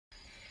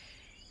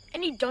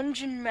Any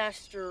dungeon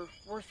master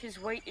worth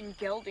his weight in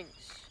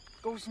geldings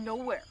goes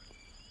nowhere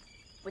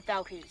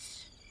without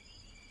his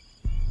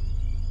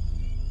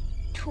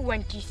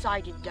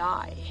 20-sided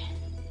die.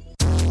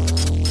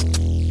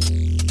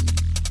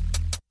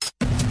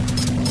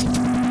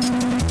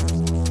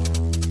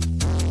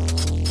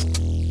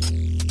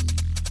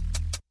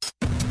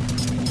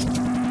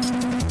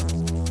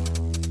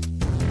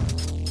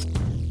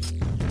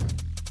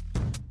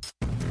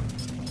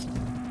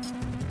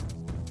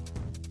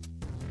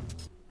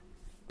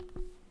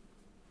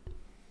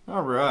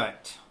 All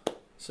right.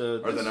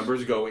 So Are the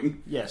numbers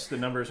going? Yes, the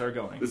numbers are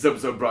going. This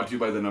episode brought to you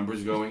by the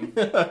numbers going.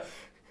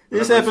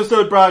 This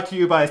episode brought to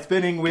you by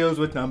Spinning Wheels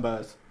with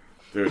Numbers.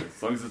 Dude,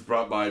 as long as it's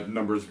brought by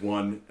numbers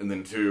 1, and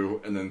then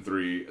 2, and then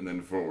 3, and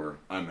then 4,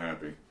 I'm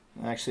happy.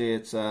 Actually,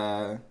 it's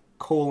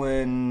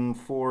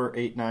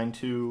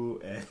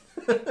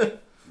 :4892.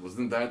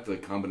 Wasn't that the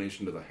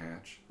combination to the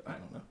hatch? I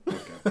don't know.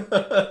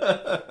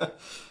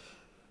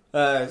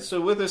 Okay. So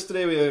with us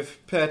today we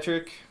have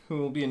Patrick, who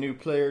will be a new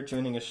player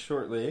joining us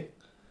shortly.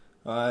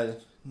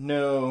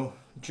 No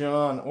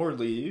John or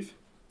Leave.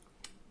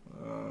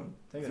 I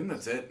think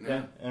that's it.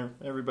 Yeah,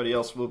 everybody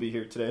else will be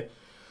here today.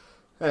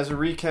 As a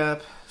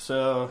recap,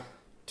 so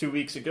 2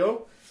 weeks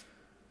ago,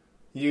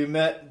 you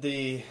met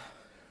the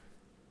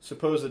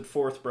supposed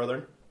fourth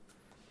brother.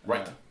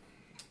 Right.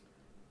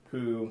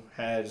 Who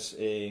has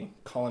a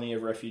colony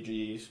of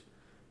refugees.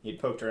 You'd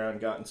poked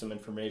around, gotten some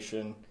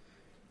information.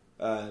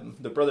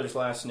 The brother's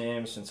last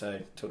name, since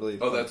I totally...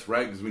 Oh, that's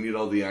right, because we need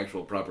all the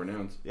actual proper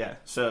nouns. Yeah,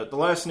 so the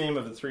last name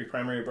of the three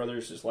primary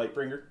brothers is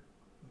Lightbringer,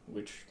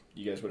 which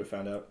you guys would have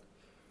found out.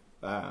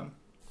 Kind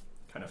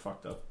of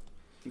fucked up.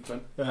 It's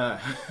fine.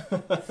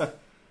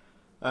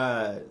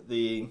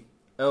 The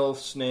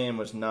elf's name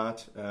was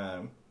not.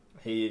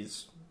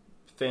 His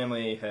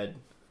family had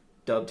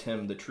dubbed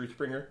him the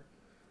Truthbringer,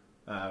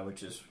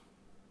 which is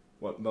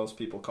what most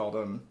people called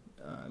him.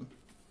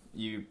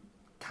 You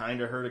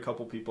kind of heard a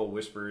couple people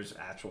whisper his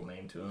actual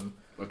name to him.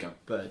 Okay.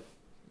 But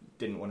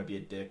didn't want to be a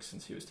dick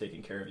since he was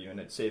taking care of you and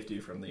it saved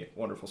you from the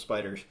wonderful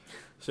spiders.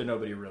 So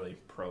nobody really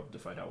probed to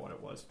find out what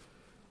it was.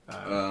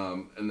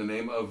 And the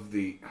name of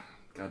the...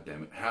 God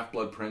damn it.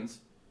 Half-Blood Prince?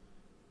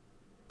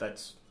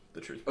 That's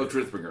the Truthbringer. Oh,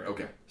 Truthbringer.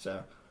 Okay.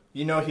 So,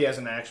 you know he has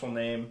an actual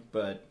name,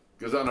 but...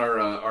 Because on our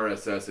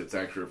RSS, it's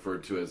actually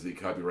referred to as the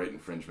Copyright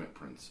Infringement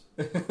Prince.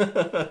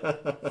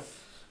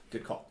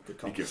 Good call.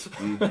 Thank you.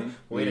 Mm-hmm.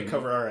 Way to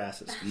cover our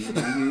asses.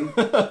 Mm-hmm.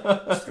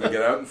 Just going to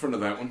get out in front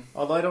of that one.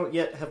 Although I don't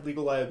yet have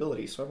legal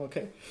liability, so I'm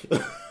okay.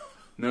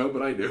 No,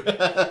 but I do.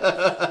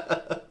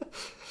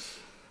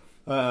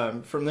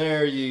 From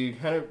there, you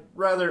had a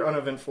rather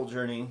uneventful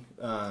journey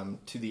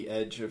to the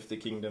edge of the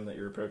kingdom that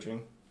you're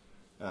approaching,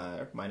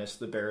 minus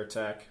the bear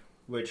attack,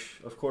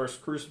 which, of course,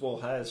 Crucible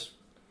has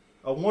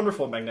a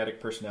wonderful magnetic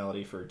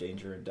personality for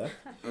danger and death.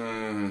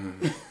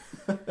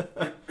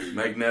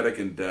 Magnetic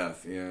and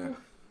death, yeah.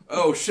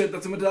 Oh, shit,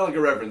 that's a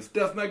Metallica reference.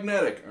 Death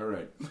Magnetic. All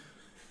right.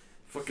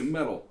 Fucking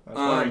metal.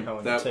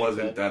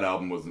 That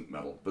album wasn't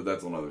metal, but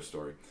that's another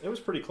story. It was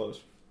pretty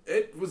close.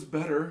 It was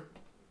better.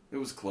 It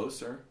was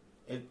closer.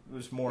 It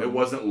was more... It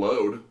wasn't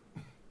Load.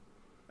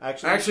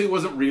 Actually, it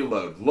wasn't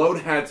Reload. Load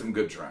had some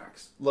good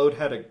tracks. Load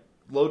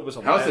was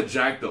a House of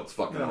Jack Built's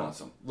fucking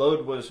awesome.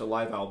 Load was a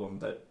live album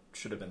that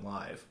should have been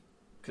live.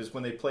 Because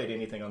when they played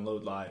anything on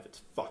Load Live,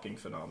 it's fucking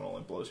phenomenal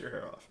and blows your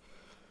hair off.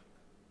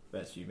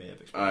 As you may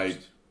have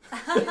experienced.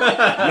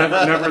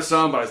 I never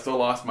saw him, but I still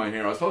lost my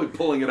hair. I was probably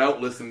pulling it out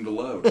listening to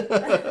Load.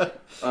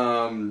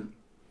 And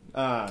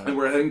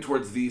we're heading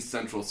towards the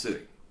central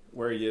city.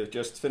 Where you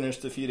just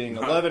finished defeating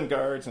 11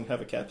 guards and have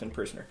a captain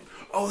prisoner.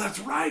 Oh, that's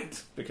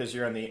right! Because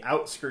you're on the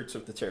outskirts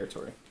of the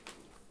territory.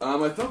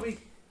 I thought we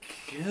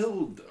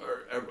killed...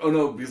 oh,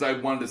 no, because I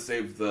wanted to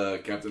save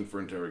the captain for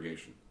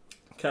interrogation.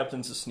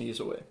 Captain's a sneeze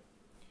away.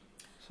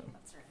 So.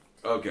 That's right.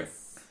 Okay.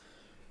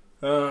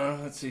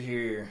 Let's see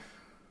here.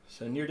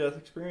 So, near-death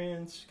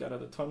experience, got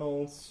out of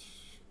tunnels.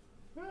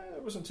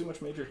 It wasn't too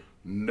much major.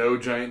 No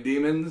giant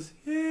demons.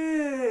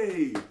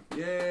 Yay!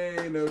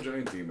 Yay, no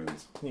giant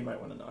demons. You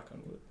might want to knock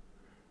on wood.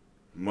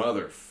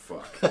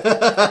 Motherfuck.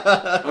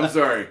 I'm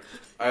sorry.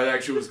 I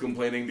actually was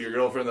complaining to your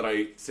girlfriend that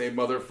I say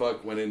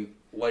motherfuck when in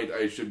light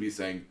I should be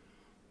saying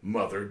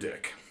mother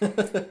dick. And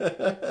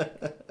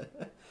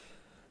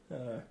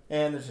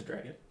there's a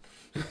dragon.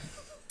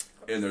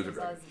 And there's a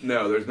dragon.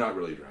 No, there's not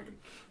really a dragon.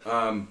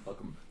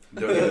 Welcome.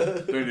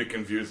 Don't need to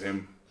confuse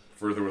him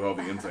further with all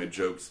the inside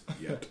jokes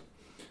yet.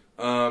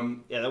 Yeah,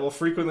 that will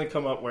frequently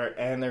come up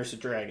and there's a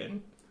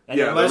dragon. And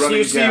yeah, unless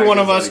you see one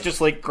of us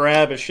just like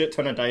grab a shit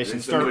ton of dice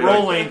and start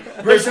rolling,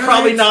 there's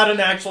probably not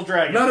an actual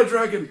dragon. Not a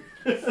dragon.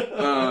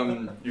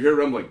 You hear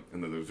rumbling,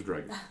 and then there's a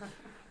dragon.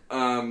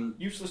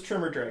 Useless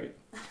trimmer dragon.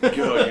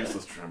 Go,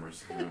 useless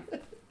trimmers.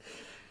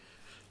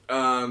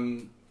 Yeah.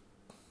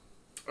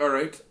 All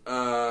right.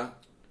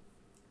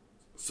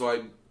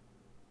 So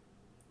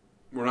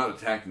we're not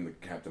attacking the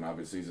captain.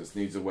 Obviously, he just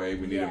needs a way.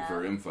 We need him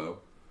for info.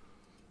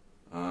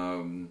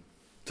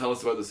 Tell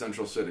us about the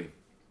central city.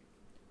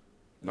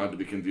 Not to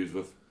be confused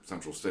with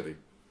Central City.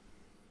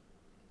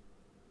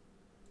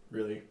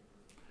 Really?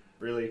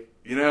 Really?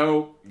 You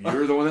know,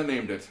 you're the one that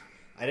named it.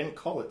 I didn't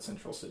call it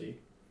Central City.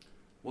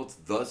 Well, it's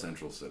the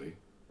Central City.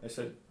 I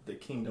said the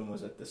kingdom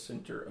was at the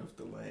center of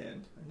the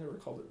land. I never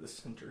called it the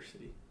center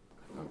city.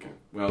 Okay.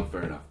 Well,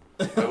 fair enough.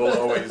 I will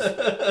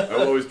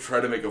always try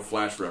to make a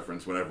Flash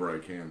reference whenever I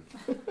can.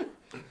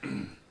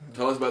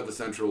 Tell us about the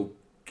Central...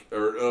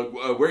 Or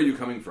where are you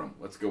coming from?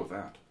 Let's go with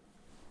that.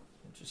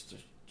 Just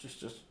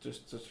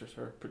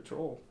our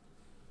patrol.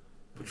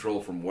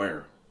 Patrol from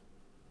where?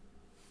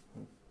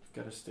 We've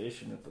got a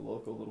station at the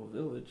local little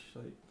village.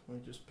 Like, we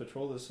just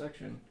patrol this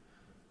section.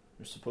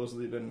 There's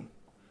supposedly been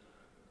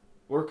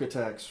orc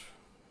attacks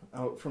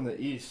out from the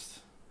east.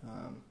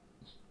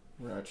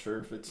 We're not sure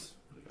if it's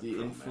the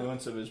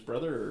influence of his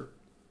brother or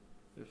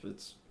if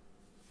it's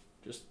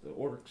just the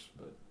orcs,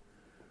 but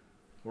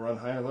we're on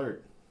high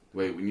alert.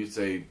 Wait, when you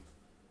say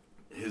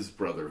his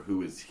brother,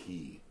 who is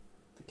he?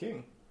 The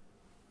king.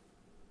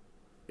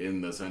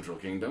 In the Central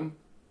Kingdom?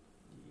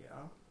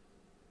 Yeah.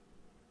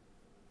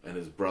 And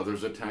his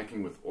brother's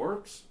attacking with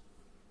orcs?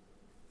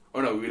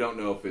 Oh no, we don't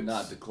know if it's...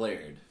 Not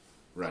declared.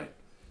 Right.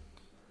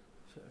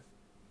 So,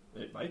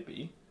 it might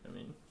be. I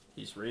mean,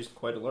 he's raised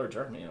quite a large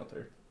army out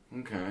there.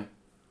 Okay.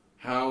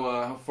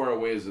 How far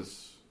away is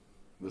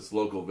this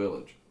local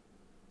village?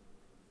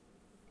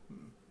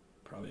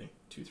 Probably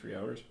 2-3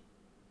 hours.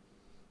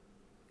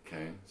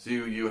 Okay. So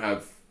you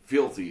have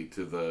fealty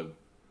to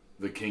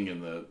the king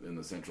in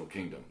the Central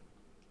Kingdom.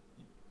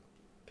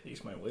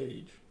 Pays my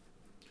wage.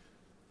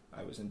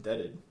 I was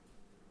indebted.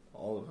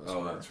 All of us.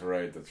 Oh, were. that's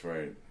right.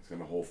 He's got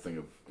a whole thing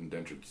of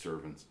indentured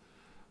servants.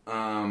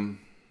 To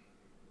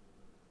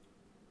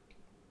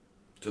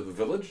the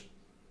village?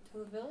 To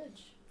the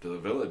village. To the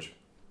village.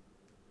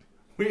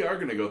 We are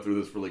going to go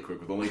through this really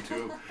quick with only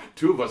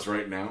two of us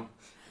right now.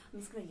 I'm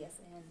just going to yes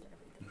and everything.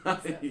 So.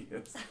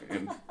 Yes,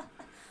 and...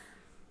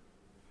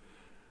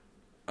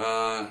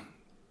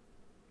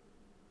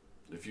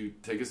 if you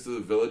take us to the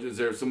village, is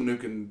there someone who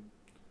can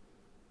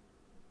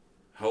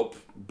help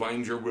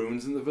bind your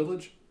wounds in the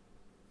village?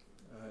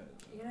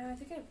 I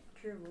think I have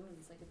cure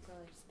wounds. I could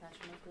probably just patch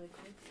them up really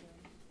quick. So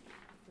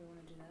if we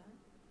want to do that.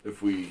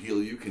 If we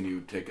heal you, can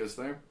you take us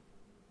there?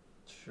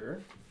 Sure.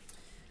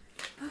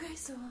 Okay,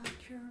 so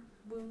cure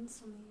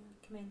wounds on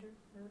the commander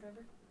or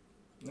whatever.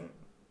 No.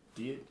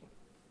 D8.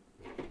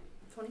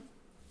 20?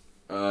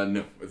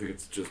 No. I think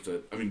it's just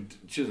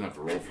she doesn't have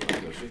to roll for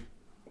that, does she?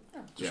 Oh.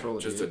 Just roll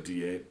a just D8. a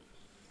D8.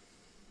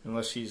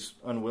 Unless he's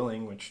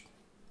unwilling, which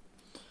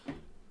he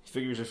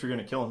figures if you're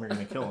going to kill him, you're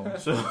going to kill him.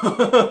 So.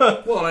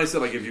 Well, and I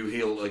said, if you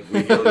heal,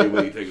 we heal you,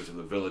 will you take us to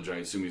the village? I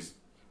assume he's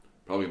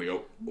probably going to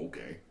go,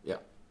 okay. Yeah.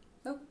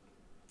 Oh.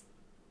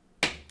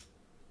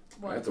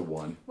 That's a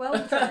 1. Well, we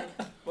tried.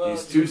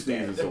 He's 2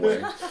 sneezes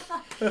away.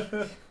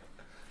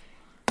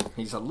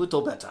 He's a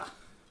little better.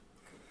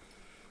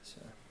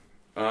 So.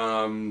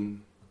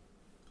 Can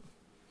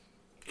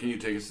you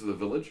take us to the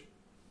village?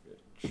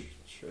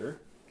 Sure.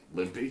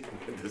 Limpy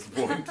at this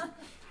point.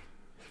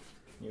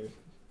 You're the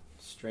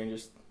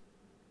strangest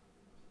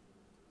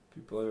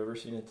people I've ever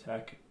seen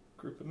attack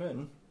a group of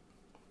men.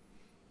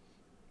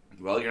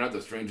 Well, you're not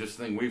the strangest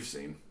thing we've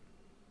seen.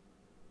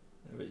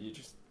 Yeah, but you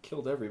just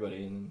killed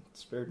everybody and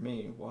spared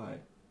me. Why?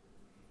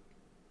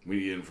 We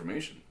need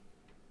information.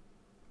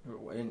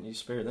 Why didn't you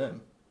spare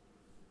them?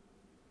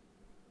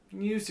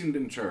 You seemed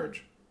in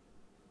charge.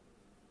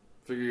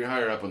 Figure you're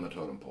higher up on the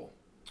totem pole.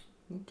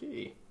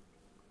 Okay.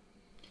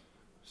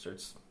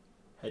 Starts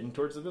heading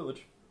towards the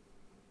village.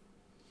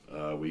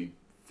 We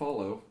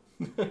follow.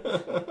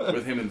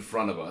 With him in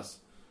front of us.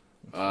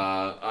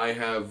 I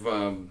have...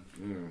 let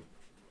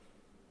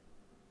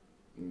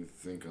me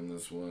think on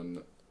this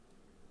one.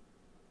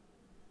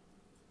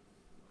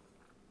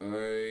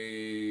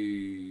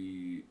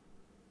 I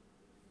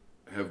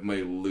have my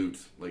loot,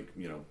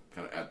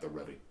 kind of at the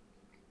ready.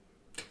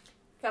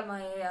 Got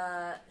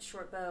my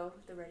short bow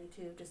at the ready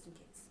too, just in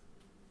case.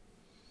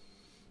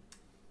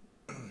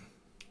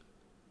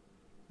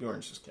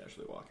 Bjorn's just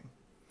casually walking.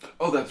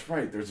 Oh, that's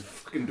right. There's a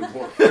fucking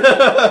dwarf.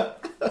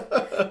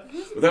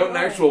 Without an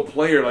actual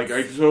player, I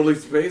totally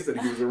spaced that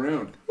he was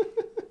around.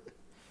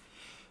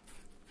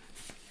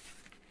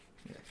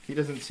 Yeah, he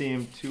doesn't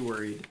seem too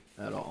worried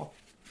at all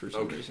for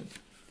some reason.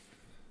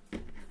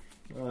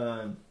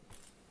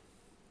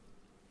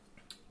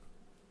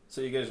 So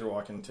you guys are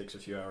walking. It takes a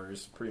few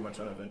hours. Pretty much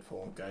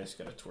uneventful. Guy's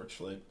got a torch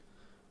lit.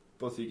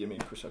 Both of you give me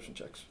perception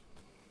checks.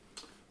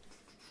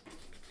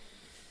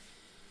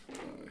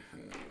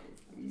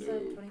 No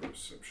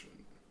perception.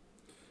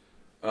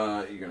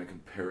 You're going to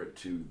compare it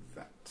to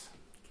that.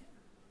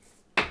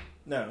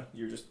 No,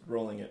 you're just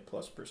rolling it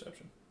plus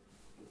perception.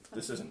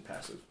 This isn't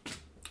passive.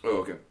 Oh,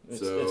 okay.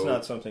 It's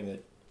not something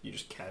that you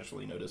just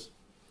casually notice.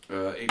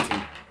 18.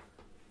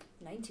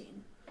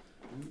 19.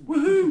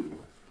 Woohoo!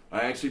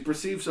 I actually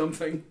perceive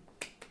something.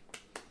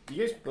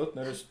 You guys both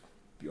notice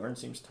Bjorn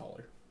seems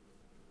taller.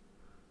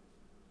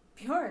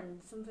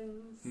 Bjorn,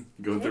 something's...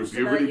 Going through changed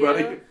about puberty,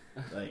 you.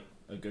 buddy? Like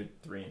a good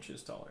 3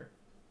 inches taller.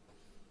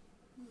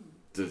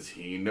 Does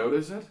he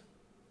notice it?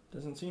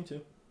 Doesn't seem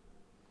to.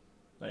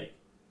 Like,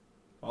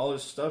 all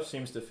his stuff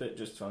seems to fit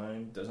just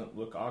fine. Doesn't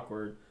look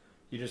awkward.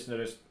 You just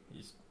notice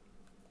he's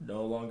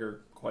no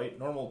longer quite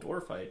normal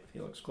dwarf height. He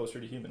looks closer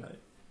to human height.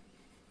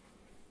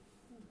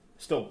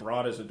 Still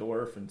broad as a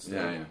dwarf and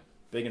still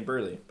big and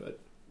burly, but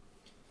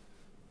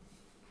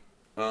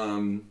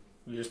you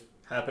just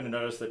happen to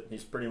notice that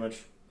he's pretty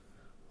much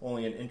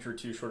only an inch or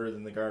two shorter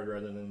than the guard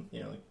rather than,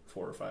 like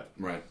 4 or 5.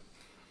 Right.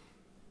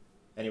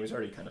 And he was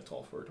already kind of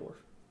tall for a dwarf.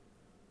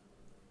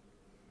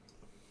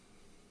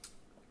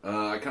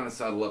 I kind of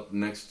saddle up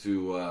next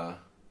to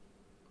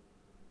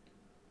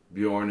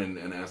Bjorn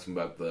and ask him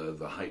about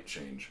the height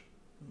change.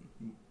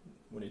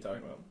 What are you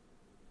talking about?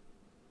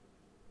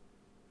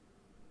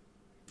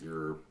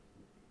 You're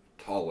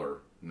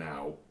taller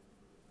now.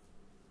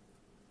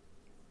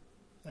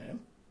 I am?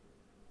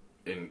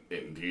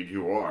 Indeed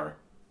you are.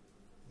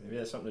 Maybe it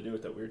has something to do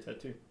with that weird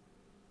tattoo.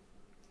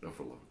 No,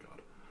 for the love of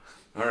God.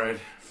 Alright.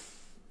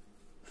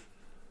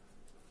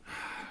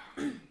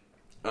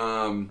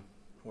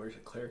 Where's a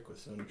cleric with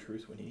zone of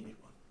truth when you need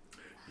one?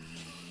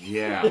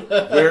 Yeah.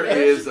 Where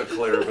is a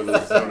cleric with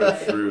a zone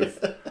of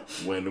truth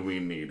when we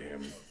need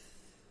him?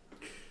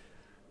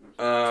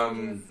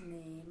 His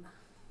name.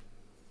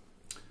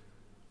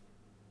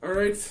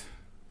 Alright.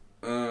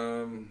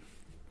 I'm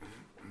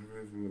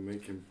gonna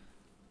make him.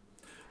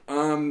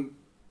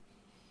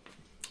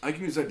 I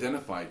can use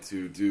identify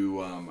to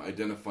do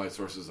identify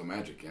sources of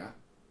magic, yeah?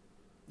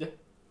 Yeah.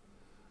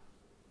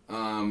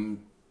 How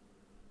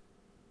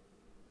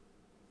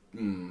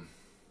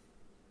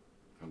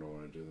do I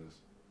want to do this?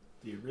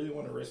 Do you really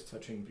want to risk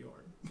touching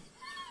Bjorn?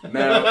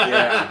 No,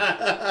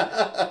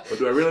 yeah. But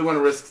do I really want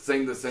to risk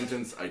saying the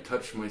sentence, I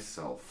touch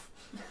myself?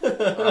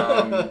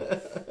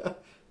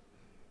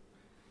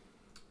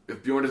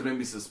 If Bjorn has made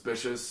me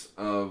suspicious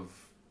of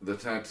the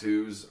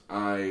tattoos,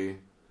 I...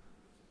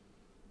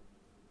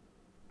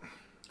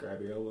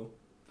 Grab your elbow?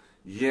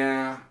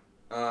 Yeah.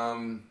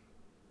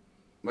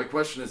 My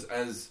question is,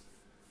 as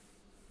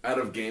out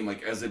of game,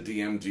 like as a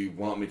DM, do you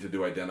want me to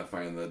do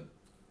identifying the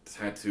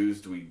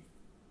tattoos?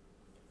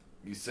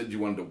 You said you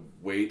wanted to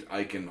wait.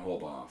 I can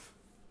hold off.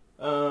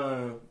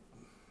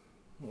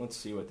 Let's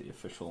see what the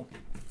official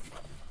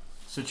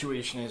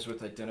situation is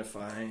with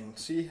identifying.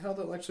 See how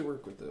they'll actually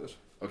work with those.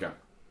 Okay.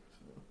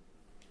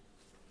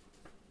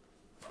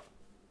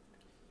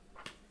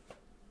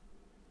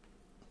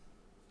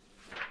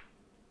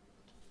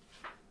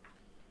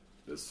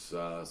 This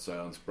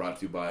silence brought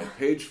to you by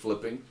page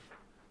flipping,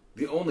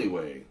 the only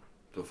way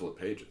to flip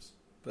pages.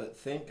 But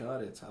thank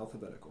God it's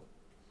alphabetical.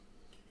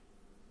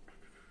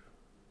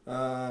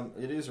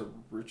 It is a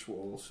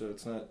ritual, so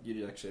it's not.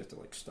 You actually have to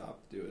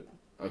stop to do it.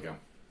 Okay.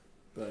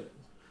 But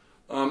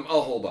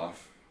I'll hold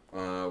off.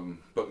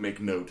 But make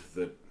note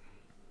that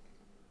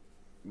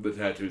the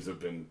tattoos have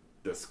been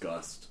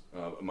discussed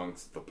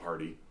amongst the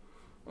party.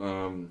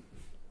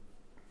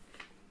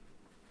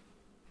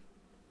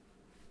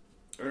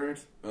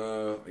 Alright,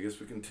 I guess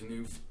we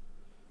continue.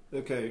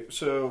 Okay,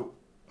 so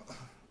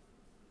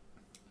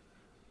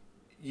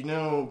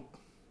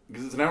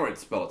because it's an outright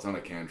spell, it's not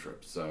a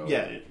cantrip, so...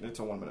 Yeah, it's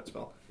a 1-minute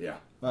spell. Yeah.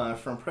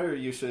 From prior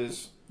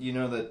uses, you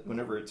know that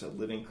whenever it's a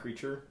living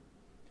creature,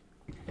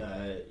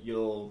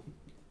 you'll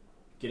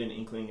get an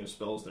inkling of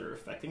spells that are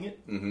affecting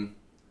it. Mm-hmm.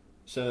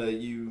 So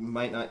you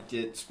might not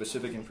get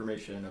specific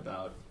information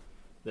about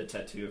the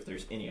tattoo if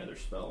there's any other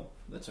spell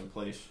that's in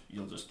place.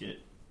 You'll just get,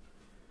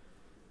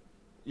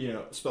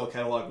 spell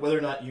catalog. Whether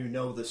or not you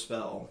know the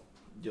spell,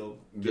 you'll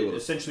get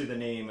essentially the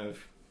name of...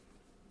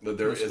 But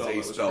there is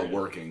a spell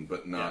working,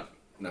 but not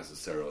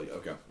necessarily.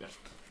 Okay. Yeah.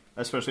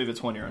 Especially if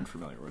it's one you're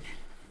unfamiliar with.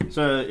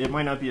 So it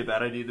might not be a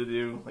bad idea to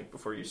do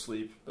before you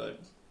sleep, but...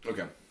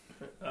 Okay.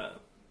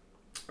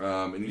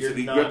 And you said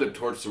you grabbed the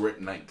torch so we're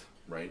at night,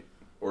 right?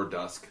 Or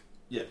dusk?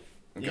 Yeah.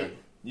 Okay.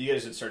 You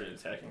guys had started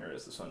attacking her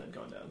as the sun had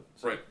gone down.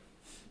 So. Right.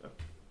 So.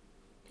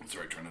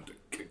 Sorry, trying not to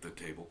kick the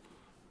table.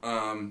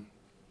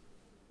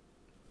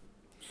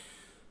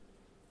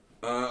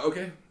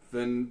 Okay.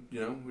 Then,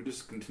 we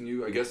just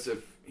continue. I guess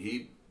if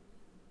he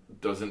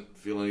doesn't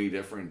feel any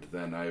different,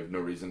 then I have no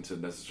reason to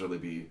necessarily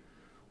be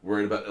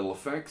worried about ill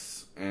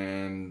effects,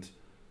 and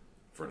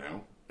for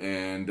now.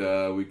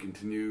 And we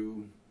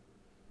continue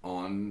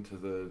on to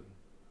the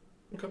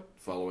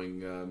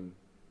following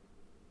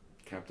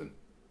Captain.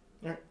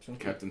 All right.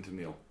 Captain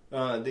Tennille.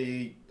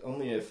 The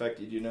only effect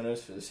you do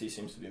notice is he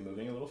seems to be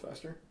moving a little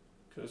faster.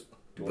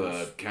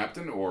 The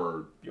captain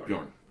or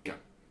Bjorn?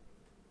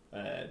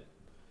 Yeah.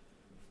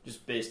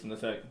 Just based on the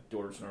fact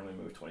dwarves normally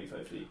move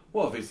 25 feet.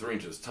 Well, if he's 3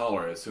 inches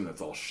taller, I assume that's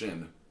all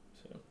shin.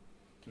 So.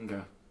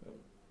 Okay.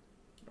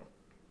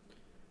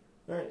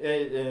 Alright,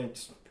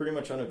 it's pretty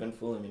much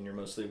uneventful. I mean, you're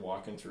mostly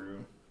walking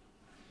through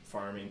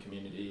farming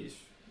communities.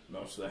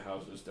 Most of the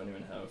houses don't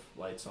even have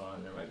lights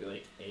on. There might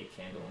be a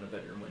candle in a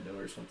bedroom window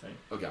or something.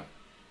 Okay.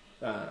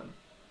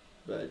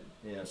 But,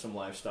 some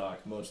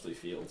livestock, mostly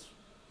fields.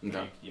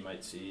 Okay. You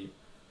might see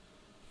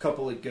a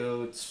couple of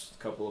goats,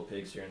 a couple of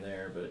pigs here and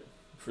there, but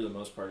for the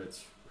most part,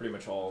 it's pretty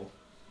much all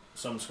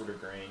some sort of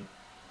grain.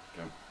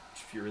 Okay.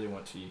 Which, if you really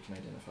want to, you can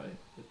identify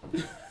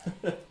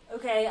it.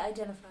 Okay,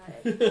 identify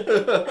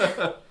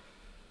it.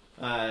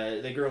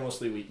 They grow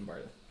mostly wheat and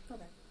barley.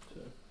 Okay.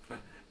 So.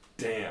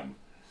 Damn.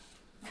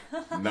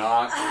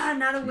 Not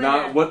a winner.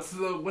 Not what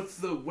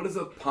is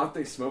the pot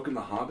they smoke in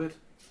The Hobbit?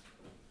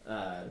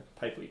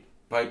 Pipeweed.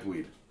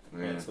 Pipeweed.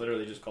 Yeah, it's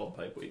literally just called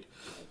pipeweed.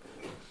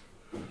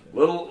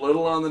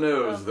 Little on the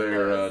nose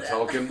there, nose.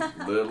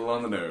 Tolkien. Little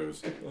on the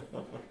nose.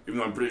 Even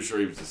though I'm pretty sure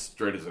he was as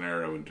straight as an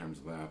arrow in terms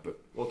of that. But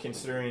well,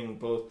 considering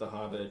both The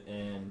Hobbit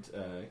and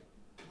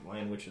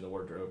Lion, Witch, and the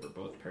Wardrobe are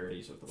both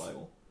parodies of the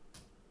Bible.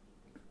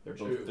 They're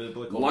both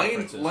biblical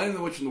references. Lion,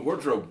 the Witch, and the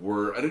Wardrobe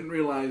were. I didn't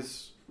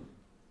realize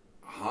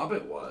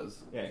Hobbit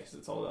was. Yeah, because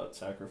it's all about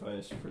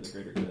sacrifice for the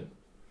greater good.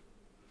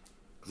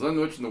 Because Lion,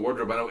 the Witch, and the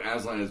Wardrobe, I know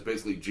Aslan is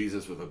basically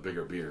Jesus with a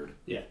bigger beard.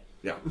 Yeah.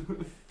 Yeah.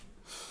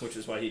 Which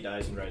is why he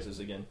dies and rises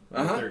again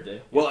on Uh-huh. the third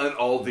day. Well, and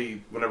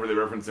whenever they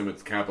reference him,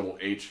 it's capital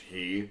H,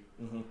 he.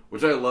 Mm-hmm.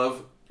 Which I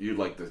love. You'd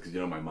like this because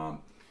you know my mom.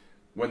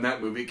 When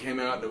that movie came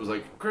out and it was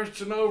like,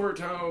 Christian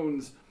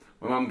overtones,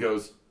 my mom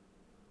goes,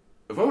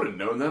 if I would have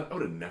known that, I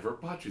would have never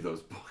bought you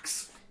those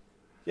books.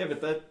 Yeah,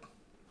 But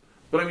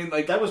I mean,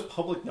 like... that was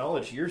public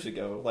knowledge years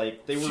ago.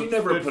 Like, they were She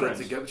never good put friends.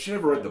 it together. She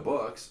never read the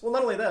books. Well,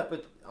 not only that,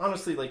 but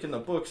honestly, like, in the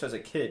books as a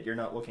kid, you're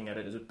not looking at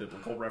it as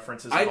biblical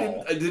references at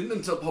all. I didn't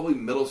until probably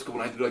middle school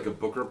when I had to do like a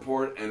book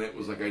report, and it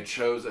was like I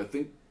chose, I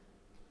think,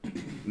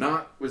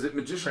 was it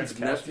Magician's Prince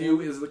Nephew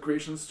Caspian? is the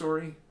creation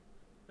story?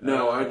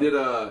 No, I did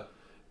a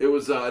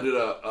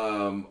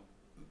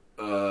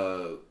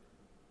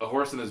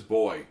Horse and His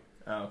Boy.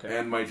 Oh, okay.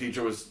 And my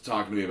teacher was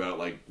talking to me about,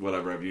 like,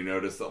 whatever, have you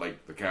noticed that,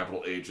 like, the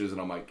capital H's? And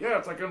I'm like, yeah,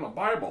 it's like in the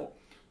Bible.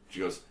 She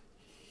goes,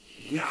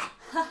 yeah.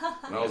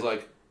 And I was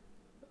like,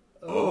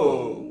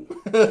 oh.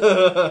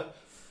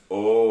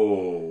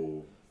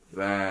 Oh,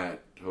 that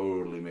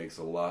totally makes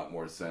a lot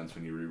more sense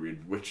when you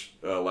reread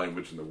Lion,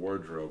 Witch, and the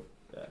Wardrobe.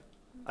 Yeah.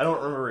 I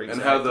don't remember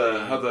exactly.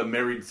 And how the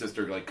married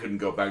sister, like, couldn't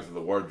go back to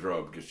the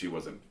wardrobe because she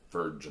wasn't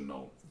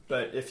virginal.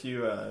 But if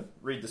you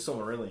read the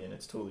Silmarillion,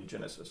 it's totally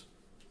Genesis.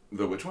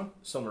 The which one?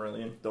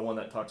 Silmarillion, the one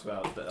that talks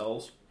about the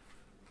elves.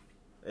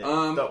 The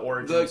The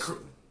origins.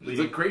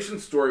 the creation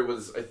story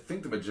was, I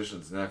think, the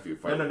Magician's Nephew.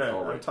 If I No.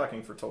 recall I'm right.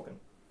 talking for Tolkien.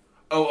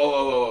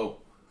 Oh.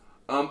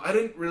 I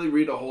didn't really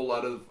read a whole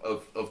lot of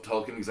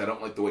Tolkien because I don't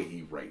like the way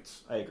he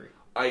writes. I agree.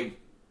 I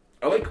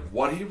like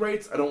what he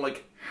writes. I don't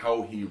like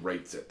how he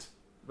writes it.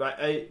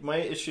 But my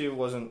issue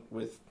wasn't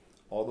with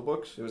all the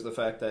books. It was the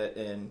fact that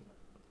in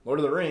Lord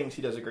of the Rings,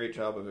 he does a great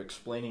job of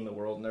explaining the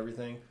world and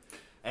everything.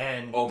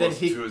 And Almost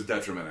then to his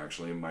detriment,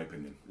 actually, in my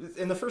opinion.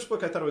 in the first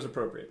book, I thought it was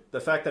appropriate.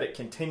 The fact that it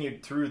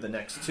continued through the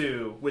next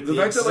two with the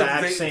fact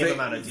exact that, same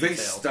amount of detail. They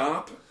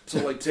stop to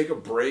like take a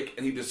break,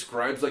 and he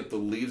describes like the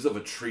leaves of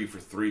a tree for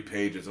 3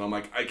 pages, and I'm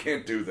like, I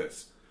can't do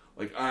this.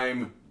 Like,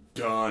 I'm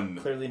done.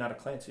 Clearly not a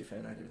Clancy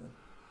fan either, then.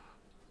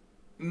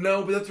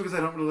 No, but that's because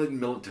I don't really like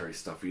military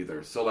stuff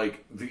either. So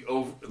like the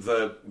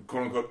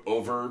quote unquote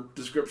over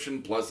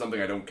description plus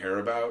something I don't care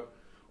about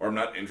or I'm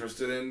not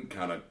interested in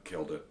kind of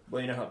killed it. Well,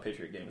 you know how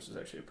Patriot Games is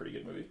actually a pretty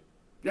good movie.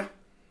 Yeah.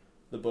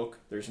 The book,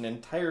 there's an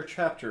entire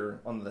chapter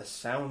on the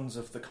sounds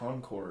of the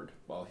Concorde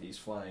while he's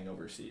flying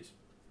overseas.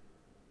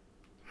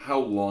 How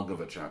long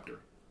of a chapter?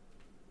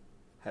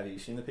 Have you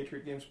seen the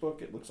Patriot Games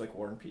book? It looks like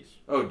War and Peace.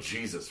 Oh,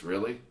 Jesus,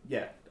 really?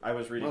 Yeah, I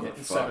was reading it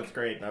in Fuck. 7th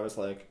grade, and I was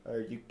like,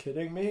 are you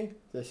kidding me?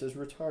 This is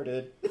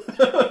retarded.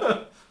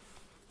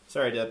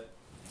 Sorry, Deb.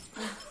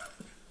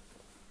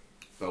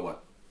 So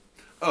what?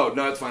 Oh,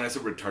 no, it's fine. I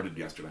said retarded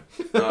yesterday.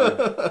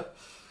 I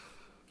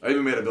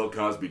even made a Bill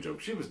Cosby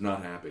joke. She was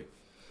not happy.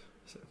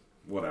 So.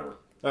 Whatever.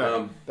 All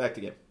right, back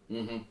to game.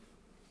 Mm-hmm.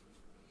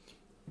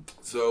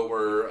 So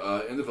we're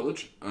in the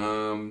village.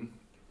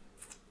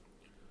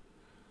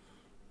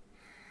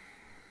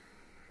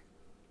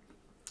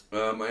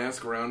 I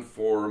ask around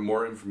for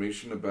more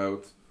information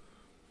about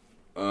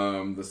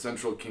the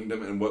Central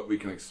Kingdom and what we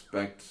can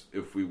expect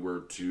if we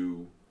were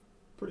to...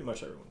 Pretty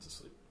much everyone's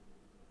asleep.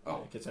 Oh.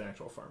 Like, it's an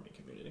actual farming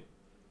community.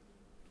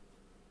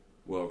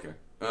 Well, okay.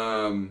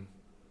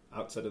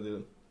 Outside of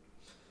the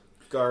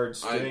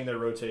guards doing their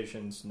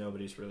rotations,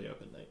 nobody's really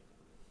up at night.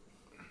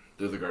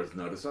 Do the guards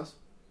notice us?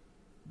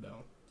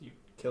 No. You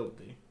killed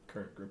the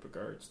current group of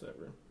guards that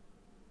were...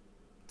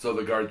 So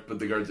the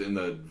guards in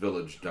the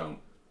village don't.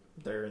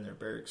 They're in their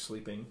barracks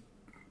sleeping.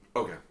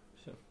 Okay.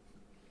 So.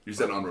 You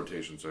said on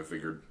rotation, so I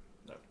figured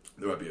No.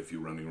 there might be a few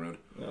running around.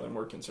 No, they're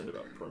more concerned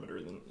about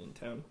perimeter than in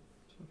town.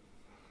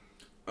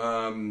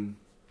 So.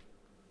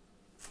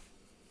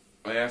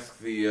 I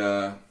asked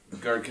the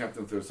guard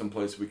captain if there's some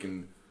place we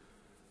can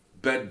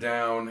bed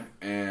down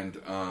and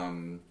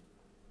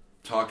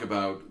talk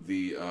about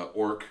the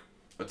orc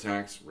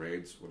attacks,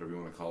 raids, whatever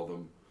you want to call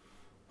them.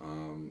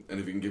 And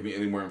if you can give me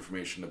any more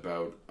information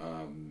about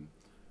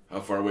how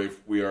far away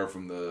we are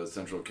from the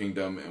Central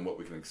Kingdom and what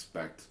we can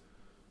expect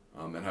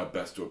and how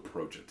best to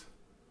approach it.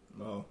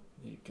 Well,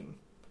 you can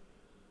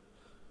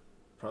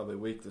probably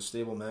wake the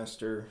stable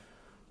master,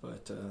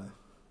 but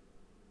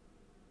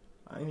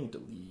I need to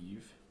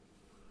leave.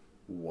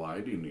 Why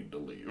do you need to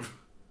leave?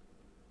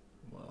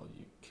 Well,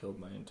 you killed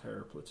my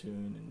entire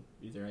platoon, and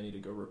either I need to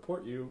go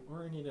report you,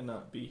 or I need to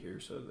not be here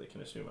so they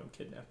can assume I'm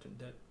kidnapped and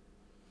dead.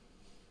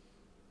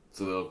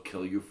 So they'll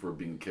kill you for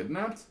being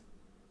kidnapped?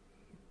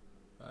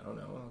 I don't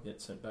know. I'll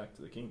get sent back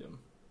to the kingdom.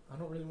 I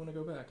don't really want to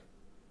go back.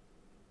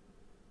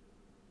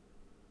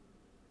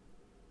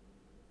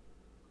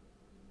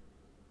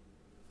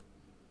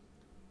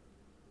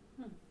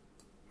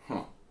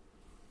 Huh.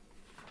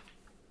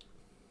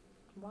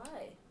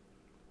 Why?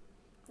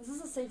 This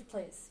is a safe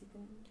place. You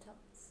can tell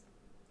us.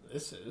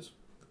 This is.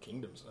 The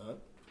kingdom's not.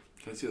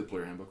 Can I see the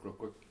player handbook real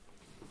quick?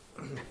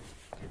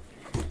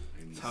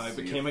 That's how I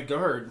became a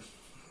guard.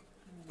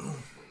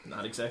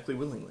 Not exactly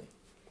willingly.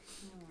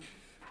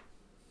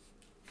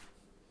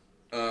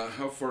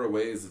 How far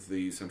away is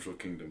the Central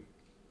Kingdom?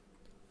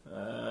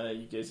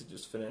 You guys have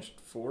just finished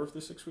 4 of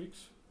the 6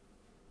 weeks.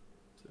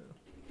 So,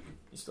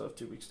 you still have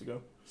 2 weeks to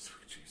go.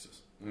 Sweet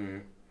Jesus.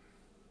 Alright.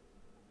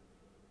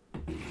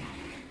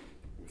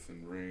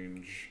 Within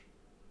range,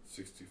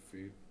 60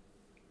 feet.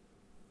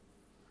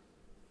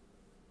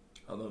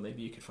 Although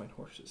maybe you could find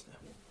horses now.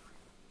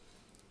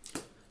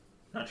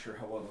 Not sure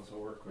how well this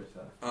will work with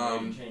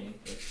Jane.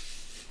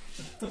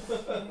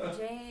 But...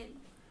 Jane.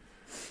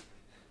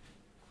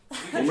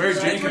 Well, Mary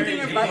Jane,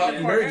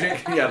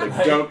 yeah,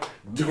 like,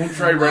 don't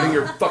try running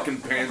your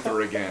fucking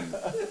panther again.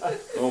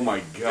 Oh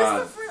my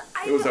god.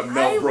 It was a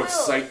Mel Brooks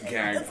sight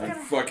gag from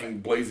fucking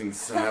Blazing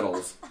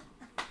Saddles.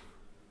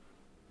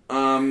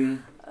 Well,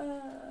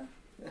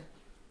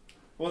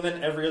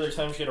 then every other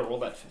time she had to roll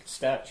that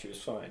stat, she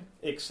was fine.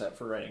 Except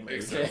for writing Mary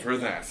Jane. Except for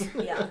that.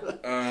 Yeah.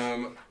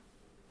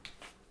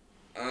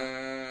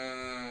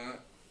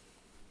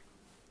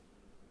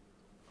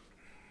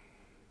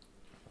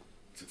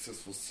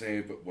 Successful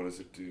save, but what does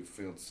it do?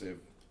 Failed save.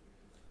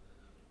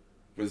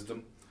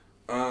 Wisdom.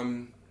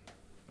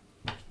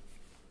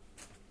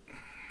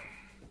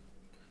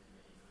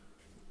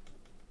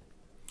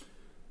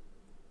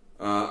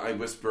 I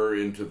whisper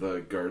into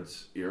the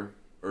guard's ear,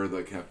 or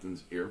the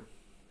captain's ear.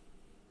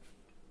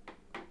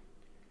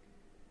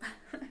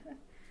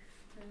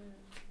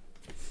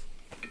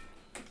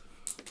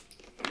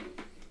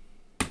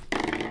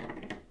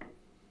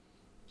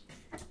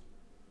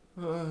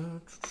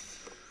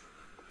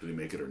 Did he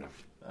make it or no?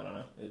 I don't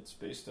know. It's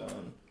based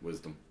on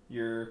Wisdom.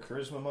 Your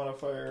charisma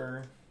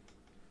modifier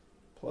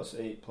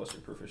 +8 plus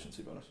your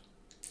proficiency bonus.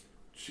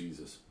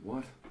 Jesus.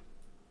 What?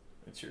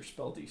 It's your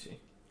spell DC.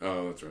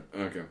 Oh, that's right.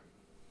 Okay.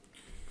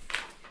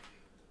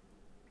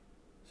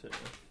 So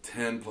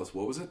 10 plus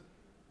what was it?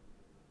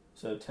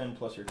 So 10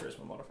 plus your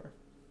charisma modifier.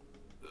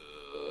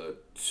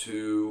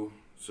 2,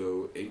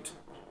 so 8.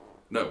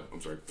 No,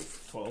 I'm sorry.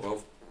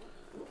 12.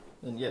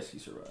 Then yes, he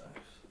survives.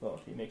 Well,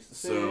 he makes the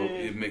save. So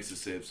he makes a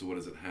save, so what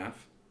is it,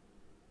 half?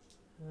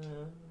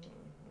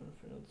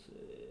 Let's see.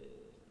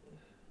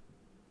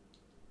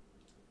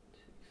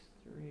 Takes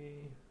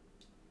 3.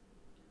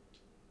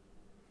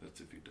 That's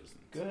if he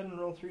doesn't. Go ahead and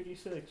roll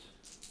 3d6.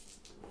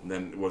 And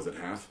then, was it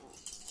half?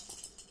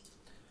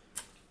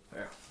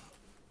 Yeah.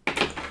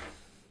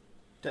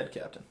 Dead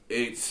captain.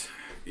 8.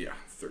 Yeah,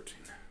 13.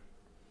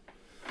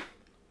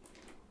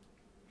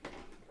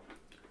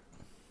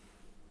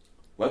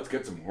 Let's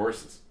get some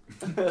horses.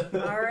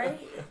 Alright.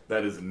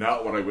 That is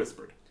not what I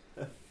whispered.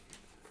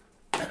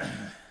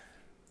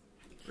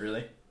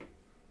 Really?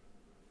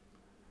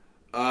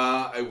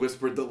 I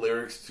whispered the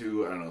lyrics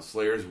to, I don't know,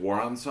 Slayer's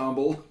War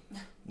Ensemble.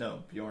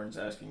 No, Bjorn's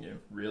asking you.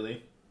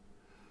 Really?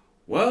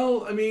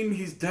 Well, I mean,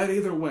 he's dead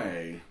either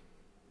way.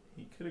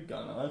 He could have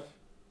gone off,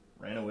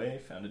 ran away,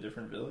 found a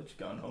different village,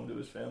 gone home to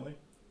his family.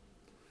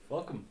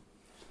 Welcome.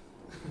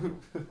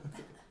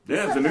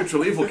 Yeah, it's a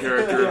neutral evil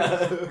character.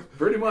 Yeah.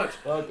 Pretty much.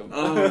 Welcome.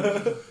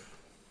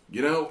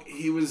 You know,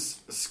 he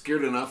was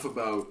scared enough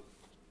about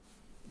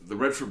the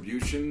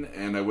retribution,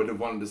 and I wouldn't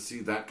have wanted to see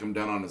that come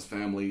down on his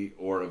family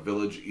or a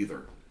village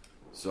either.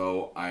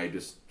 So I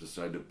just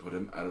decided to put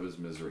him out of his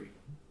misery.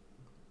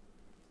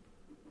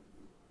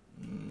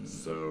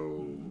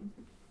 So,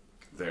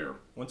 there.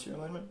 What's your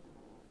alignment?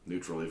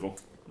 Neutral evil.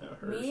 No,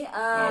 hers. Me?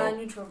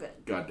 Neutral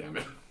good. God damn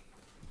it.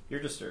 You're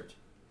disturbed.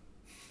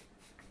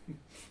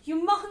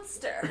 You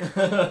monster!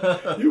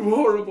 You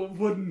horrible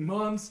wooden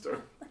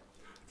monster.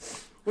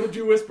 What did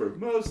you whisper?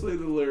 Mostly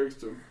the lyrics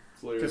to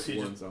Slayer's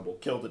War Ensemble.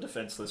 Killed a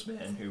defenseless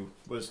man who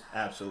was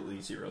absolutely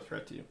zero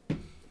threat to you.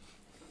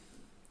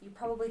 You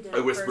probably did I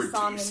it whispered for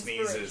song two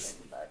inspiration, sneezes.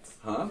 but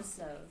Huh? just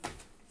know. You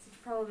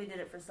probably did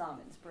it for song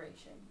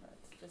inspiration, but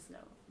just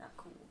know, not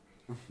cool.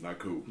 Not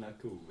cool. Not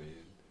cool,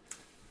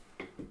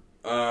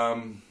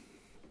 man.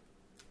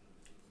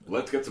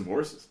 Let's get some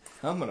horses.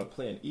 I'm gonna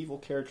play an evil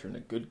character in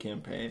a good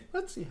campaign.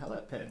 Let's see how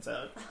that pans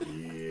out.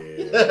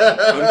 Yeah.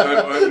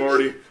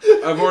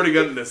 I've already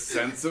gotten a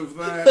sense of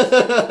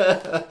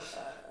that.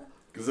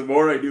 Because the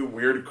more I do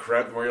weird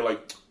crap, the more you're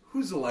like,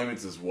 whose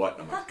alignments is what?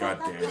 And I'm like, God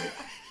damn it.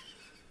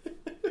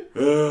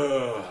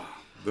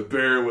 The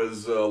bear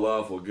was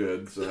lawful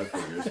good, so that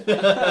figures.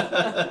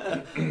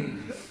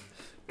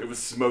 It was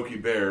Smokey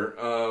Bear.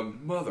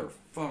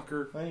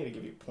 Motherfucker. I need to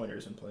give you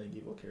pointers in playing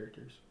evil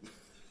characters.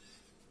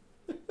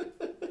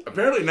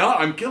 Apparently not.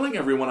 I'm killing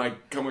everyone I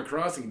come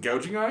across and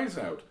gouging eyes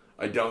out.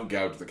 I don't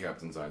gouge the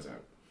captain's eyes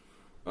out.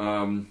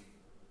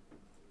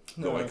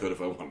 No, I could if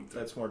I wanted to.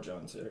 That's more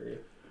John's area.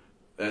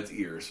 That's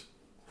ears.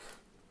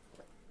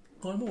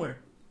 Oh, I'm aware.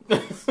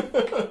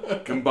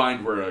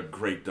 Combined, we're a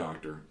great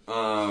doctor.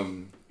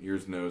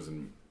 Ears, nose,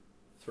 and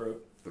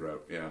Throat.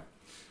 Yeah.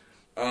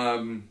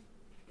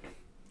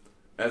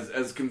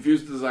 As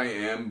confused as I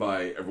am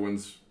by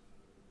everyone's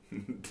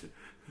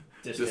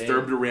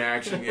disturbed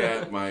reaction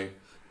yet, my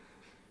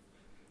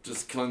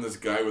just killing this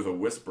guy with a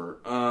whisper.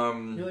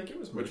 You're like, it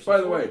was which, by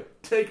the way,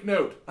 take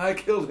note. I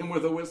killed him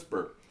with a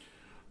whisper.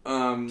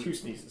 2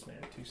 sneezes, man.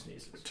 2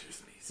 sneezes. 2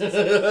 sneezes.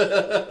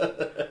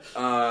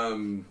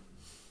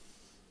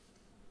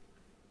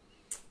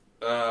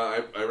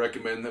 I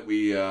recommend that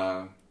we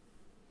go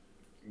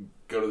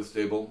to the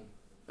stable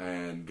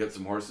and get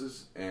some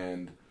horses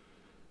and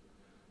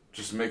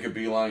just make a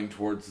beeline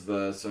towards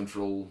the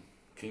central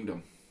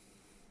kingdom.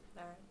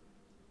 Alright.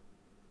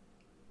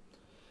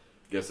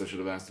 Guess I should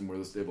have asked him where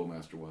the stable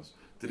master was.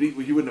 He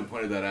wouldn't have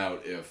pointed that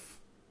out if,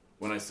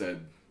 when I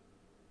said,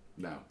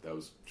 no, that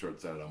was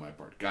short-sighted on my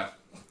part. Got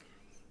it.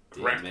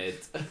 Damn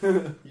it.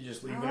 You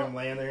just leaving him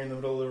laying there in the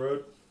middle of the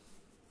road?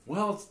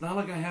 Well, it's not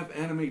like I have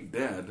enemy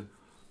dead.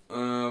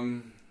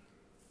 Oh,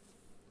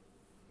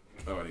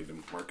 I need to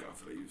mark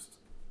off that I used.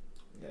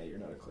 Yeah, you're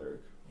not a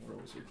cleric or a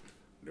wizard.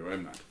 No,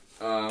 I'm not.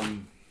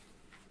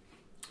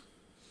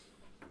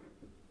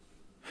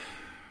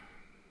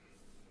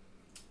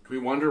 Can we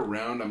wander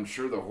around? I'm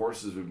sure the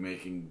horses would be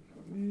making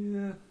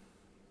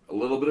a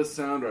little bit of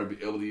sound, or I'd be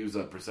able to use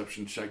a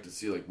perception check to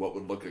see like what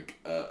would look like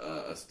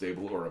a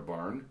stable or a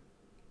barn.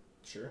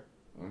 Sure.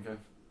 Okay.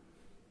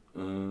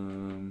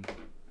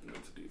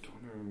 That's a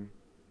D20.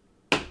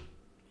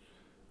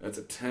 That's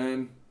a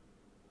 10.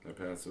 My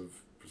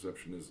passive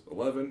perception is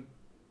 11.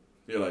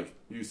 You're like,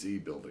 you see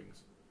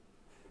buildings.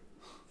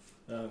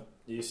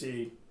 You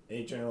see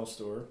a general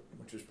store,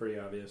 which is pretty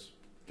obvious.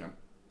 Yeah.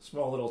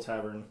 Small little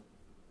tavern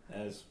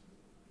has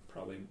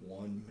probably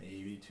 1,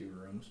 maybe 2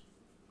 rooms.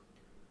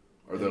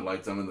 Are there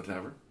lights on in the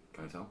tavern?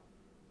 Can I tell?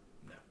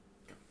 No.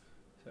 Okay.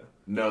 So.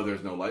 No,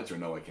 there's no lights, or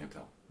no, I can't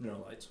tell.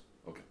 No lights.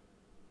 Okay.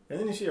 And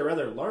then you see a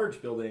rather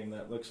large building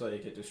that looks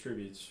like it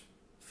distributes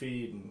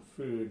feed and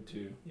food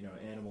to,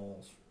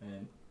 animals,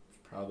 and it's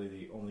probably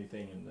the only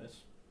thing in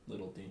this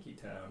little dinky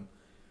town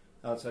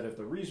outside of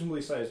the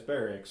reasonably sized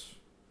barracks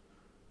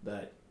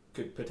that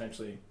could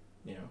potentially,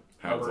 House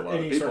a harbor lot of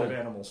any sort of people.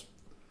 animals.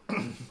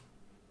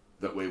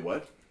 That way,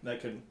 what?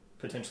 That could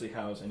potentially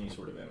house any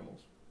sort of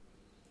animals.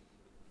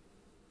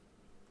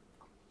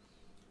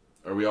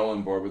 Are we all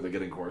on board with the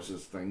getting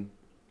horses thing?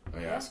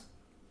 I Yeah. asked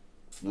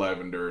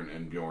Lavender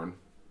and Bjorn.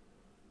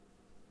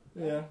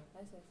 Yeah,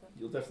 I say so.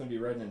 you'll definitely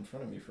be riding in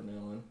front of me from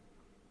now on.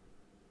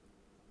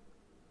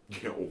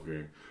 Yeah,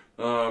 okay.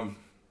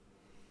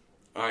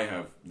 I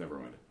have... Never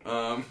mind.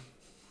 I'm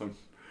not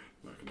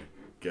going to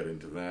get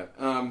into that.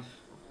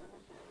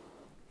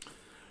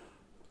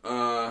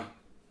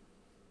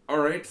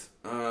 Alright.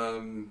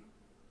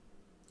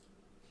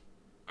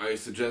 I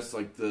suggest,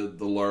 the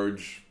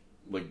large,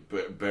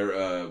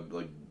 whatever,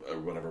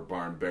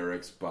 barn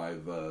barracks by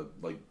the,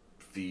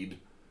 feed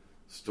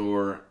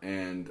store,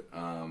 and,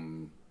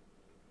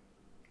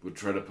 would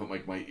try to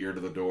put, my ear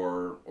to the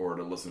door or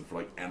to listen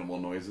for, animal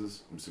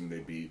noises. I'm assuming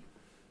they'd be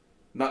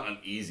not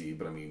uneasy,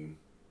 but, you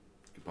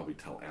could probably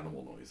tell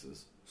animal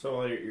noises. So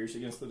while your ear's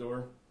against the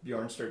door,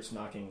 Bjorn starts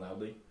knocking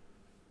loudly.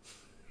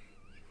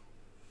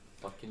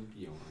 Fucking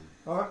Bjorn.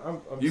 I'm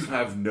You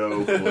have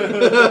no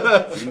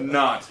clue. Do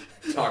not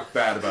talk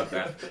bad about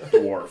that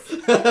dwarf.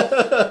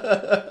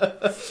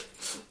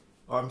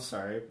 Oh, I'm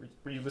sorry.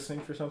 Were you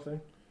listening for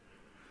something?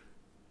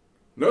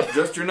 Nope,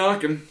 just your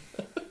knocking.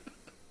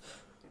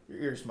 Your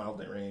ear's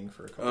mildly ringing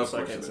for a couple Of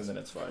course seconds, it is. and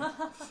then it's fine.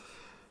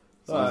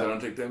 As long as I don't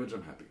take damage,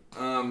 I'm happy.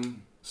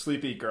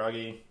 Sleepy,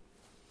 groggy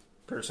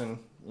person.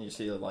 You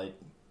see the light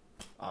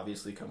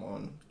obviously come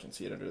on. You can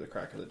see it under the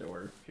crack of the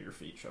door. Hear your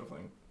feet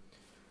shuffling.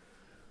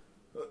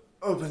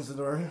 Opens the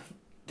door.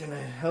 Can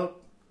I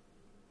help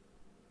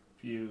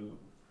you?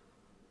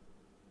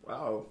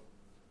 Wow.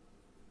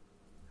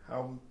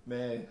 How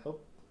may I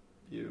help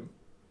you?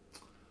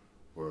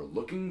 We're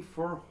looking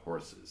for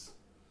horses.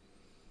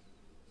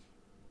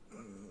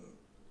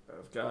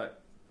 I've got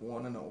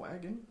one in a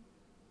wagon.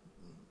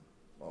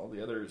 All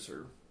the others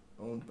are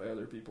owned by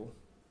other people.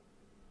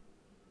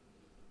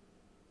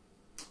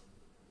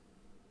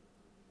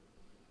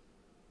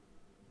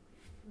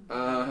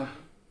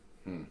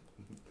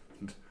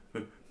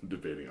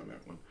 Debating on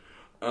that one.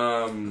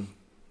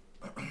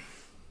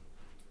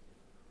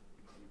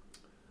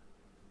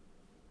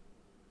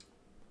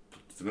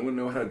 Does anyone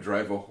know how to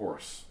drive a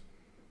horse?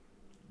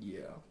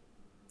 Yeah.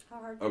 How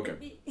hard can Okay. it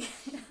be?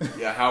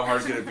 Yeah, how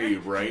hard can it be,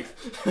 right?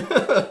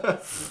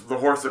 The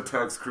horse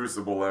attacks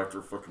Crucible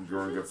after fucking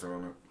Bjorn gets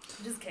on it.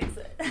 Just kicks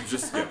it.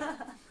 Just, yeah.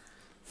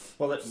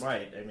 Well, that's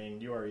right. I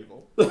mean, you are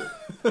evil. I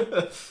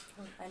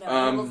know.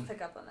 Animals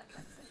pick up on that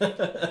kind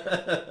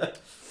of thing.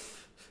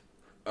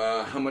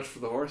 How much for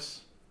the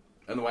horse?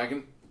 And the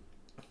wagon?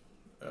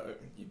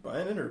 You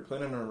buying it or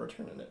planning on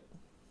returning it?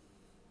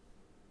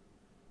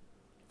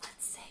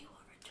 Let's say we'll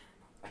return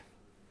it.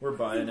 We're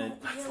buying it.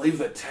 Let's leave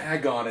the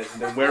tag on it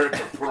and then wear it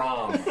to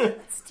prom.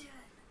 Let's do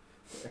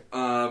it.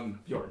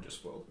 Bjorn just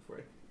spoiled it for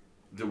you.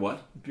 Did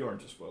what? Bjorn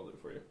just spoiled it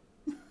for you.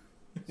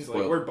 He's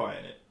Spoiled. like, we're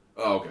buying it.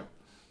 Oh, okay.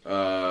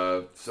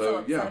 Still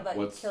upset yeah, about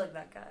what's... killing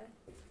that guy.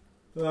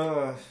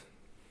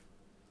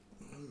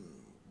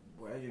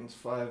 Wagons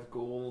 5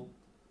 gold,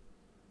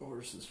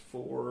 horses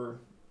 4.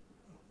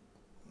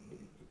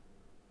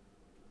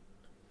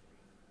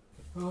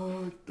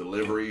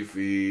 Delivery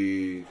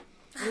fee,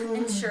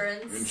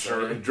 Insurance.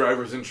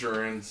 driver's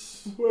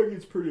insurance.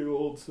 Wagon's pretty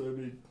old, so I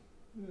mean,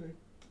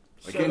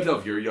 I can't tell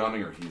if you're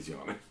yawning or he's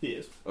yawning. He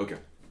is. Okay.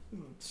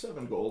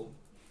 7 gold.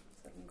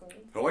 7 gold.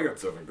 Hell, I got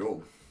 7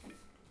 gold.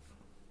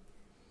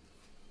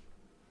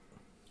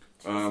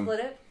 Should we split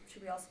it?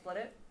 Should we all split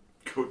it?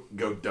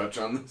 Go Dutch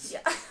on this?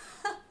 Yeah.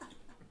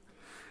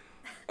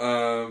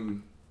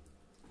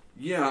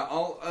 Yeah,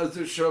 I'll, as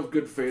a show of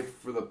good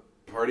faith for the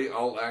party,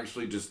 I'll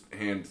actually just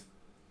hand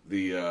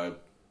the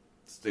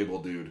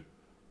stable dude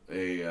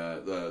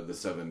the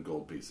 7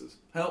 gold pieces.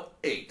 Hell,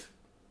 8.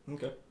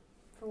 Okay.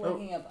 For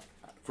waking up.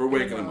 For in the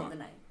waking him middle up. of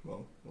the night.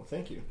 Well,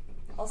 thank you.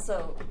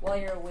 Also, while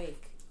you're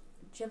awake,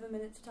 do you have a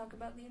minute to talk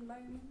about the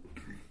environment?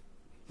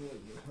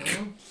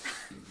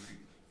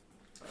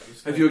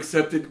 Have you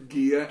accepted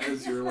Gaia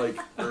as your, like,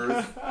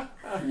 Earth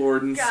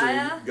Lord and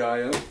Gaia?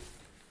 Gaia?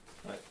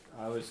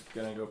 I was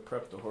gonna go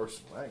prep the horse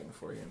and wagon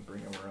for you and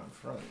bring them around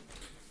front.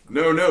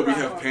 No, we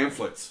have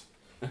pamphlets.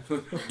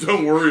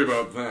 Don't worry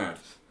about that.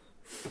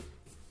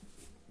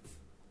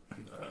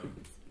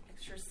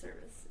 Extra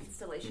service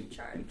installation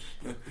charge.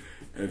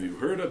 Have you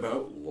heard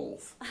about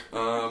Lolth?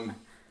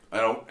 I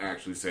don't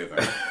actually say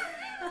that.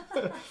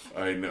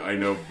 I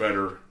know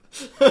better.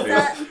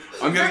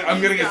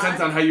 I'm getting a sense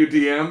on how you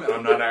DM, and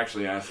I'm not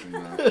actually asking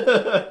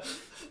that.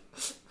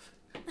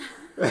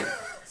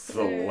 It's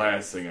the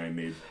last thing I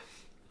need.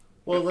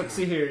 Well, let's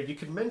see here. You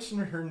could mention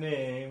her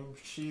name.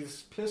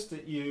 She's pissed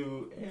at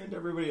you, and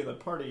everybody in the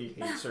party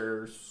hates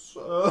her.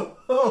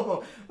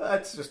 So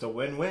that's just a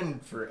win-win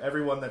for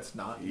everyone that's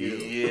not you.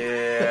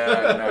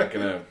 Yeah, I'm not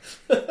gonna.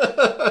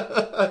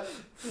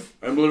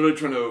 I'm literally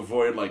trying to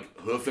avoid like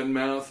hoof in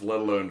mouth, let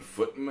alone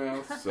foot in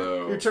mouth.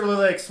 So You're totally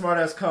like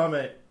smart-ass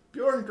comment.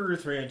 Bjorn grew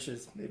 3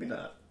 inches. Maybe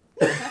not.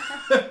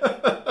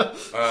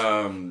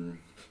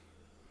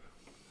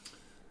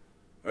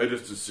 I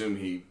just assume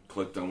he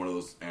clicked on one of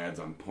those ads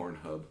on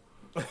Pornhub.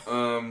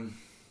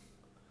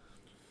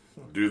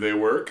 Do they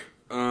work?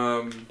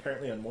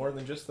 Apparently on more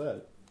than just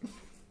that.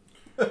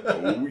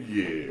 Oh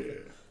yeah,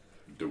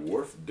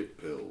 dwarf dick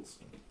pills.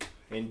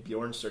 And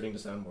Bjorn's starting to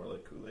sound more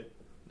like Kool-Aid.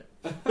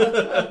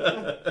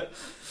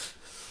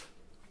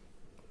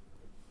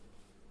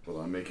 Well,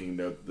 I'm making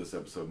note that this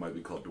episode might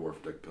be called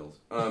Dwarf Dick Pills.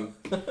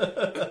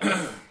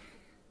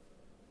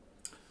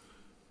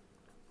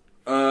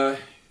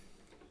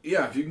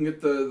 Yeah, if you can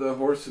get the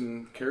horse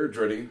and carriage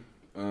ready,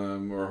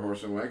 or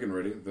horse and wagon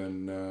ready,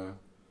 then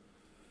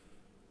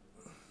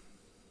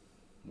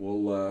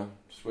we'll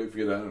just wait for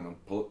you then, and I'll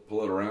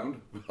pull it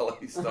around,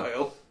 ballet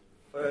style.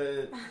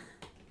 If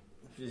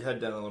you head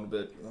down a little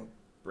bit, I'll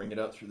bring it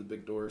out through the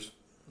big doors.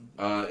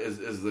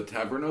 Is the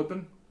tavern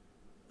open?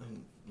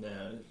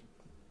 Nah,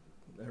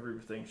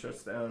 everything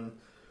shuts down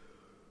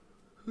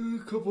a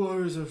couple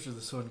hours after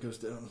the sun goes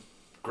down.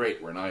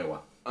 Great, we're in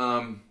Iowa.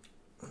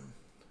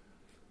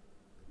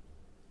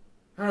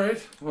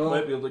 Alright, well...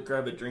 Might be able to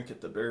grab a drink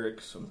at the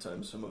barracks.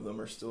 Sometimes some of them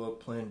are still up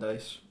playing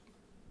dice.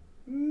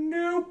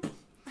 Nope.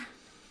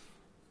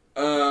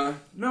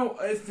 No,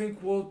 I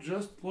think we'll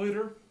just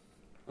loiter.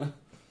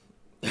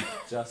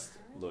 Just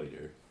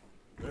loiter.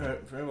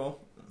 Alright, very well.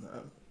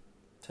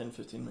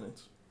 10-15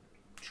 minutes.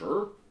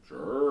 Sure.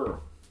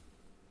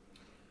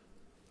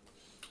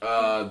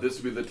 This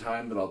would be the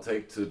time that I'll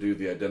take to do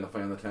the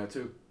identify on the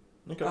tattoo.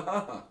 Okay.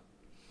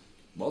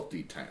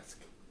 Multitask.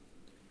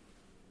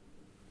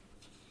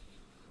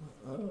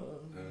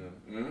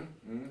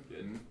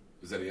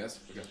 Is that a yes?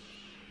 Okay.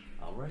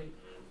 All right.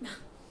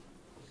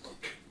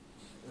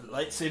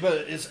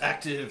 Lightsaber is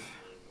active.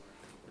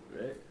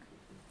 Right.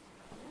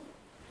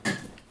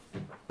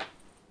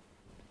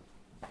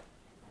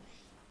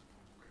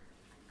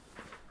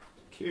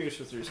 Curious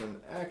if there's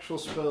an actual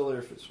spell or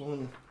if it's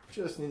one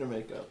just need to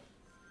make up.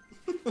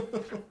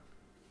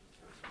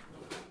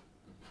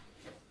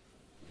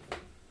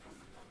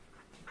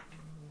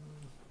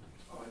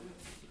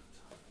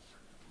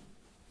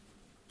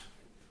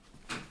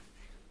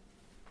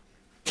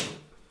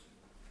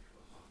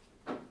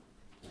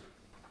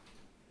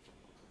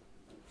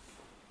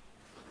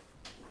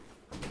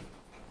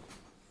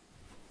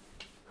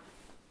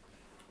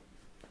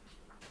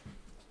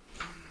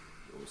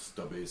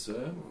 Stubby,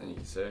 sir. Thank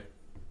you, sir.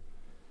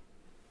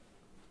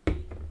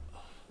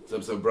 This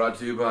episode brought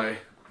to you by,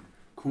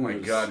 oh my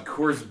god,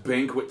 Coors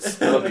Banquet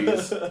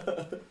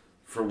Stubbies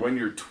for when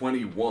you're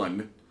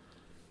 21.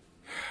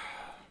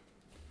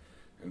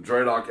 And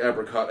Dry Dock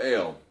Apricot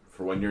Ale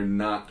for when you're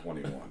not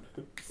 21.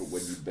 For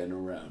when you've been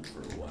around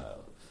for a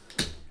while.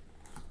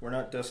 We're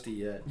not dusty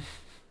yet.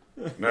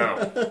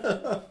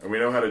 No. And we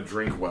know how to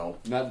drink well.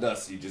 Not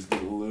dusty, just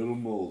get a little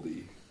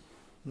moldy.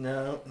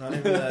 No, not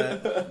even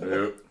that.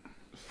 Nope.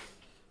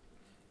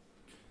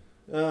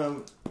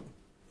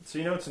 So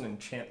you know it's an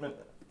enchantment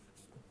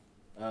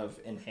of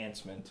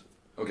enhancement,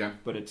 Okay.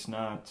 but it's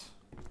not...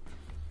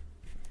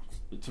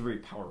 It's a very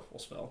powerful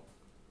spell.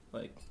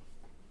 Like,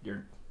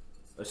 you're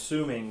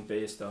assuming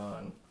based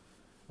on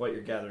what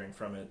you're gathering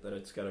from it that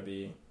it's got to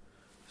be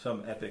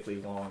some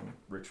epically long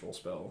ritual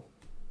spell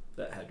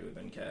that had to have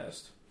been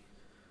cast.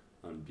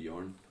 On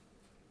Bjorn.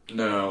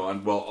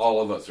 No, well,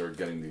 all of us are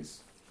getting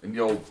these. And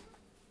you'll...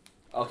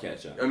 I'll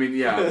catch up. I mean,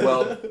 yeah,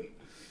 well...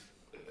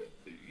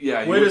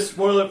 Yeah, Way to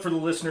spoil it for the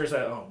listeners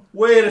at home.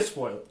 Way to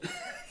spoil it.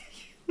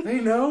 They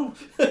know.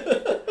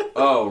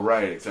 Oh,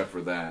 right, except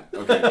for that.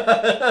 Okay.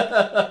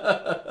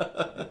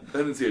 I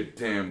didn't see a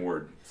damn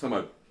word. Some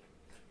of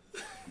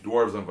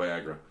dwarves on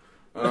Viagra.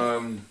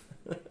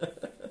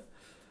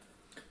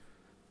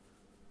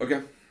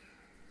 Okay.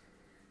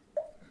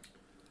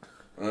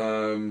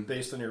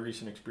 Based on your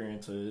recent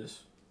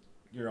experiences,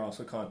 you're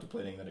also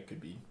contemplating that it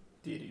could be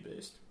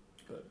deity-based.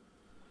 But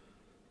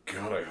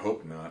God, I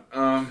hope not.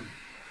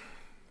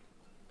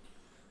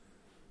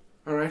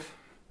 All right.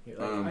 you're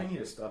like, I need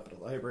to stop at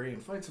a library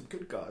and find some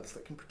good gods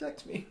that can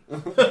protect me.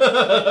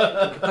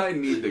 I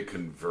need to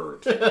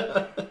convert.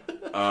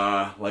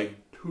 Like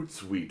toot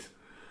sweet.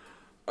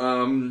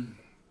 All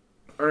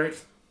right.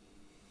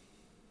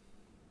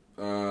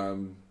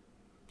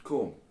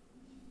 Cool.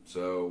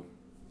 So,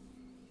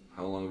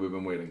 how long have we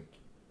been waiting?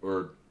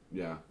 Or,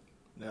 yeah.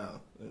 No,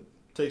 it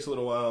takes a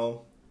little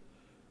while.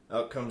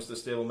 Out comes the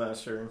stable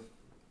master.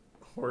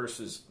 Horse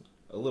is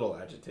a little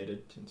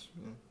agitated.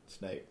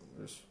 It's night.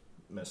 It's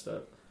messed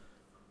up.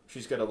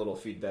 She's got a little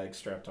feed bag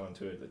strapped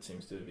onto it that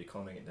seems to be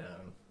calming it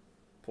down.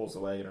 Pulls the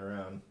wagon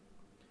around.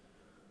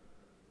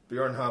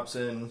 Bjorn hops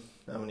in.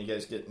 How many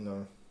guys get in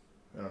the...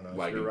 I don't know if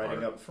Wagon you're riding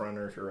part. up front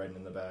or if you're riding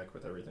in the back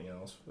with everything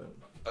else. But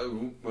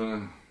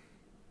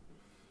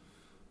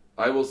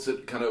I will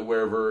sit kind of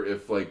wherever,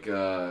 if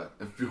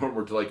Bjorn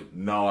were to like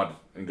nod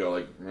and go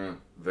like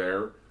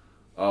there,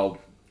 I'll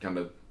kind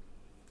of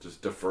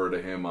just defer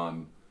to him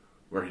on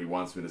where he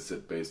wants me to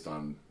sit based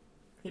on.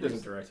 he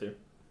doesn't direct you.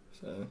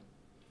 So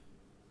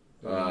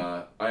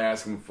I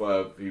ask him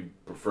if he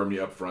prefer me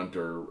up front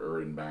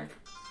or in back.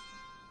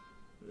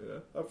 yeah,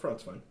 up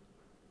front's fine.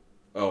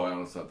 Oh, I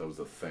almost thought that was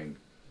a thing.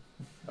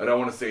 I don't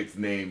want to say its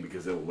name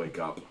because it'll wake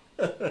up.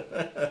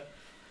 It's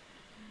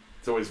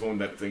always when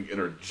that thing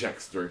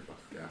interjects during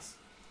podcasts.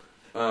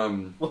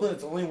 Well,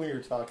 it's only when you're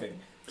talking.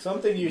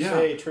 Something you Yeah.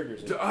 say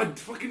triggers it.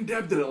 Fucking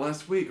Deb did it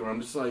last week, where I'm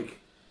just like,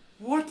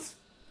 what?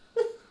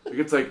 Like,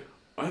 it's like,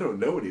 I don't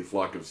know any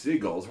flock of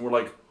seagulls. And we're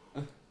like,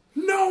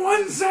 no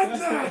one said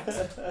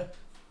that!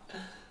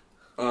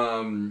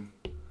 I'm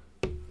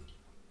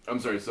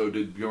sorry, so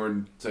did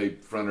Bjorn say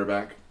front or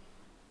back?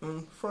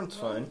 Front's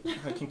fine.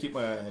 I can keep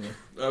my eye on you.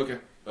 Okay.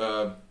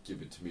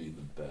 Give it to me in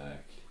the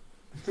back.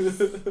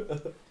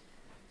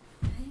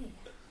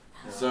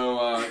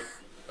 So,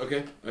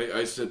 okay.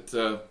 I sit,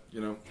 up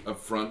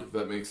front, if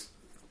that makes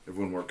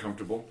everyone more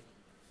comfortable.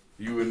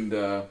 You and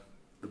the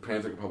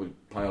Panther can probably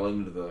pile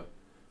into the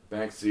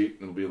back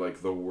seat, and it'll be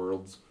like the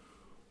world's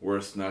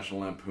worst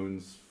National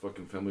Lampoon's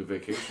fucking family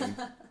vacation.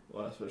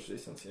 Well, especially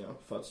since,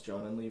 Futz,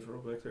 John, and Leaf are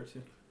all back there,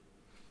 too.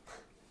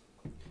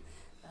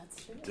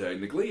 That's true.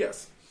 Technically,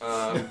 yes.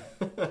 All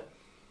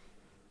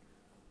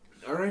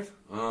right.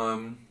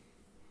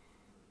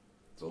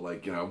 So,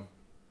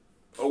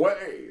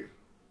 away!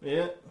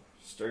 Yeah,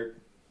 start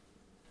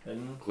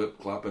heading.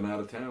 Clip-clopping out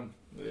of town.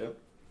 Yep.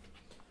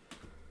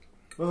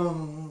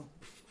 Oh.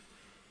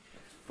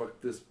 Fuck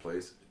this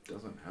place. It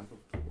doesn't have a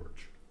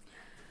porch.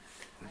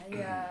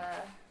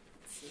 Let's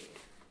see.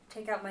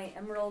 Take out my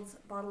emerald's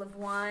bottle of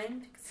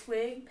wine, take a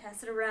swig,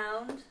 pass it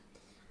around.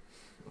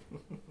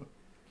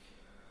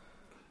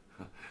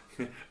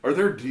 Are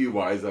there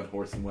DUIs on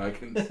horse and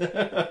wagons?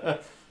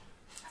 That's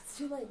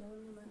too late.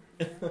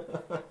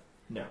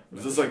 No.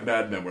 Is this like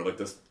Mad Men where like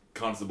this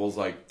constable's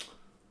like,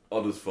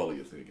 I'll just follow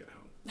you till you get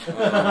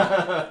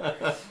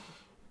home.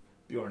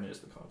 Bjorn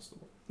is the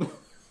constable.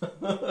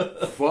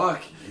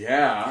 Fuck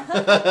yeah.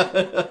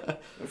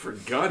 I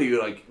forgot he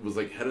was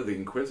head of the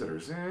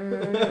Inquisitors.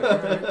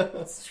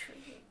 That's true.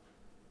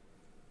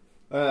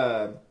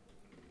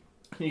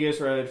 You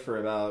guys ride for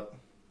about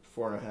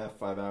 4.5,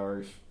 5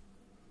 hours.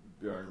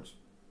 Bjorn's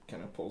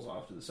kind of pulls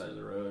off to the side of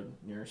the road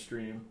near a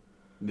stream.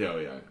 No,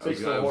 yeah. I Takes was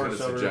the going horse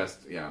to over. suggest,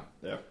 yeah.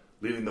 Yeah.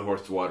 Leading the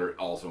horse to water,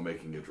 also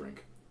making a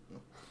drink.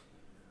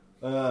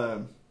 It's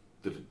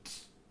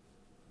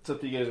up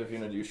to you guys if you're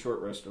going to do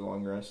short rest or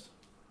long rest.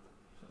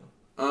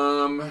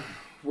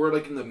 We're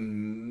like in the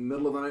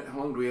middle of the night. How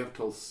long do we have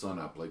till sun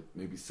up? Like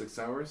maybe 6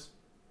 hours?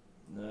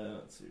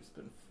 Let's see. It's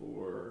been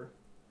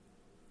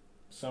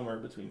somewhere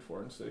between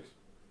 4 and 6.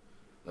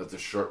 That's a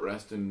short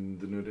rest in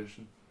the new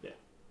edition? Yeah.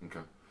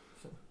 Okay.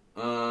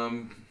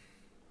 How's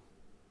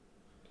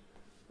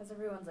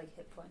everyone's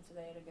hit points? Are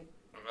they at a good?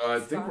 I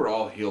think we're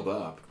all healed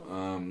up. We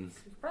could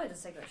probably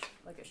just take a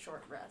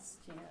short rest.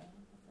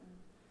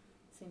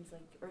 Seems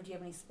like. Or do you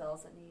have any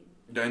spells that need?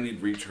 I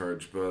need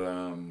recharge, but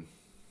I'm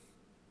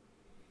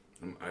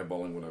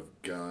eyeballing what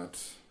I've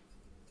got.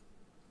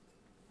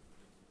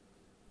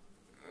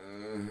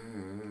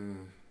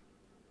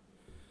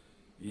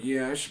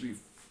 Yeah, I should be...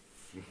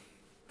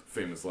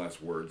 famous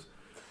last words.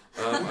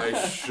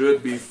 I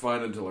should be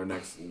fine until our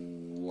next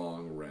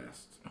long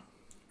rest.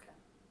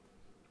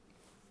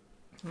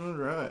 All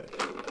right.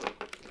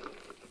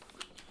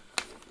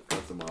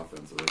 Got some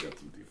offense, and I got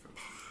some defense.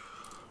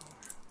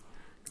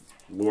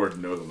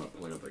 Lord knows I'm not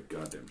playing with that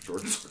goddamn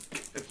short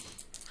circuit.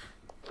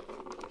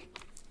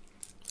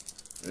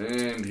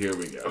 And here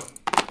we go.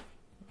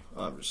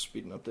 I'm just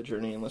speeding up the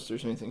journey unless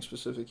there's anything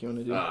specific you want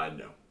to do.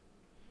 No.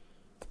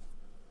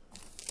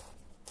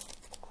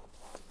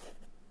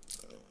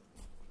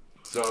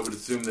 So I would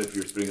assume that if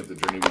you're speeding up the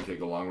journey, we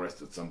take a long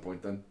rest at some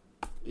point then?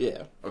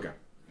 Yeah. Okay.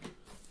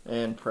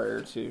 And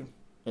prior to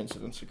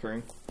incidents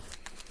occurring.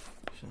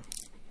 So.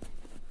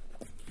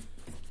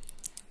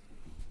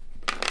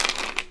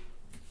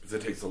 Because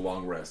it takes a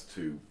long rest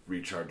to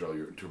recharge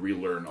to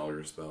relearn all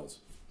your spells.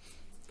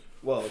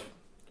 Well,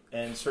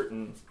 and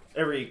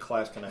every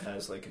class kind of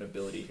has like an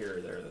ability here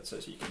or there that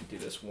says you can do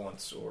this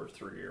once or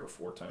 3 or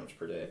 4 times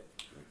per day.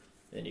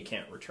 And you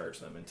can't recharge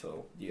them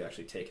until you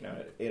actually take an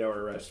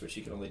 8-hour rest, which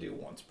you can only do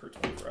once per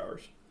 24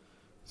 hours.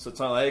 So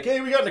it's not like,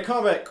 hey, we got into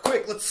combat,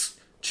 quick, let's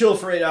chill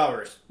for 8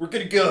 hours. We're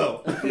good to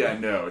go. Yeah,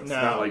 no, it's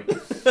not like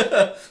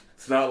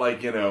it's not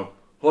like,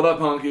 hold up,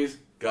 honkies,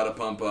 gotta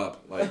pump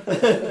up. Like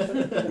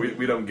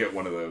we don't get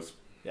one of those.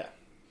 Yeah.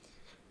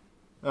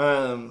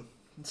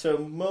 So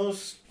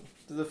most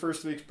of the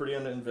first week's pretty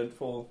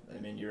uneventful.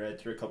 I mean, you read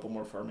through a couple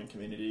more farming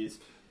communities.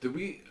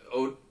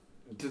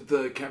 Did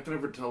the captain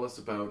ever tell us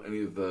about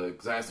any of the...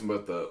 Because I asked him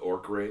about the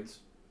orc raids.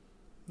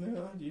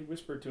 No, you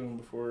whispered to him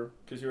before.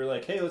 Because you were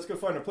like, hey, let's go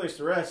find a place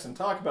to rest and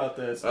talk about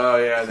this. Oh,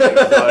 yeah. He was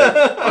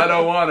like, I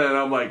don't want it. And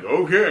I'm like,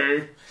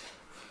 okay.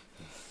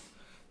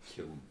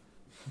 Kill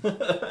him.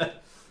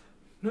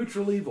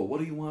 Neutral evil. What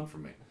do you want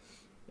from me?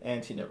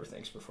 And he never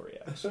thinks before he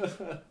asks.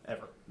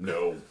 Ever.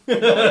 No.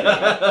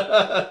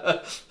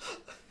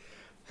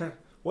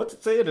 What's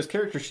it say in his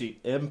character sheet?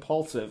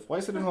 Impulsive. Why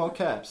is it in all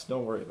caps?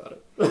 Don't worry about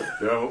it.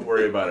 Don't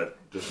worry about it.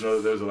 Just know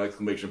that there's an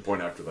exclamation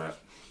point after that.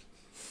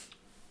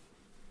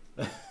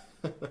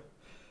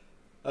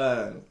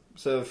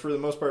 So for the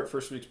most part,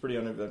 first week's pretty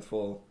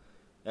uneventful.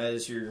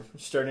 As you're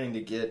starting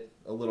to get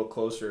a little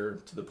closer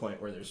to the point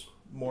where there's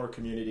more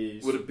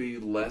communities. Would it be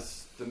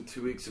less than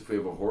 2 weeks if we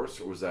have a horse?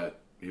 Or was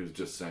that... He was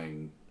just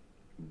saying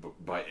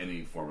by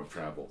any form of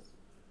travel?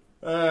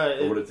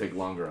 Or would it take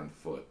longer on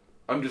foot?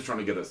 I'm just trying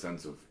to get a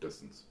sense of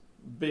distance.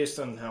 Based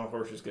on how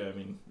horses go, I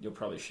mean, you'll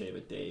probably shave a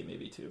day,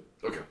 maybe 2.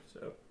 Okay.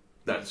 So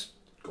that's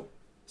cool.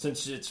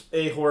 Since it's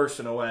a horse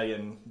and a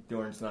wagon,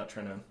 Bjorn's not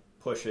trying to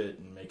push it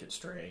and make it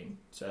strain.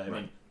 So, I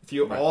mean, if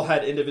you all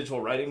had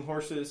individual riding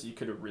horses, you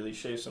could have really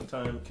shaved some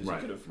time. Because you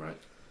could have, all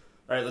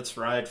right, let's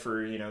ride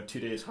for, 2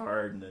 days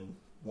hard and then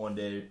 1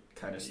 day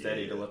kind of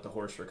steady to let the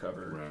horse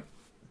recover. Right.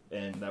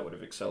 And that would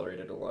have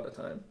accelerated a lot of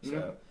time.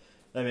 So,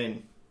 I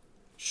mean,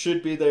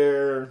 should be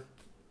there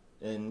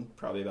in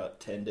probably about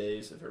 10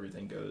 days if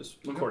everything goes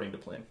according to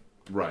plan.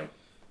 Right.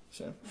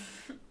 So.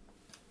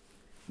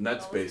 And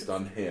that's based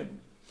on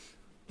him.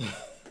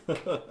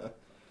 Bjorn.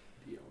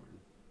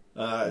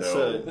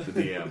 So the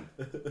DM.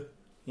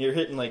 You're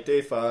hitting like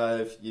day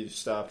 5. You've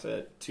stopped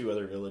at 2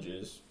 other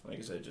villages. Like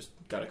I said, just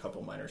got a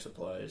couple minor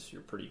supplies.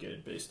 You're pretty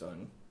good based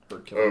on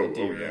herd killing the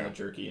deer and the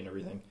jerky and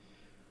everything.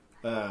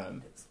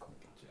 I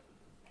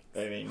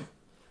mean,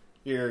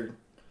 you're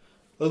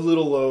a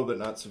little low, but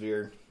not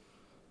severe.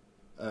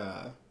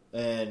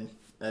 And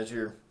as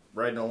you're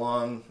riding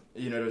along,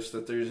 you notice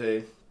that there's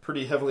a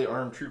pretty heavily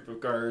armed troop of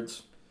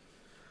guards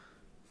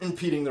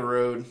impeding the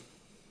road.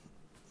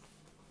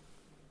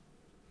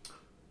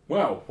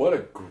 Wow, what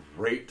a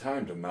great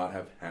time to not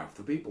have half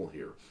the people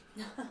here.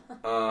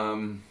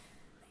 Nice.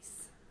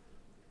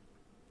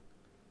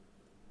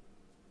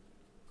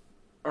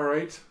 All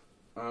right.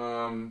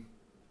 Well,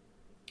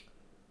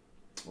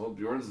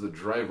 Bjorn's the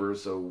driver,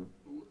 so...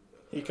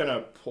 He kind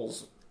of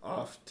pulls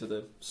off to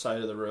the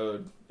side of the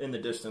road in the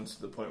distance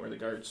to the point where the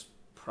guards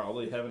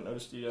probably haven't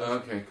noticed you yet.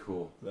 Okay,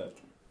 cool. But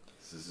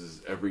this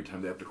is every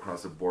time they have to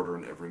cross a border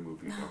in every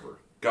movie ever.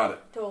 Got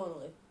it.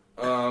 Totally.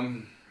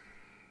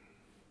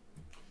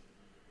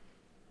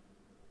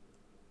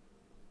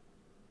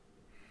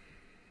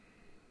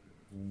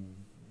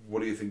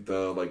 What do you think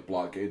the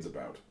blockade's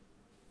about?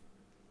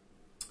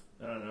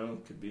 I don't know.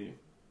 It could be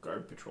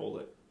guard patrol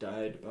that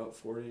died about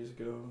 4 days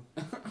ago.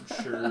 I'm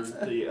sure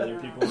the other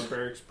people in the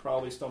barracks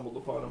probably stumbled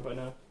upon him by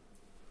now.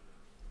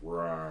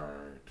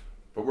 Right.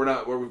 But we're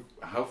not...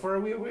 how far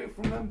are we away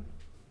from them?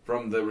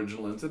 From the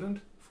original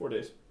incident? 4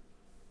 days.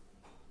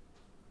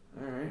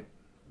 Alright.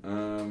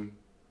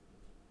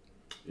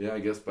 Yeah, I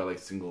guess by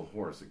single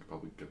horse, I could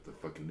probably get the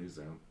fucking news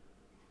out.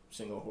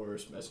 Single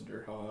horse,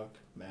 messenger hawk,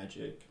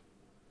 magic.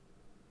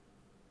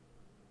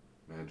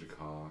 Magic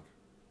hawk.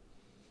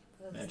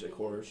 Magic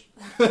horse.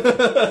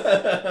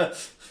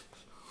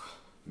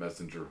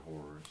 Messenger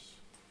horse.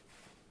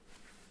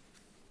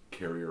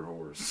 Carrier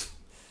horse.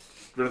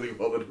 I'm trying to think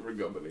of all the different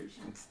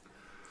combinations.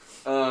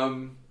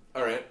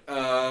 Alright.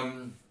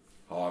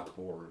 Hawk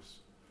horse.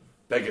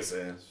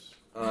 Pegasus.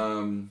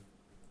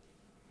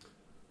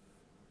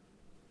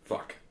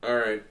 Fuck.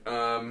 Alright.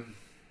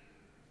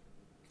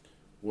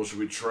 Well, should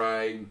we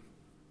try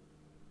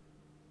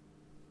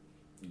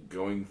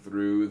going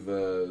through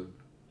the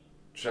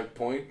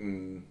checkpoint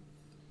and...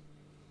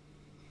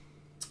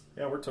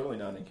 Yeah, we're totally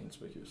not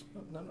inconspicuous.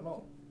 Not at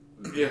all.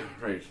 Yeah,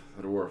 right.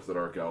 The dwarf, the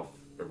dark elf,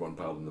 everyone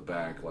piled in the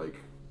back, like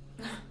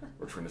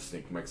we're trying to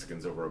sneak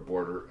Mexicans over a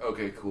border.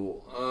 Okay,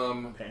 cool.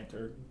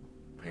 Panther.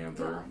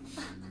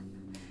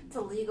 It's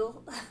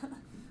illegal.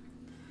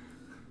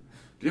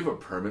 Do you have a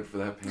permit for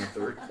that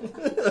panther?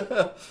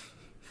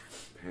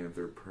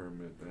 Panther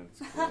permit, that's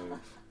good.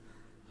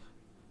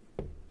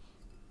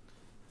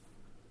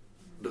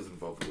 Doesn't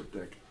involve the word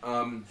dick.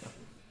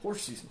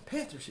 Horse season.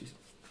 Panther season.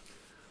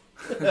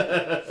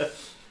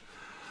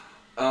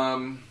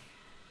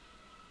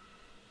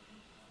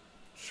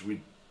 Should we...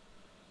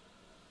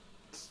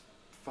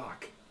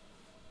 Fuck.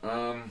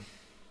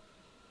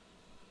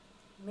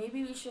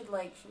 Maybe we should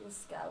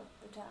scout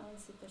the town,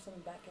 see if there's any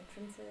back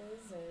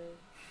entrances,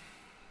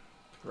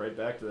 or... Right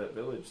back to that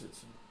village.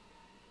 It's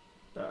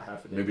about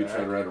half a day Maybe back.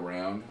 try to ride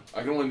around.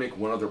 I can only make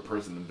one other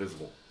person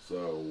invisible,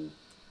 so...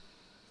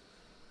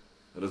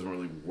 That doesn't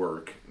really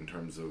work in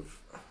terms of...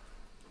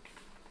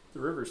 The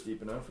river's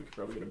deep enough. We could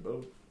probably get a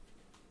boat.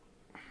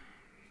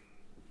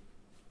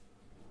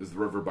 Is the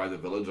river by the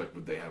village? Like,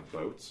 would they have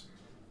boats?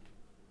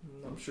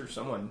 I'm sure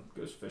someone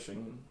goes fishing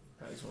and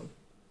has one.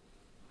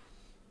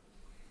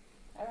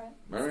 Alright,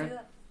 let's do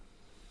that.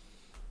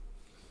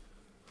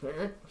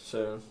 Alright,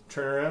 so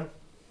turn around.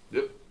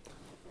 Yep.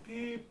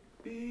 Beep,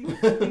 beep,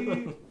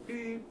 beep,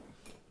 beep.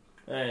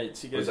 Alright,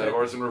 so you Was guys that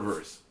horse in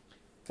reverse?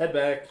 head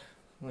back.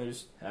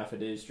 There's half a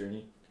day's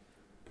journey.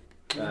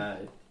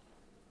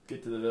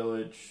 Get to the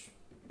village.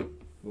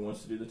 Who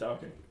wants to do the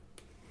talking?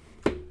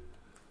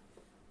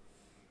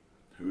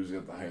 Who's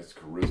got the highest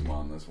charisma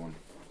on this one?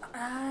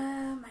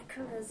 My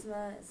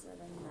charisma is at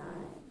a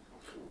 9.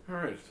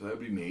 Alright, so that'd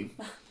be me.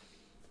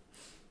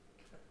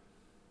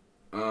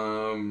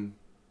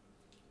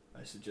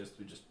 I suggest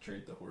we just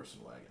trade the horse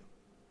and wagon.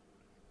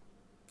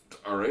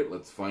 Alright,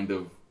 let's find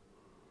a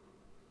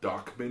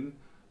dockman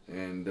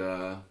and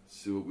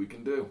see what we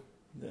can do.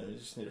 No, I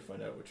just need to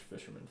find out which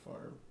fisherman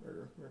farm,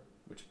 or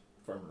which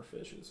farmer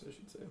fishes, I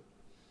should say.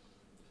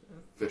 So.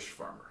 Fish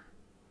farmer.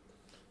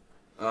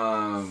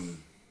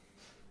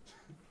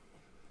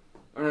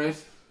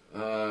 Alright.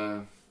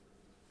 I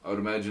would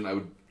imagine I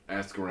would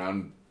ask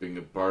around. Being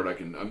a bard,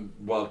 I'm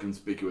well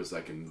conspicuous.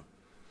 I can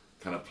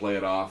kind of play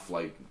it off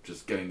like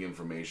just getting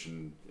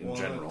information in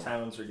general. The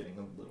towns are getting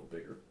a little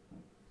bigger.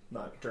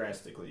 Not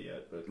drastically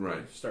yet, but right.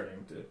 They're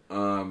starting to.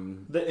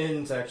 The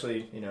inns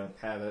actually,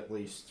 have at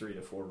least 3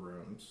 to 4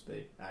 rooms.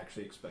 They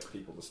actually expect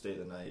people to stay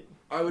the night.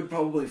 I would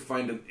probably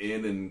find an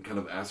inn and kind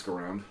of ask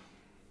around.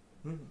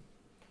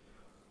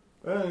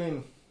 Well, I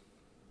mean,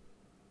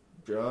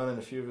 John and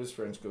a few of his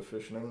friends go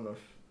fishing. I don't know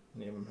if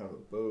any of them have a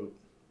boat.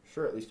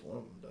 Sure, at least one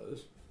of them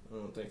does. I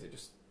don't think they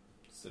just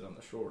sit on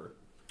the shore.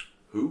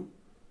 Who?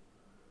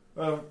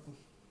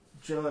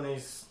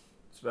 Johnny's.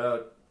 It's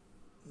about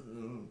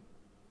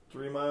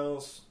 3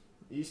 miles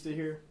east of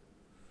here.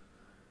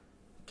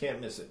 Can't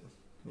miss it.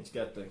 He's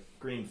got the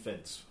green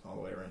fence all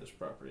the way around his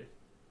property.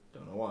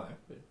 Don't know why,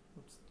 but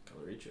that's the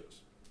color he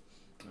chose.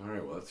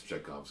 Alright, well, that's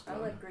Chekhov's gun. I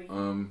like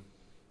green.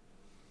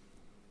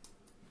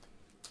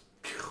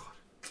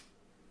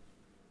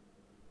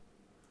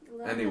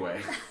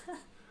 Anyway.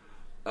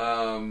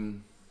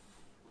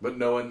 But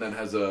no one that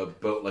has a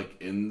boat,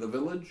 in the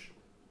village?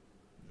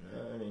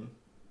 I mean,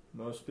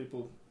 most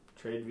people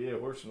trade via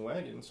horse and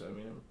wagon, so,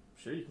 I'm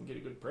sure you can get a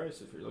good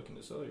price if you're looking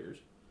to sell yours.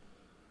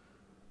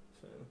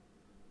 So,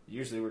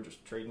 usually we're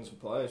just trading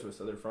supplies with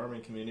other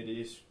farming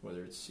communities,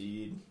 whether it's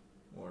seed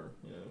or,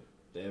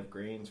 they have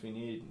grains we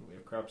need, and we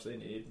have crops they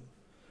need.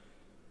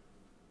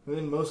 And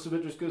then most of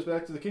it just goes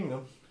back to the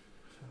kingdom.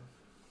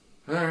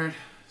 So. Alright,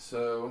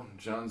 so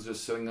John's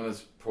just sitting on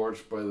his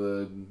porch by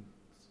the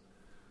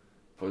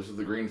place with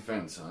the green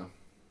fence, huh?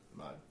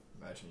 I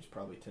imagine he's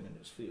probably tending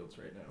his fields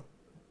right now.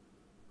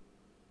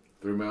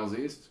 3 miles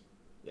east?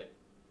 Yeah.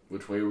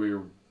 Which way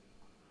were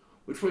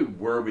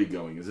we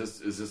going? Is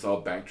this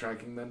all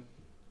backtracking then?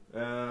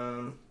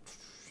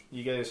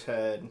 You guys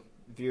had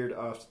veered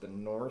off to the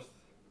north.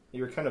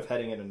 You were kind of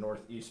heading in a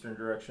northeastern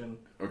direction.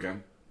 Okay.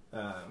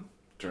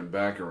 Turn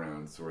back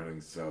around, so we're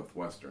heading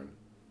southwestern.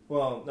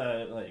 Well,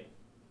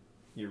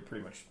 you were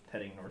pretty much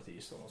heading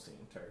northeast almost the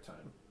entire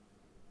time.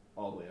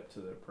 All the way up to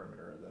the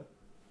perimeter of the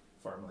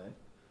farmland.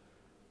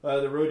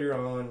 The road you're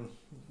on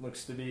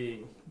looks to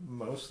be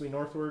mostly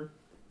northward.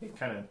 It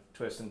kind of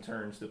twists and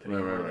turns depending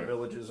on where the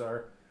villages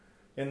are.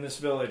 In this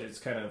village, it's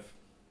kind of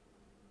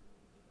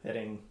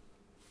heading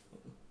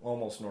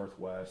almost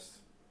northwest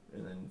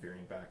and then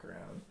veering back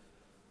around.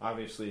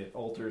 Obviously, it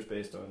alters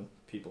based on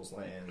people's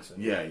lands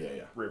and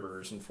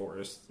rivers and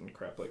forests and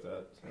crap like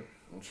that. So.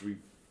 Well, should we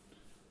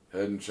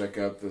head and check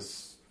out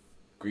this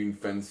green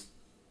fence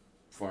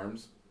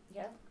farms?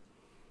 Yeah.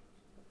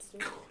 Let's do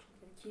it.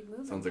 Gotta keep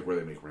moving. Sounds like where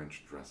they make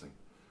ranch dressing.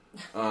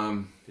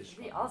 It'd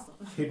be awesome.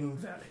 Hidden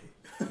Valley.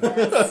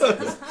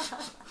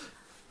 Yes.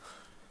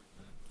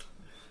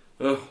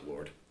 Oh,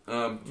 Lord.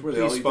 It's where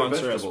they all Please eat their sponsor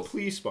us. vegetables.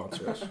 Please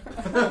sponsor us.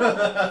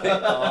 They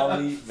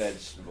all eat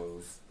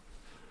vegetables.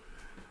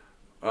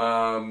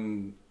 All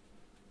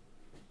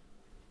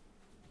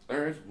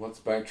right, let's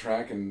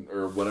backtrack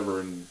or whatever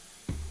and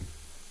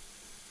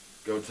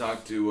go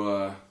talk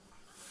to.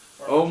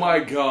 Oh my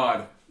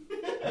God!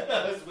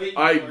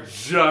 I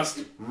just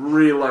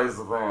realized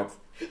that.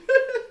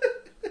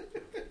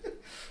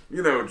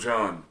 You know,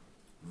 John,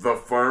 the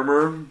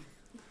farmer.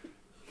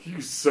 You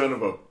son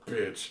of a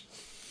bitch.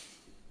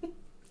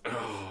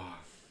 Oh.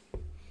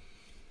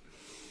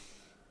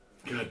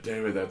 God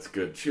damn it, that's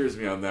good. Cheers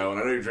me on that one.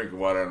 I know you're drinking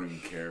water, I don't even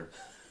care.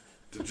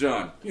 To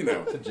John, you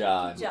know. To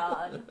John.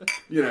 John.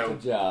 You know,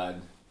 To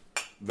John.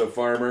 the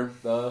farmer.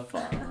 The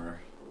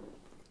farmer.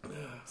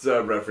 It's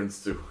a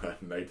reference to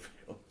Night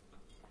Vale.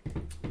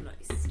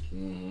 Nice.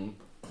 Mm-hmm.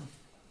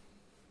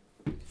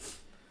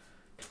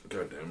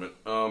 God damn it.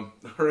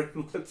 Alright,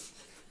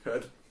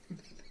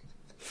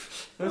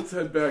 let's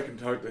head back and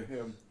talk to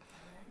him.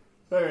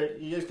 Alright,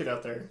 you guys get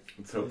out there.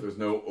 Let's hope there's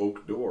no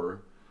oak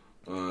door.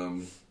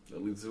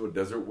 That leads to a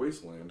desert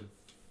wasteland.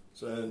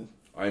 So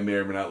I may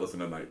or may not listen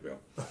to Night Vale.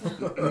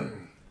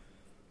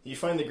 you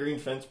find the green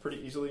fence pretty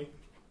easily,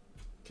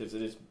 because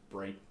it is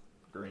bright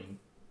green.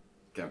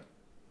 Okay.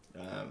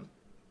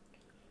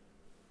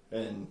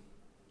 And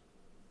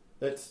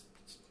it's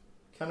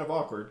kind of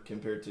awkward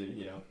compared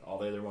to, all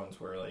the other ones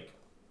where,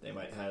 they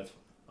might have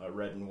a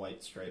red and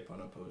white stripe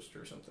on a post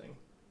or something.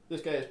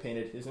 This guy has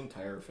painted his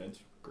entire fence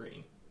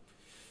green.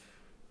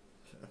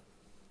 So.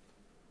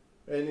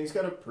 And he's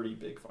got a pretty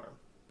big farm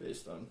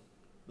based on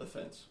the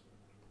fence.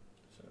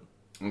 So.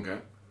 Okay.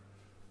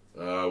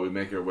 We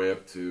make our way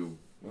up to,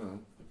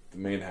 the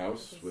main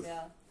house with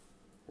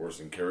horse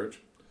and carriage.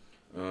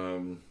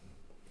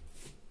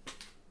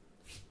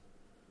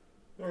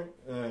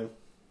 Alright,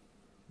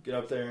 get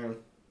up there and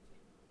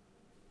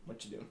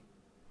what you doing?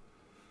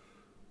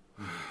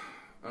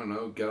 I don't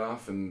know, get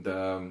off and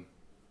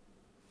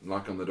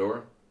knock on the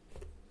door.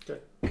 Okay.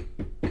 Do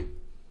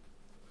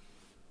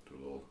a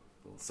little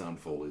sound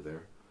foley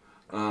there.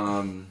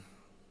 I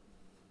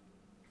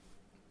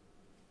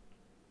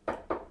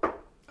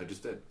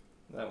just did.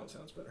 That one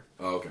sounds better.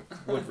 Oh, okay.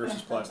 Wood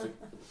versus plastic.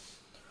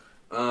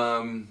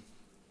 So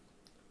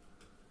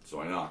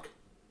I knock.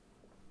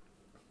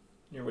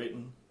 You're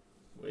waiting.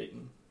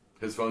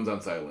 His phone's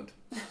on silent.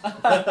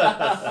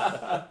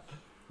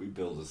 We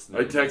build a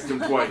snowman. I text him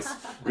twice.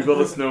 We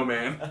build a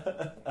snowman.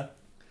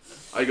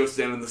 I go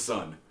stand in the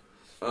sun.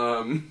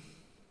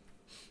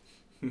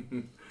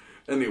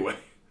 Anyway.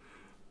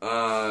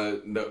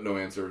 No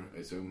answer, I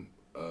assume.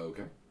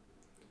 Okay.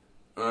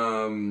 I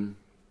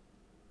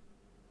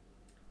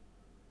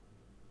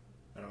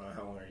don't know,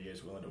 how long are you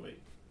guys willing to wait?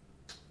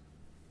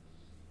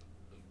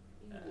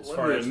 As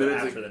far as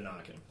after the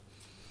knocking.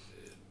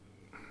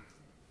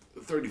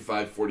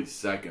 35, 40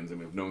 seconds. I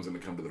mean, if no one's going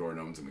to come to the door,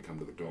 no one's going to come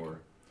to the door.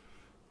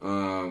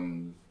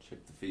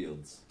 Check the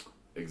fields.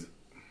 Gotcha.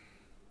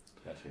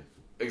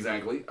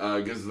 Exactly.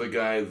 Because the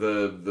guy,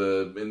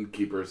 the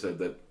innkeeper said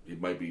that he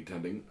might be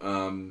tending.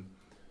 Do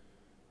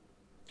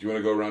you want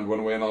to go around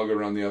one way and I'll go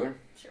around the other?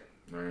 Sure.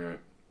 All right.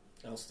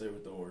 I'll stay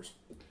with the horse.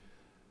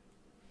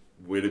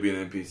 Way to be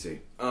an NPC.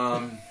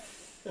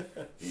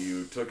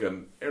 You took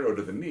an arrow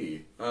to the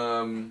knee.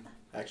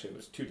 Actually, it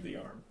was 2 to the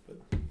arm. But...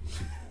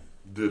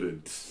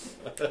 Didn't.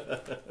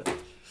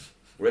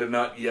 Way to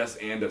not yes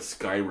and a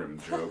Skyrim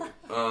joke.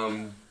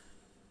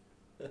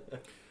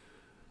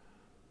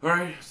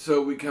 Alright,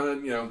 so we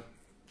kind of,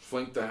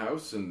 flanked the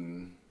house,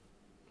 and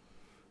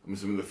I'm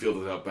assuming the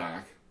field is out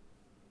back.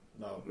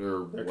 No, Or they're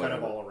whatever. kind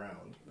of all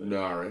around. But...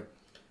 No, alright.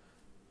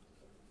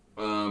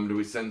 Do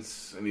we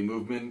sense any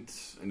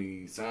movement,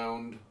 any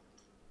sound?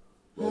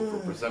 Roll for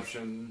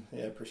perception.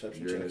 Yeah,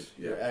 perception You're in checks. it,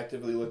 yeah. You're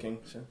actively looking,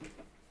 so...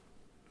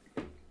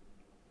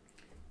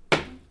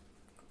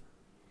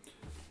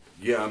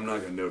 Yeah, I'm not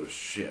going to notice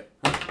shit.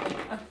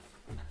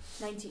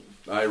 19.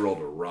 I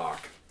rolled a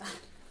rock.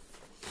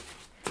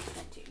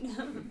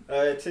 19.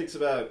 It takes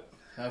about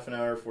half an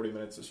hour, 40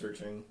 minutes of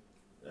searching.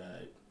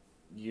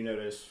 You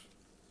notice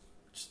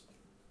just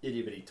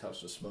itty-bitty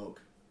tufts of smoke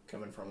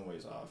coming from a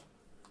ways off.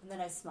 And then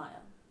I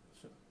smile.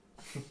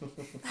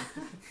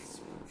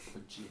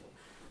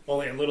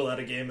 Only a little out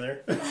of game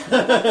there.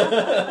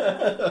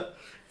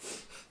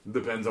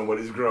 Depends on what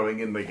he's growing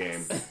in the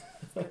game.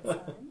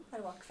 I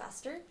walk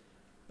faster.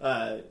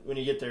 When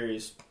you get there,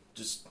 he's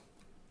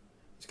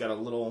got a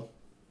little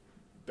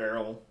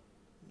barrel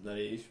that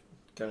he's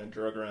kind of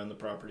drug around the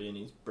property, and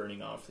he's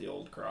burning off the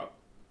old crop.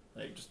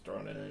 Just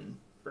throwing it in and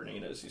burning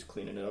it as he's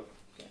cleaning it up.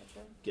 Gotcha.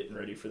 Getting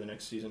ready for the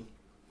next season.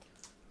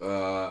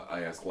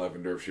 I asked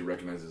Lavender if she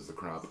recognizes the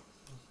crop.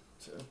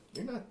 So,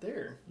 you're not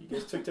there. You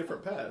guys took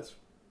different paths.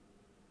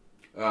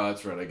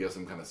 That's right. I guess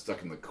I'm kind of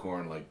stuck in the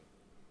corn like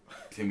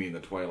Timmy in the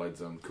Twilight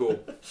Zone. Cool.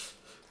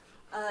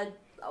 Do I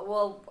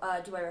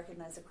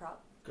recognize the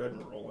crop? Go ahead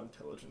and roll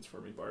intelligence for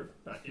me, Bard.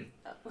 Not you.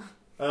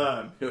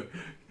 Oh.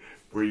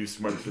 Were you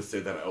smart to say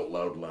that out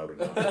loud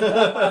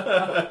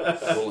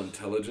enough? Roll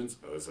intelligence?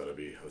 Oh, it's gotta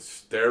be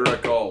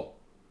hysterical.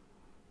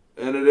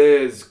 And it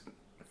is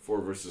 4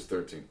 versus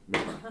 13.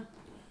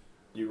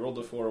 You rolled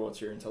a 4.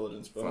 What's your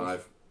intelligence bonus?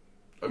 5.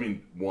 I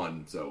mean,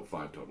 1, so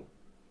 5 total.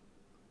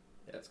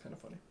 Yeah, it's kind of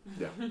funny.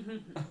 Yeah.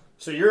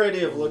 So your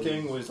idea of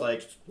looking was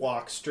like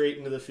walk straight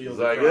into the field.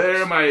 It's of like, crops.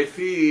 there are my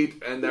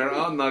feet, and they're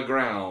on the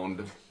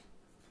ground.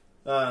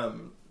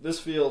 This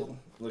field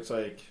looks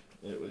like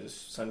it was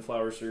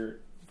sunflower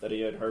that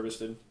he had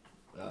harvested,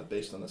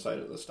 based on the side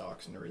of the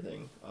stalks and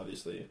everything.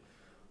 Obviously,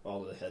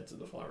 all the heads of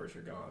the flowers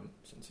are gone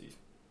since he's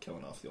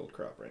killing off the old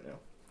crop right now.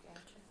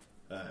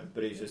 Gotcha.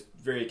 But he's just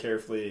very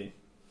carefully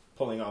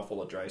pulling off all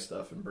the dry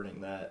stuff and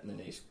burning that, and then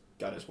he's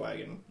got his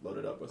wagon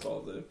loaded up with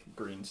all the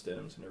green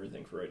stems and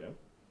everything for right now.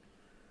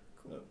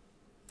 Cool.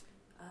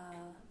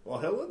 Well,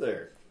 hello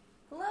there.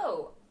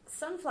 Hello.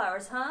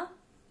 Sunflowers, huh?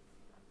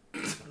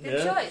 Good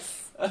Yeah.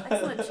 choice.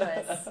 Excellent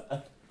choice.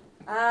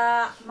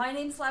 My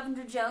name's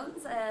Lavender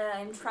Jones.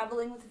 I'm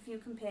traveling with a few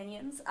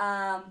companions.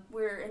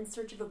 We're in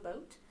search of a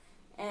boat,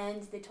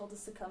 and they told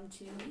us to come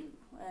to you.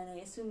 And I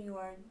assume you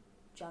are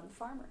John the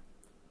Farmer.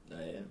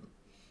 I am.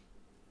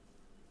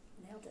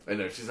 Nailed it. I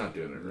know, she's not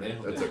doing it, right?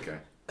 Nailed That's it. okay.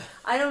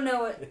 I don't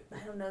know the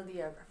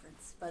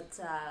reference, but it's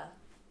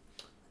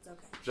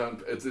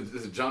okay. Is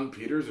it John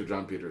Peters or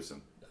John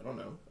Peterson? I don't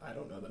know. I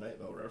don't know the Night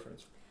Vale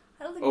reference.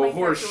 I don't think Oh, my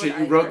horse character shit.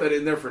 would You wrote either. that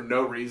in there for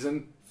no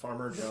reason?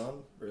 Farmer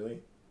John? Really?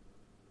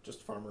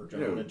 Just Farmer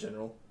John No. in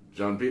general?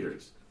 John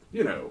Peters.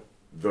 You know,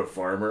 the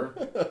farmer.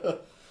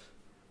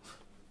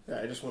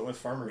 Yeah, I just went with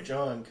Farmer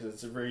John because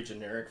it's a very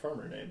generic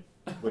farmer name,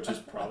 which is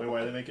probably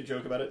why they make a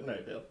joke about it in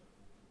Night Vale.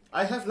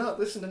 I have not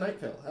listened to Night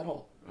Vale at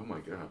all. Oh my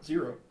god.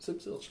 0.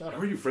 Zilch. How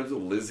are you friends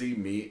with Lizzie,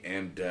 me,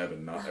 and Deb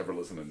and not ever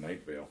listen to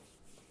Night Vale?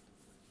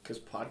 Because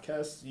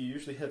podcasts, you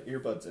usually have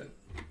earbuds in.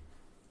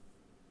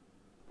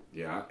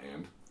 Yeah,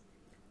 and?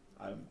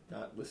 I'm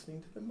not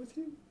listening to them with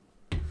you.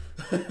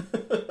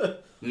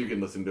 You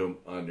can listen to them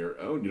on your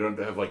own. You don't have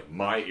to have, like,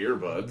 my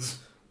earbuds.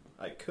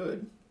 I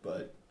could,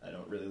 but I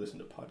don't really listen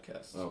to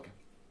podcasts. Okay.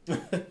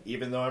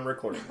 Even though I'm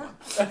recording one.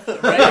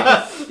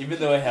 Right. Even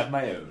though I have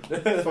my own.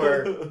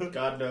 For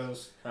God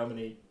knows how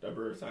many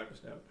number of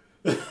times now.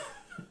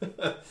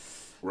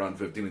 We're on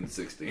 15 and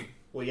 16.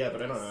 Well, yeah,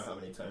 but I don't know how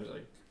many times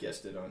I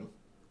guessed it on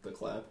the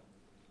collab.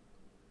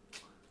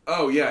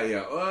 Oh, yeah.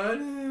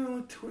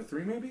 2 or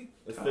 3, maybe?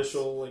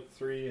 Official, like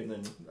 3, and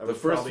then... The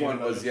first one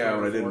was,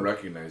 when I didn't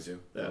recognize you.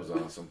 Yeah. That was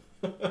awesome.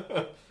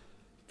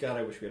 God,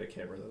 I wish we had a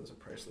camera that was a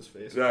priceless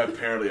face.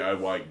 Apparently,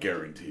 I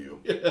guarantee you.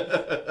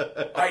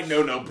 I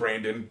know no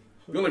Brandon.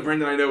 The only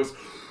Brandon I know is...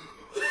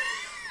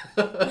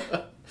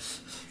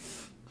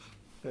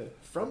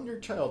 From your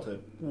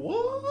childhood.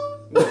 What?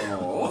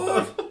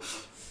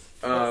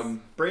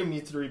 Brain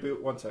needs to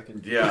reboot. 1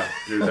 second. Yeah,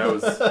 dude, that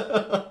was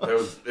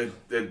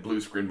it blue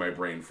screened my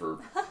brain for,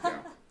 yeah.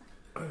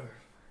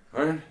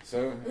 Alright,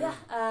 so, Yeah. you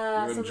So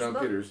and this John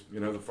boat- Peters, you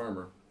know, the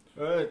farmer.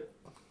 Kind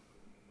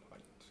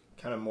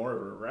of more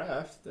of a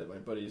raft that my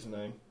buddies and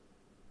I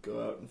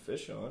go out and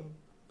fish on.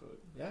 But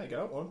yeah, I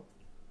got one.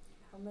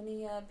 How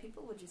many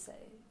people would you say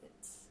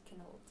it can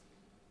hold?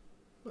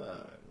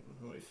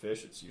 When we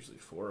fish, it's usually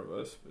 4 of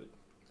us, but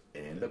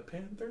And a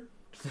panther?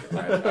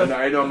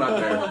 I know I'm not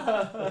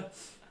there.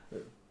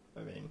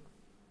 I mean,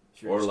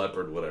 if Or just,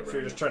 leopard, whatever. if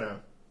you're just trying to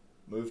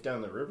move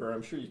down the river,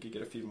 I'm sure you could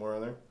get a few more on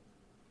there.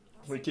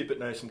 We keep it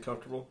nice and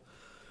comfortable.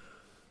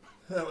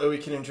 That way we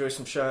can enjoy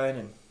some shine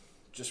and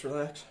just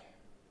relax.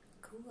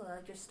 Cool, I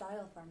like your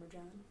style, Farmer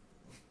John.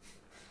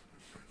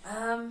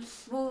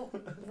 Well,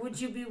 would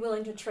you be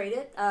willing to trade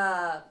it?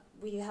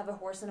 We have a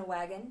horse and a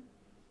wagon.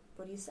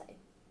 What do you say?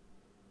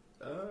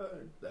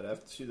 I'd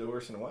have to see the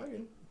horse and a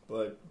wagon,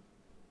 but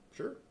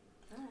sure.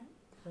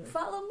 Alright.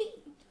 Follow me.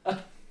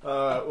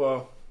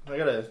 Well, I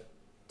gotta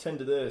tend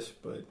to this,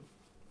 but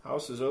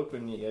house is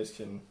open. You guys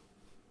can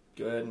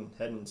go ahead and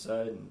head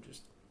inside and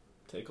just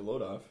take a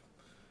load off.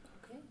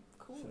 Okay,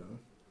 cool. So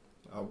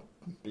I'll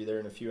be there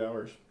in a few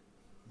hours.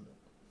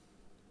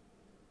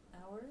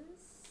 Hours?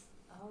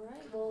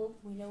 Alright, well,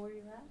 we know where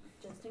you're at,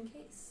 just in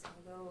case.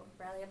 I'll go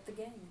rally up the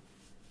gang.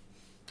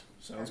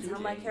 Sounds That's good. how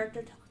my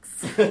character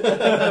talks.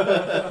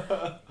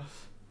 Alright.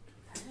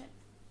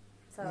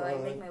 So I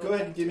make my way Go ahead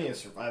back and give to- me a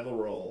survival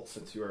roll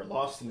since you are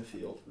lost in the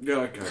field.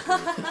 Yeah, I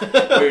got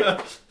it.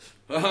 Wait.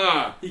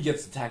 Haha! He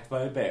gets attacked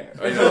by a bear.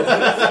 I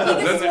know.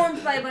 He gets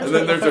swarmed by a bunch And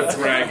then of there's a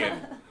dragon.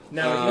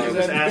 No, he Um,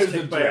 was ass there's a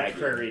kicked by a dragon.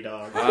 prairie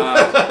dog.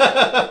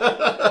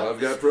 I've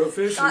got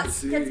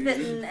proficiency. gets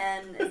bitten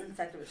and is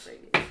infected with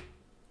rabies.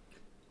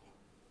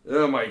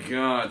 Oh my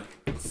god.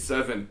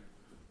 7.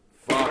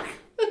 Fuck.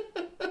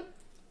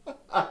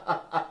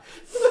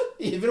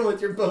 Even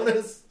with your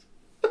bonus?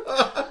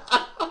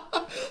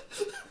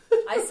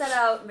 I set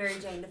out Mary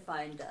Jane to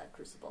find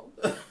Crucible.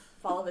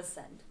 Follow his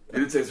send. You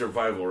did say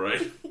survival,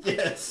 right?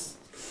 Yes.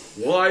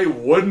 Why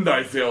wouldn't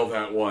I fail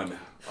that one?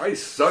 I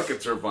suck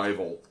at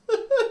survival.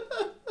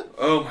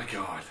 Oh my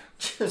god.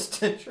 Just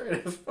to try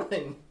to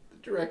find the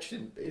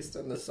direction based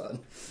on the sun.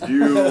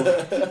 You.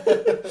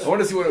 I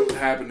want to see what would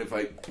happen if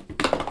I.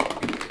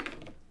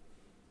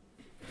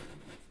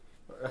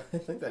 I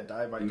think that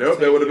die might. Nope,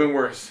 that would have been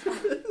worse.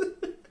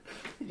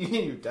 You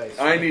need new dice.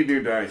 I need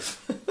new dice.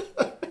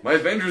 My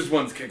Avengers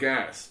ones kick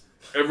ass.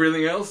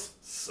 Everything else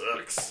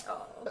sucks.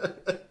 Oh.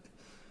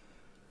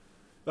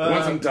 You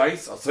want some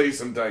dice? I'll sell you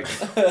some dice.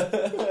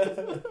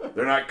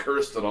 They're not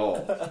cursed at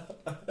all.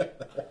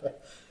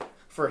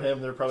 For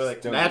him, they're probably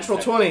like, Don't natural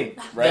get 20.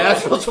 Right.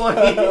 Natural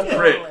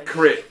 20.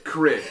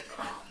 Crit.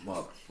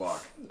 Oh,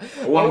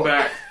 motherfucker. I want them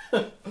back.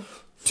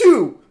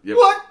 2. Yep.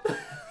 What?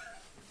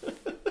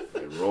 I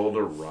rolled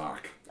a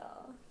rock. Oh.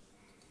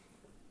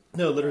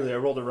 No, literally, I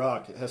rolled a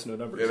rock. It has no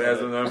numbers. It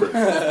has no numbers.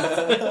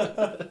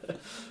 I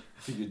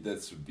figured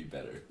this would be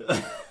better.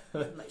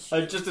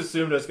 I just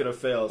assumed I was going to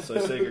fail, so I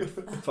figured,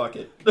 fuck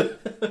it.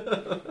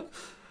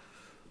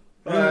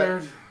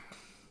 Alright.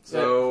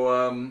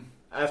 So,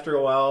 After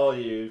a while,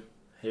 you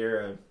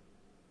hear a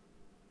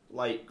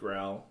light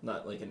growl,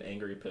 not like an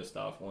angry, pissed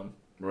off one.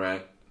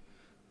 right.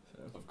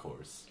 Of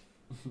course.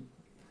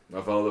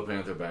 I follow the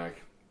panther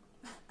back.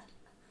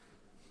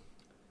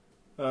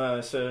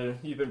 So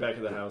you've been back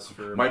at the house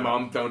for... My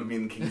mom found me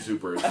in King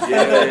Supers.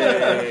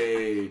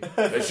 Yay!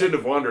 I shouldn't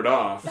have wandered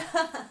off.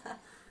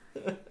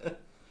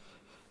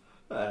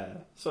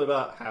 So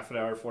about half an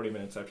hour, 40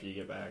 minutes after you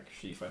get back,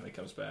 she finally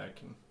comes back,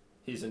 and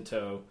he's in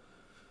tow.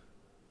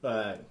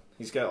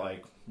 He's got,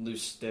 like,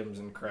 loose stems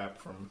and crap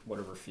from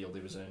whatever field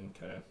he was in,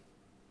 kind of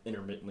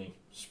intermittently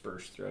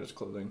dispersed throughout his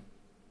clothing.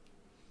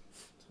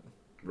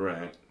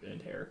 Right.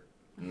 And hair.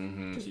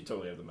 Mm-hmm. Because you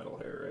totally have the metal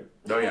hair, right?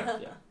 Oh, yeah.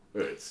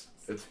 Yeah.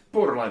 It's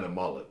borderline a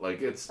mullet.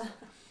 Like, it's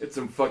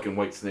some fucking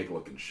White Snake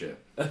looking shit.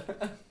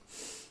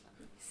 His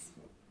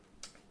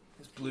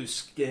blue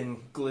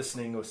skin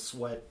glistening with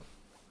sweat.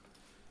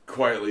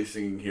 Quietly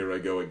singing Here I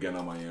Go Again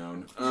on my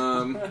own.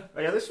 Oh,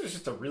 yeah, this was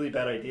just a really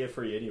bad idea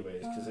for you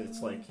anyways, because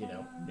it's like,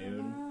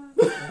 noon.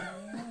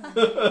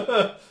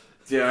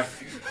 Yeah.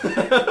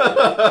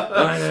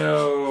 I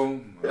know.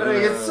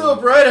 It's so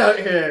bright out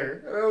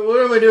here.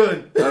 What am I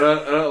doing? I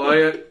don't like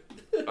it.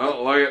 I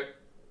don't like it.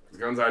 Let's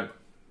go inside.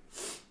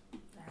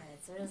 Alright,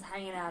 so we're just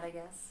hanging out, I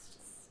guess.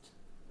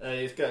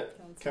 He's got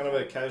kind of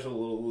a casual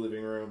little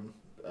living room.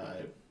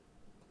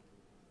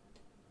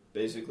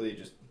 Basically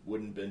just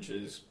wooden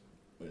benches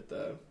with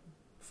a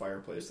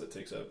fireplace that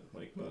takes up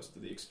like most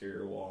of the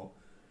exterior wall.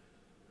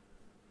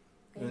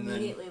 I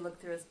immediately look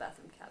through his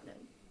bathroom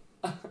cabinet.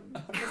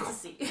 Just to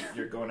see.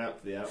 You're going out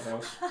to the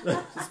outhouse?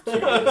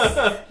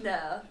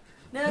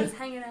 No, just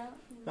hanging out.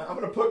 I'm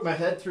going to poke my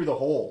head through the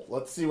hole.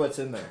 Let's see what's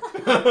in there.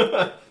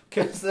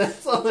 Because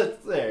that's all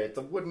that's there. It's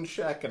a wooden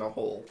shack in a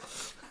hole.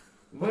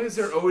 Why is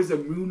there always a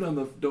moon on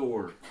the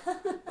door?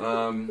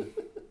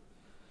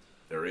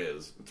 There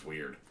is. It's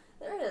weird.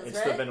 There it is, It's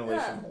right? the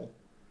ventilation hole.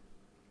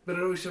 But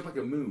it always shaped like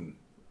a moon.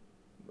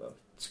 Well,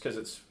 it's because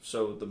it's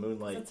so the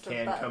moonlight It's for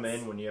can come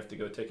butts. in when you have to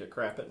go take a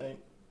crap at night.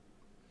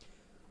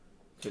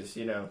 Because,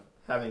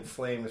 having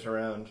flames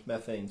around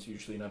methane's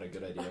usually not a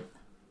good idea.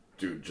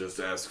 Dude, just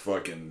ask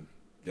fucking,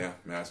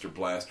 Master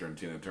Blaster and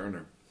Tina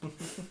Turner.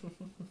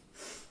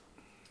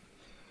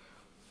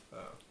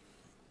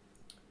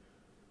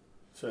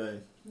 So,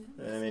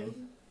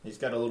 he's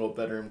got a little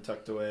bedroom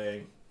tucked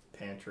away,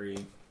 pantry,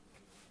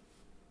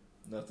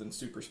 nothing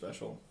super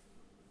special.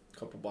 A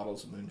couple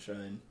bottles of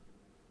moonshine.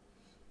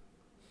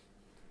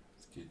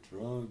 Let's get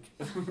drunk.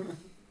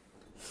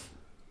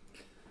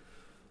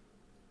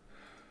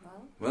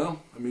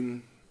 Well,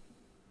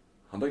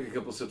 I'd like a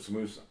couple sips of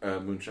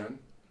moonshine.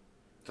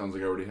 Sounds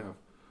like I already have.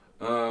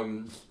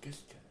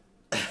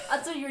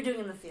 That's what you were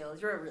doing in the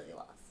field. You were really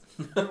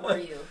lost. Where were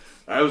you?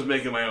 I was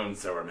making my own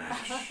sour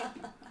mash.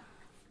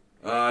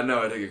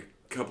 No, I take a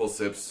couple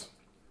sips.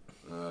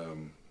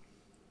 Kind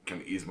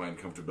of ease my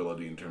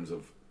uncomfortability in terms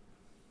of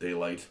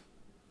daylight.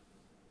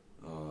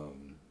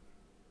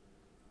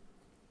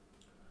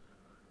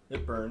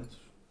 It burns.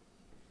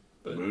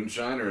 The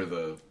moonshine or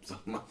the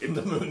sunlight?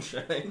 The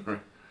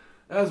moonshine.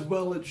 As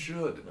well it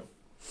should.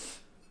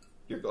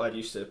 You're glad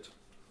you sipped.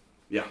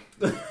 Yeah.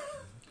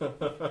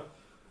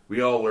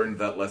 We all learned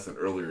that lesson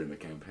earlier in the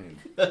campaign.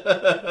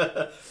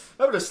 I'm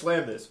going to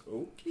slam this.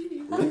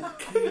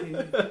 Okay.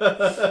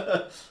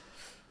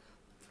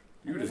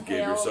 You just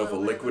gave yourself a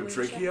liquid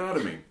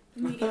tracheotomy.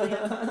 Immediately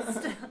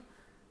honest. Do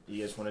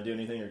you guys want to do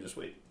anything or just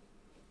wait?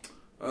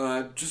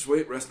 Just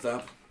wait, rest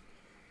up.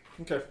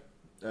 Okay.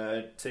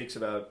 It takes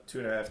about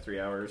 2.5, 3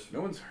 hours.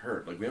 No one's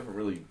hurt. Like, we haven't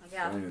really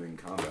done anything in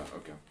combat.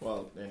 Okay.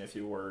 Well, and if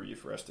you were,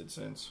 you've rested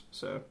since.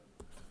 So,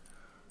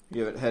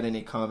 you haven't had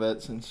any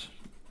combat since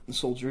the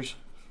soldiers.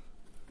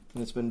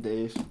 And it's been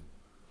days.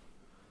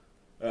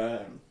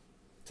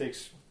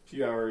 Takes a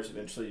few hours.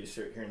 Eventually, you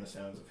start hearing the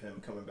sounds of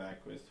him coming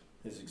back with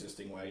his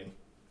existing wagon.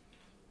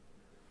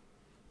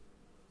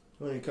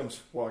 When he comes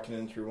walking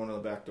in through one of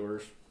the back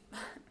doors.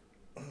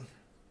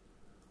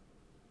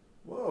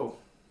 Whoa.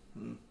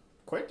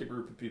 Quite the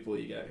group of people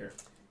you got here.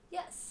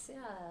 Yes,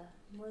 yeah.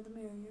 More the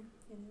merrier,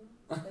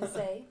 they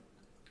say.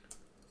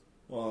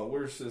 Well,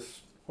 where's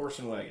this horse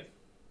and wagon?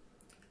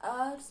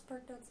 Just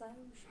parked outside.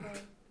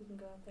 We can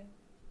go out there.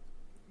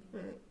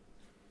 Alright.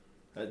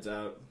 Heads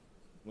out,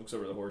 looks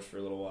over the horse for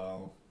a little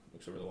while,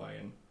 looks over the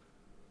wagon.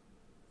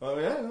 Oh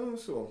yeah, no,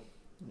 so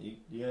you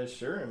guys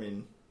sure?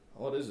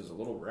 All it is a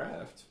little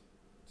raft.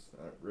 It's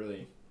not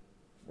really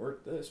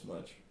worth this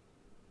much.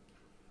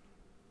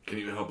 Can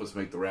you help us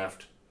make the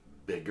raft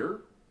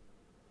bigger?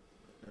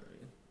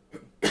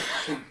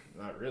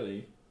 Not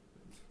really,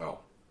 Oh.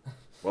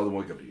 Well, then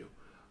we'll give it to you.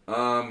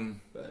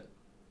 but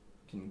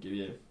can give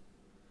you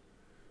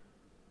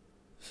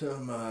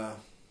some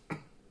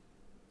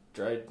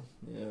dried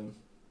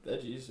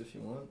veggies if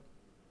you want.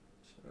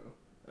 So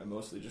I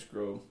mostly just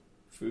grow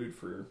food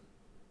for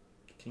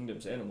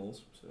Kingdom's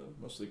animals, so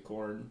mostly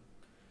corn,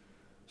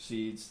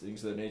 seeds,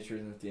 things of that nature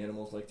that the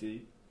animals like to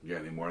eat. You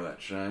got any more of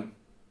that shine?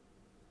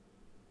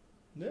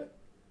 Yeah.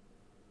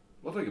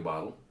 We'll take a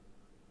bottle.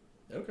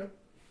 Okay.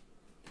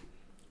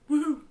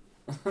 Woohoo!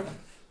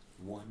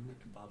 One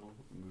bottle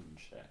of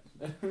moonshine.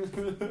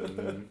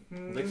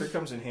 Liquor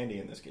comes in handy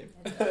in this game.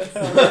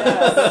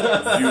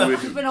 You would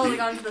We've been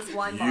holding on to this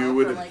wine bottle You for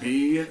would like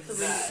be 3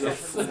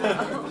 sessions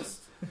now.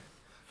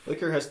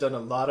 Liquor has done a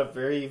lot of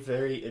very,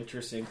 very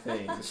interesting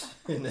things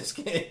in this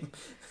game.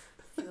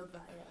 Fueled by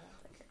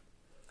liquor.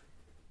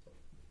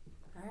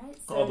 Alright,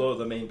 so... Although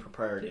the main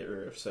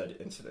proprietor of said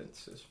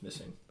incidents is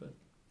missing, but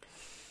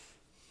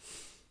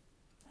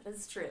That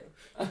is true.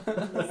 We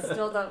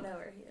still don't know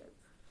where he is.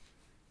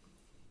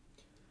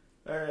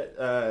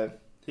 alright,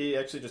 he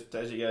actually just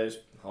has you guys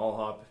all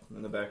hop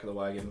in the back of the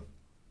wagon,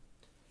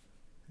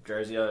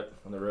 drives you out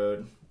on the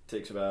road.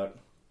 Takes about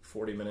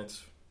 40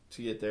 minutes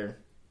to get there.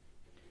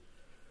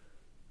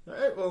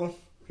 Alright, well,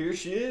 here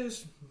she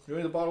is.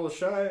 Enjoy the bottle of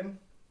shine.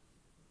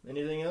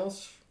 Anything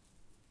else?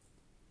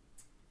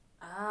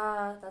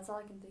 That's all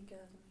I can think of.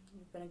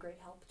 You've been a great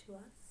help to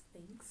us.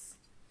 Thanks.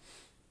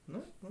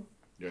 No? No.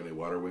 You got any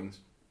water wings?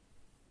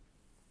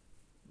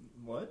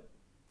 What?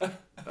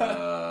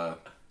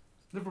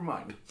 Never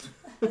mind.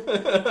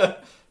 Alright,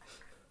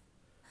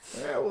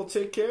 well,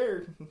 take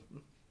care.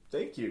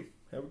 Thank you.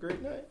 Have a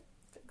great night.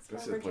 Thanks, Can I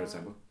see the Robert player John.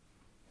 sample?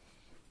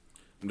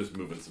 I'm just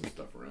moving some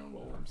stuff around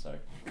while I'm sorry.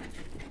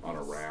 we're on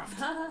a raft.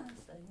 So, yeah.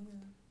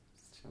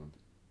 Just chilling.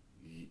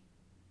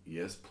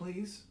 Yes,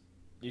 please?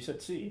 You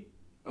said C.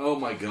 Oh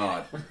my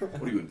god.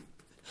 What are you in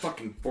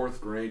fucking 4th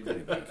grade? What do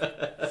you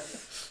think?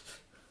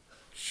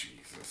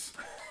 Jesus.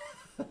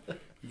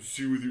 You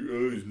see with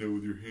your eyes, not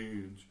with your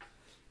hands.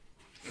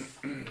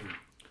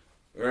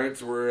 Alright,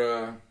 so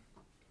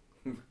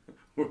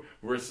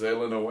we're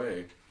sailing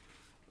away.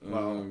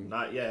 Well,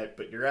 not yet,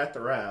 but you're at the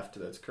raft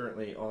that's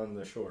currently on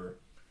the shore.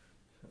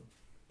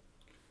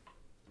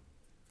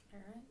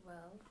 Alright,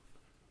 well,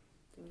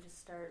 do we just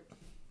start?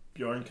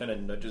 Bjorn kind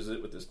of nudges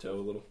it with his toe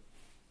a little.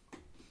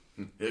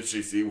 Is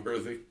she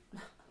seaworthy?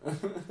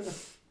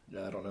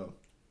 Yeah, I don't know.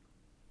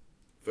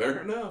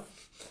 Fair enough.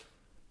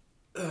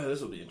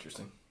 This will be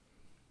interesting.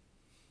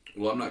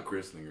 Well, I'm not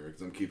christening her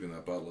because I'm keeping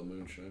that bottle of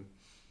moonshine.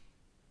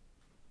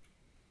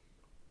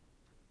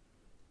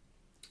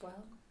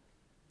 Well,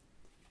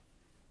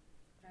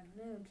 I don't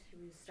know.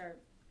 Should we start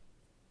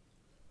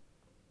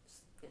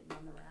just getting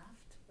on the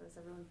raft? What is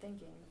everyone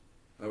thinking?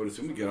 I would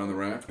assume we get on the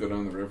raft, go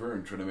down the river,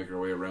 and try to make our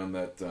way around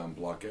that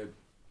blockade.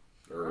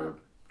 Or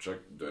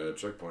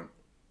checkpoint.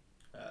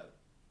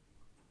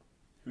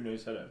 Who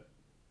knows how to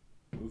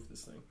move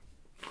this thing?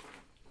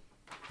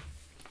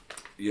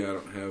 Yeah, I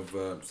don't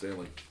have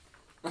sailing.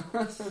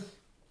 Can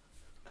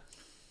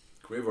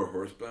we have our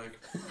horse back?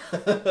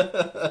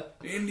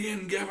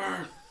 Indian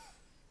giver!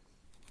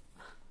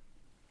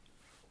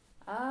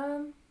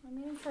 I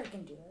mean, I'm sure I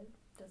can do it.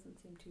 Doesn't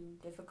seem too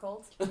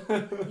difficult.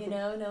 You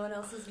know, no one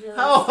else is really.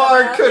 How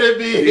hard could it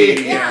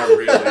be? Yeah,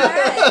 really.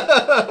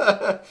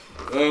 Alright.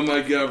 Oh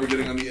my god, we're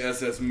getting on the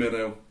SS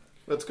Minnow.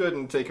 Let's go ahead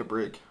and take a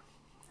break.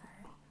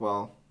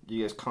 While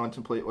you guys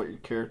contemplate what your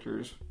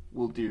characters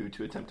will do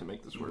to attempt to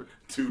make this work.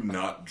 To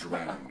not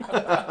drown.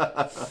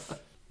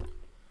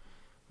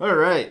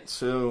 Alright,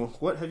 so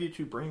what have you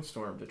two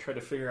brainstormed to try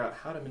to figure out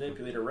how to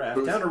manipulate a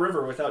raft down a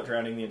river without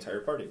drowning the entire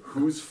party?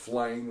 Who's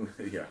flying?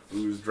 Yeah,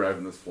 who's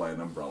driving this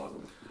flying umbrella?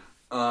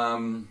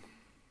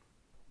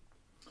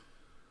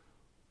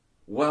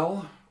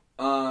 Well,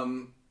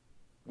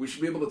 we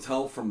should be able to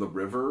tell from the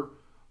river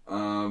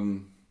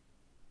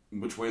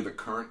which way the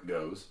current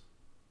goes.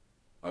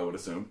 I would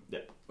assume. Yeah.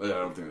 I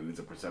don't think it needs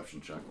a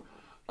perception check.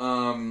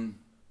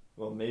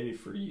 Well, maybe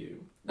for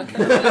you.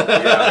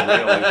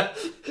 Yeah,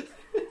 really.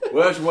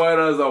 Which way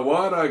does the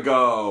water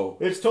go?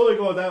 It's totally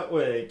going that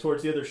way,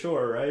 towards the other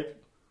shore, right?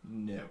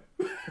 No.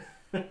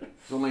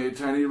 It's only a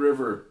tiny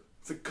river.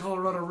 It's a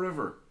Colorado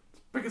River.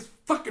 It's the biggest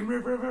fucking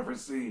river I've ever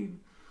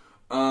seen.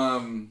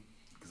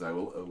 Because I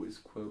will always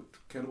quote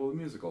Cannibal the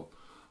Musical.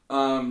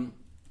 And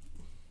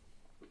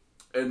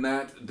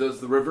that, does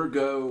the river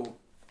go,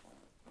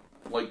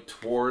 like,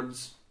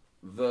 towards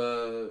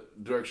the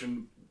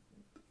direction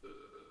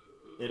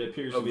It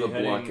appears to of be the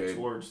heading blockade?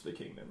 towards the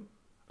kingdom,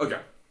 Okay.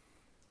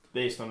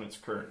 based on its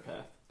current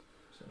path.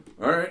 So.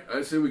 Alright,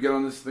 I say we get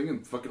on this thing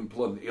and fucking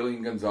pull an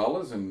Alien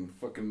Gonzalez and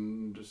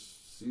fucking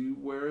just see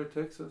where it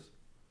takes us.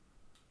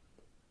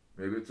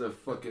 Maybe it's a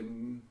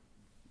fucking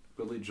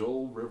Billy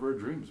Joel River of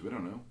Dreams. We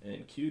don't know.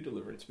 And cue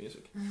deliverance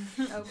music.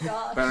 Oh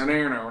gosh.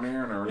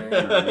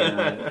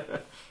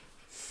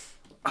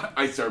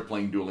 I start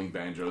playing dueling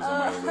banjos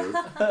on my lute.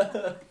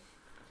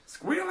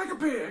 Squeal like a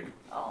pig.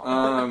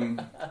 Oh.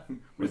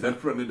 We then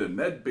run into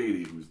Ned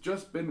Beatty, who's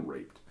just been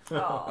raped.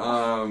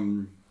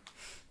 Oh.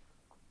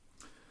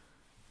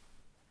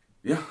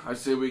 Yeah, I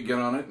say we get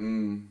on it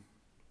and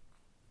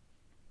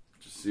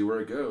just see where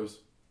it goes.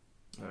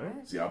 All right.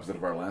 It's the opposite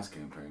of our last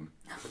campaign.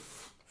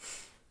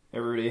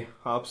 Everybody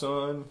hops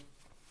on.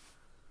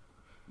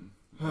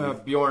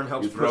 Bjorn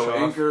helps You push throw off.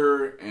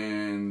 anchor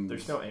and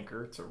There's no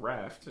anchor. It's a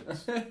raft.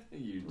 It's,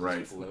 You just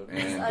right, float.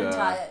 and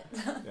Untie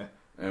it.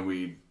 and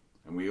we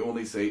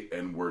only say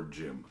N-word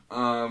Jim.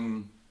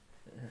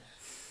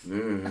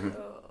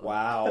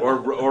 wow.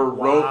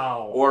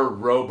 Or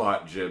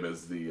Robot Jim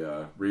as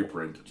the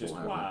reprint. Just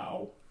will have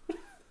wow.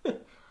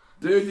 it.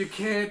 Dude, you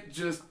can't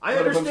just. I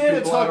put a bunch of understand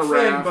it's people on Huck a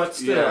Finn, raft. but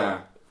still.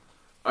 Yeah.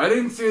 I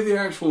didn't say the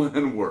actual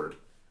N-word.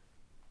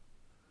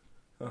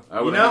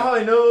 You know how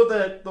I know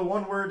that the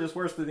one word is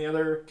worse than the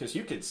other? Because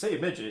you could say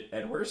midget,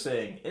 and we're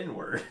saying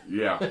N-word.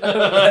 Yeah.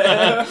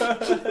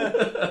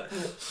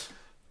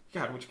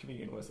 God, which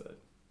comedian was that?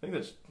 I think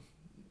that's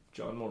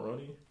John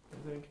Mulroney, I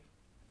think.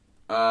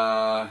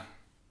 Yeah.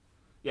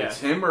 It's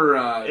him or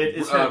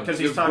It's him, because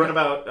he's talking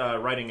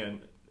about writing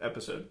an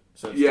episode.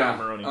 So it's yeah. John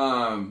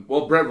Mulroney.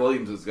 Well, Brett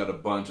Williams has got a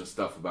bunch of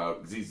stuff about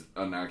because he's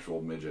an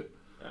actual midget,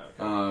 Oh,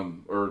 okay.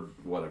 or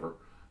whatever.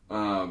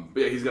 But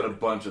yeah, he's got a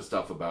bunch of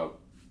stuff about.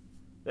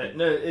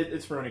 No,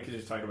 it's Mulroney because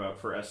he's talking about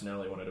for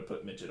SNL he wanted to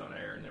put midget on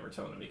air and they were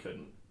telling him he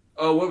couldn't.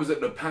 Oh, what was it?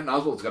 No, Patton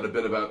Oswalt's got a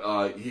bit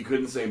about he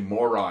couldn't say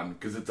moron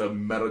because it's a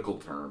medical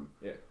term.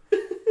 Yeah.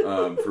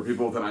 For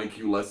people with an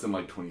IQ less than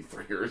like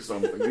 23 or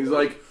something. He's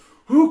like,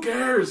 who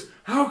cares?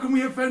 How can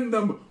we offend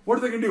them? What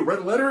are they going to do? Write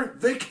a letter?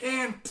 They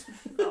can't.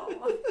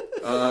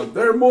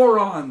 They're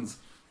morons.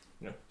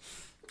 Yeah.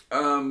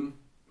 All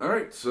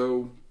right,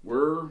 so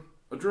we're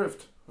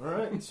adrift. All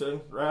right,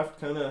 so raft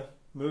kind of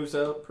moves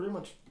out pretty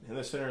much in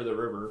the center of the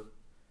river.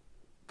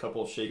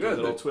 Couple shaky Good,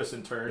 little twists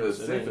and turns.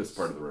 The and then safest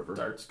part of the river.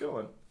 starts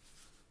going.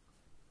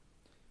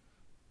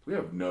 We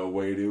have no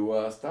way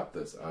to stop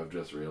this. I've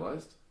just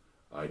realized.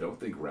 I don't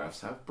think rafts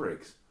have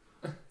brakes.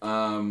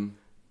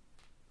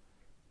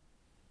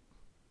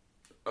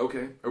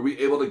 Okay. Are we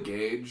able to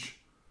gauge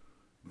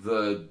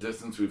the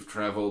distance we've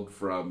traveled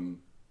from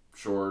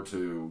shore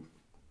to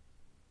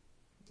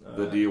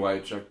the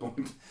DUI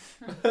checkpoint?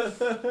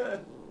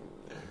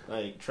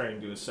 Like trying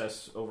to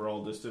assess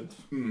overall distance.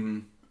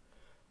 Mm-hmm.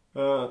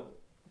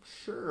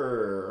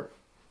 Sure.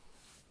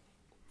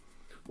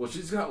 Well,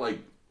 she's got like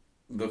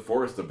the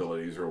forest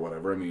abilities or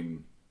whatever. I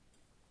mean,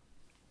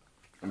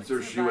 I'm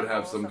sure she would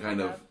have some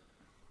kind of.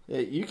 Yeah,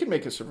 you can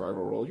make a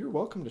survival roll. You're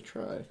welcome to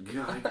try.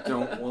 Yeah, I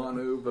don't want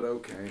to, but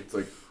okay. It's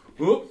like,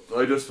 whoop!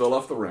 I just fell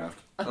off the raft.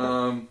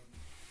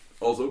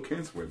 Also,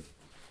 can't swim.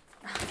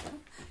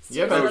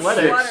 You have Oh,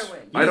 athletics.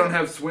 shit. I don't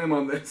have swim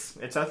on this.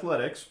 It's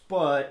athletics,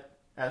 but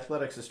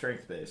athletics is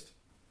strength based.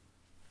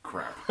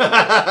 Crap.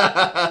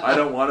 I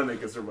don't want to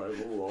make a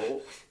survival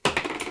roll.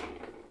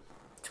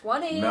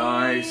 20.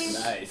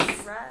 Nice.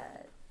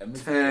 Right.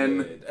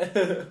 10.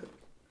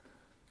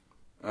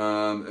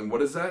 And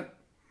what is that?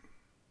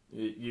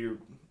 You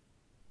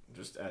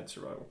just add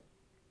survival.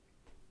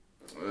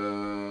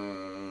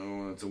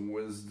 It's a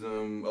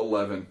wisdom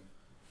 11.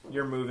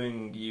 You're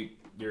moving.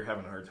 You're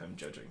having a hard time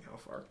judging how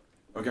far.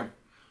 Okay.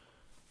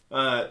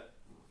 I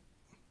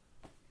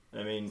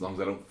mean, As long as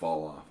I don't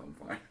fall off, I'm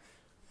fine.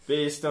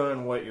 based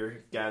on what you're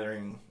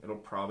gathering, it'll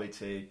probably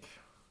take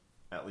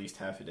at least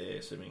half a day,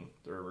 assuming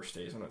the river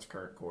stays on its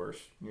current course.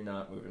 You're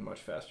not moving much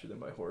faster than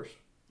by horse.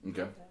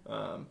 Okay.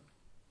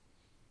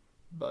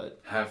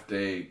 But Half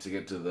day to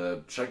get to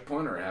the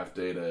checkpoint, or half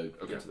day to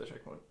get to the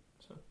checkpoint.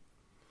 So,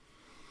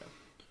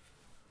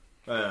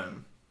 yeah.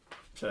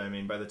 So I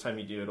mean, by the time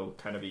you do, it'll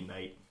kind of be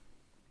night.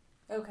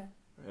 Okay.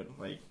 And,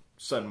 like,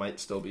 sun might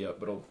still be up,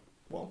 but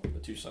the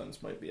two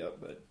suns might be up,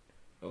 but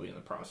it'll be in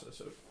the process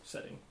of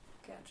setting.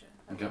 Gotcha.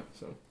 Okay.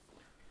 So,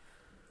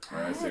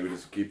 Alright, I say we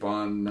just keep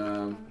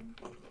on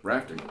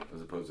rafting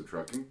as opposed to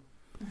trucking.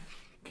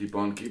 Keep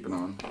on keeping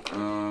on.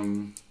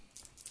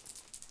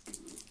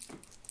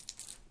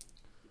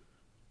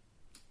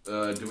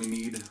 Do we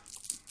need... I'm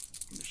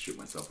going to shoot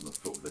myself in the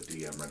foot with a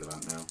DM right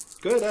about now.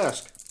 good.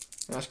 Ask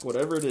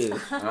whatever it is.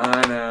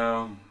 I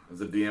know.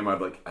 As a DM,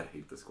 I'd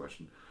hate this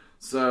question.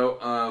 So,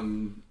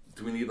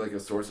 do we need like a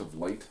source of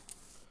light?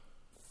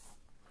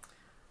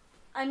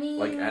 I mean...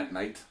 Like at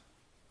night?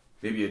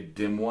 Maybe a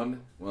dim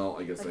one? Well,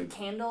 I guess like a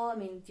candle? I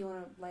mean, do you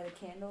want to light a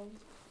candle?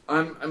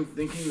 I'm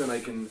thinking that I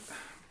can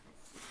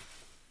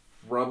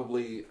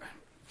probably...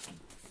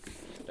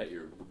 That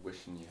you're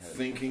wishing you had.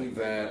 Thinking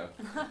something that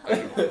like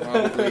I could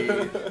probably... I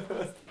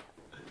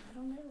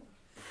don't know.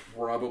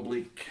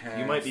 Probably cast...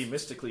 You might be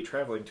mystically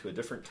traveling to a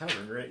different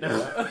tavern right now.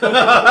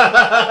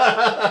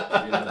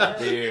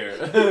 Beer.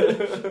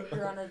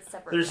 You're on a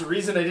separate... There's a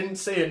reason I didn't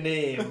say a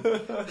name.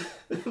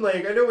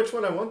 Like, I know which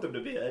one I want them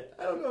to be at.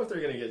 I don't know if they're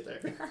going to get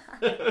there.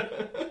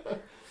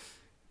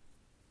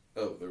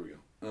 Oh, there we go.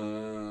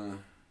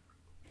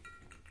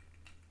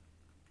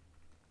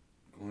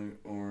 Glowing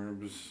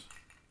orbs.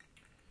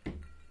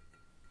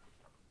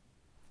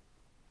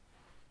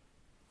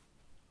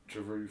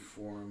 Whichever you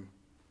form.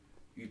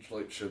 Each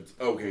light should...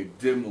 Okay,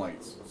 dim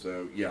lights.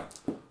 So, yeah.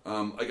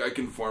 I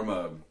can form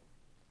a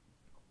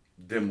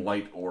dim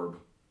light orb.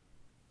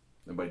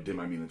 And by dim,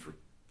 I mean it's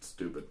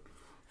stupid.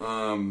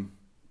 No,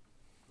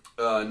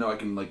 I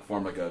can, like,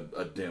 form, like,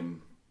 a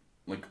dim,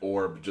 like,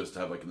 orb just to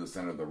have, like, in the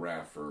center of the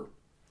raft for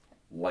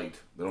light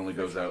that only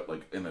goes out,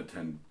 like, in a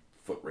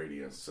 10-foot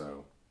radius,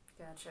 so...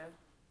 Gotcha.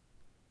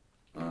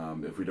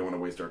 If we don't want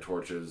to waste our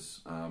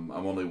torches, I'm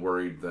only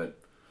worried that,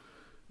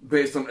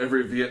 based on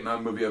every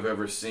Vietnam movie I've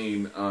ever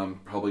seen,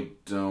 probably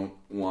don't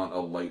want a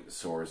light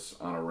source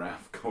on a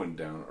raft going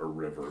down a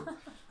river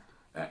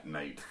at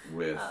night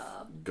with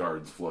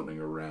guards floating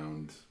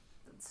around.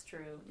 That's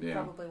true. You Yeah.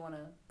 probably want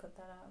to put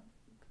that out.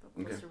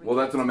 Okay. Well,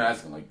 that's what I'm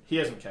asking. Like, He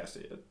hasn't cast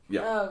it yet.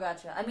 yeah. Oh,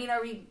 gotcha. I mean,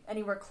 are we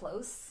anywhere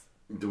close?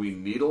 Do we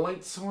need a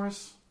light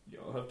source?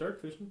 Y'all have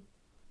dark vision.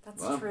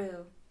 That's Well.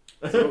 true.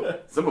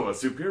 Some of us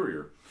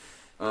superior.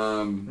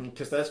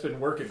 Because that's been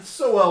working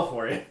so well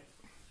for you.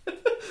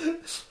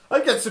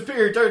 I got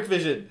superior dark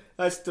vision.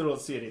 I still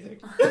don't see anything.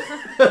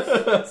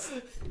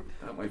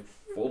 Not my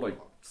fault. I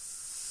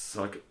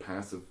suck at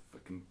passive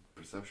fucking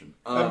perception.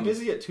 I'm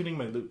busy at tuning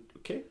my loot,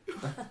 okay?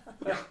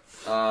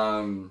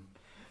 All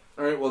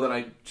right. Well, then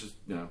I just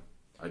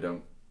I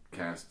don't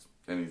cast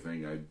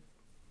anything.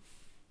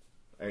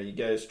 Are you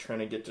guys trying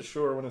to get to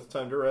shore when it's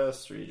time to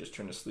rest, or are you just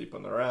trying to sleep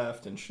on the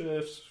raft in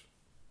shifts?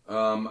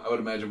 I would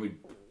imagine we'd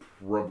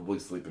probably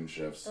sleep in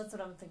shifts. That's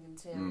what I'm thinking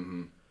too.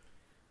 Mm-hmm.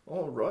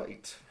 All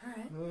right. All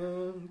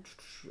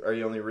right. Are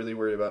you only really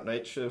worried about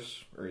night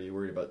shifts, or are you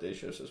worried about day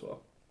shifts as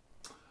well?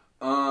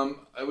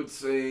 I would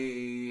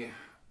say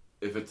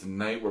if it's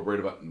night, we're worried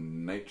about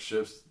night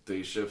shifts.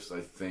 Day shifts,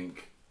 I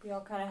think. We all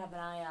kind of have an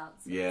eye out.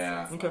 So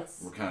Yeah. it's Okay.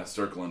 less. We're kind of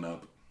circling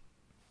up.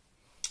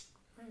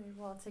 All right,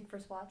 well, I'll take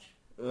first watch.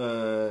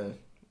 You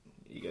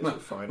guys are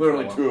fine. There are for a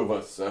only while. two of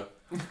us, so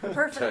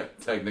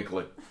Perfect.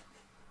 technically.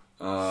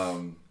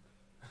 I'll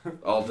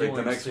You take the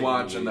want next to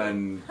watch, see and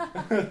the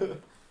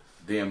then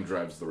DM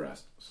drives the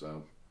rest.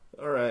 So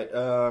All right.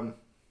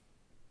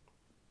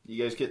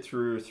 You guys get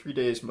through 3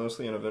 days,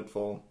 mostly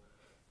uneventful.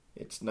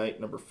 It's night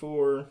number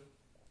 4.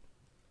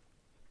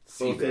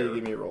 sea Both of you bear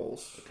give me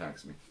rolls.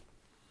 attacks me.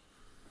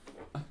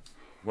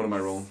 What am I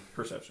rolling?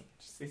 Perception.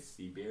 Did you say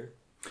sea bear?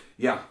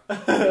 Yeah, I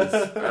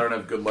don't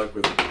have good luck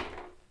with it.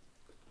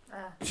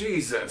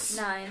 Jesus.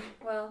 9.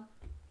 Well,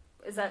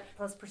 is that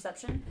plus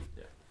perception?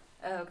 Yeah.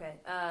 Oh, okay.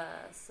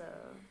 So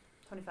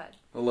 25.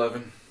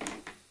 11.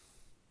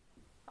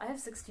 I have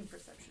 16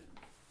 perception.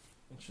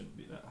 It shouldn't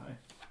be that high.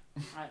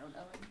 I don't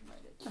know. I can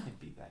write it. Can't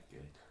be that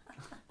good.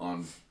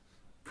 On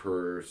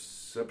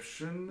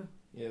perception.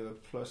 You have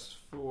a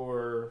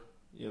 +4.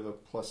 You have a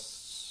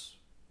plus.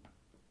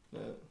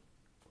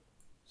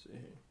 See here.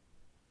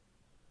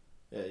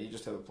 Yeah, you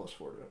just have a +4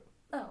 to it.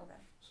 Oh, okay.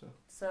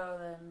 So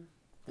then,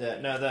 Yeah,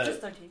 no,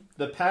 just 13.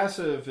 the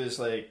passive is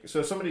like, so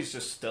if somebody's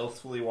just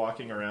stealthily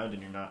walking around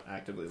and you're not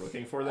actively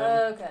looking for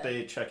them, Okay.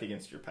 they check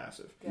against your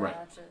passive. Right.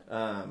 Gotcha.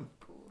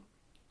 Cool.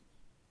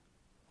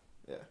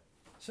 Cool.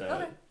 So,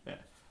 Okay. yeah.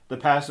 The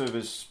passive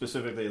is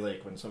specifically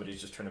like when somebody's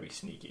just trying to be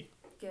sneaky.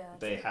 Gotcha.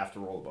 They have to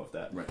roll above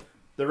that. Right.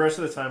 The rest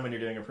of the time when you're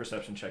doing a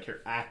perception check,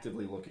 you're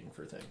actively looking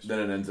for things. Then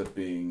it ends up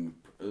being.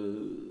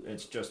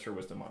 It's just her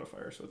wisdom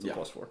modifier, so it's a Yeah.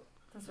 +4.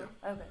 That's right.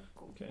 Okay,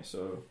 cool. Okay,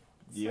 so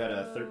you had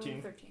a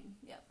 13? 13,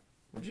 yeah.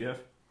 What'd you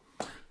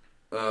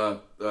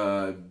have?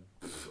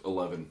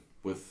 11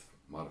 with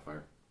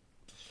modifier.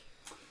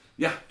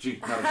 Yeah, gee,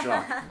 not a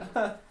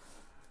shock.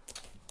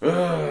 I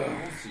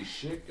don't see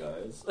shit,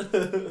 guys.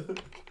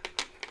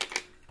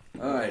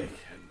 I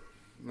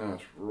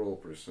cannot roll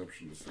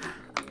perception to save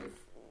my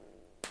life.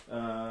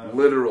 Uh,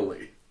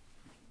 Literally,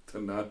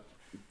 to not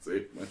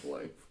save my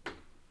life.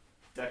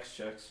 Dex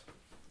checks.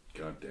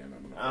 God damn,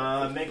 I'm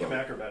gonna Make them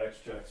acrobatics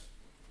checks.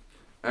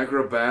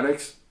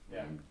 acrobatics.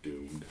 Yeah. I'm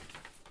doomed.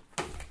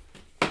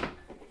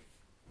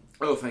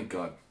 Oh, thank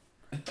God.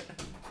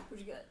 What'd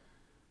you get?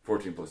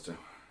 14 plus 2.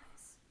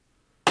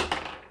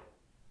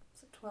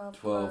 So 12.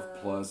 12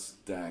 plus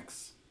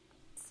Dex.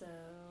 So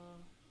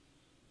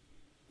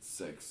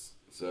 6.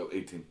 So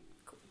 18.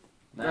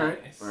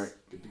 Nice. All right.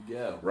 Good to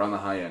go. We're on the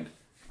high end.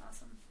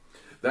 awesome.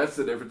 That's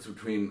the difference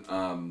between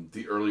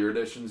the earlier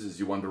editions is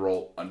you want to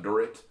roll under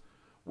it,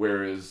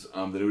 whereas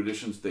the new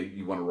editions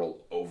you want to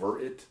roll over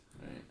it.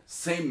 Right.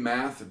 Same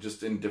math,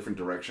 just in different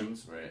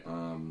directions. Right.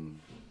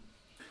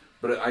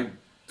 But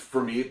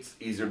for me, it's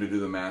easier to do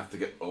the math to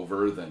get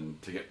over than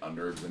to get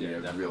under. Then you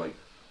have to be like,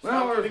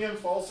 Stop well, giving him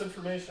false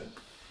information.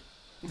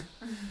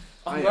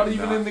 I I'm not am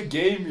even not. in the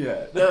game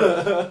yet.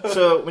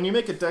 So when you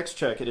make a dex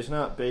check, it is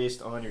not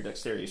based on your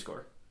dexterity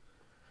score.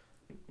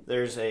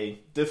 There's a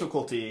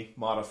difficulty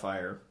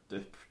modifier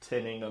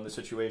depending on the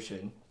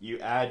situation. You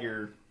add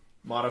your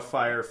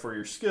modifier for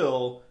your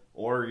skill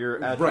or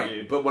your attribute.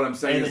 Right, but what I'm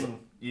saying and is, then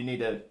you need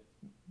to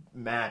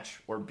match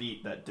or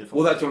beat that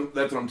difficulty. well,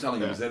 that's what I'm telling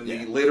you. Yeah. Is in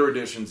Yeah. the later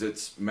editions,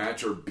 it's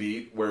match or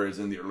beat, whereas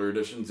in the earlier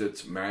editions,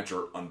 it's match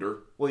or under.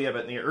 Well, yeah,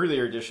 but in the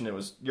earlier edition, it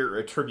was your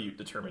attribute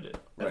determined it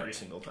every Right.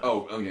 single time.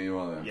 Oh, okay,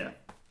 well, yeah.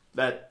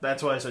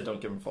 That's why I said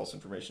don't give him false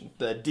information.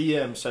 The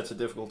DM sets a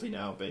difficulty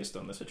now based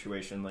on the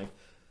situation. Like,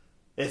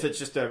 if it's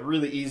just a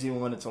really easy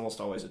one, it's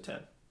almost always a 10.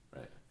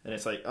 Right. And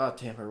it's like, oh,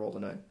 damn, I rolled a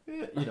 9.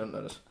 Yeah, you don't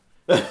notice.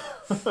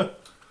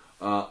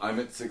 I'm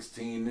at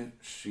 16.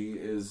 She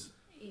is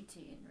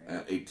 18, right?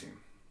 at 18.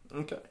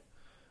 Okay.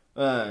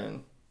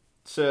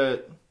 So,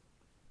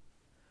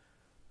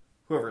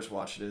 whoever's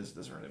watch it is,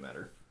 doesn't really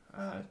matter.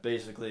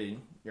 Basically,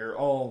 you're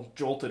all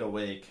jolted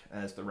awake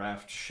as the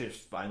raft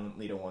shifts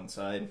violently to one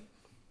side.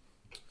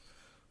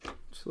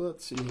 So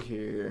let's see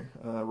here.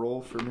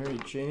 Roll for Mary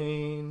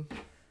Jane.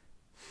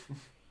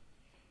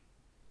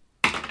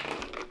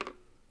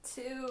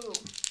 2.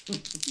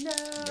 No.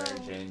 Mary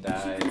Jane She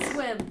dies. can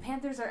swim.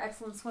 Panthers are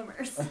excellent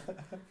swimmers.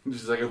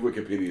 Just like a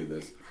Wikipedia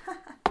this.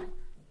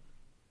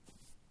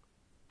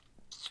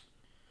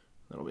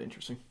 That'll be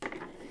interesting.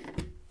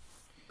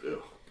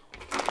 Ew.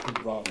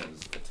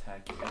 Llamas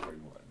attack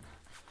everyone.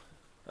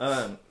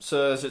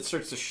 So as it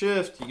starts to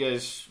shift, you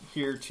guys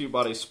hear 2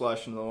 bodies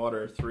splash into the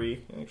water.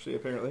 3, actually,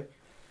 apparently.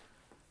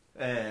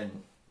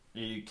 And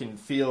you can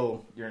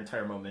feel your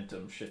entire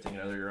momentum shifting in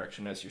another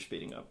direction as you're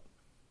speeding up.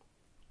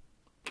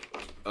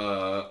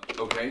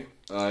 Okay.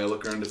 I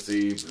look around to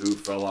see who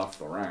fell off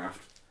the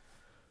raft.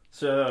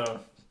 So,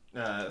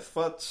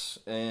 Futz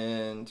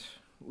and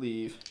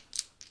Leave,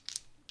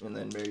 and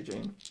then Mary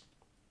Jane.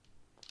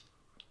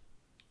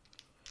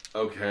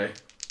 Okay.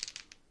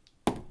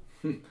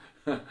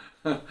 Okay.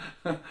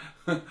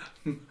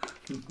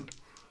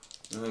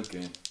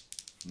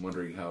 I'm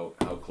wondering how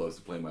close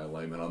to play my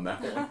alignment on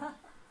that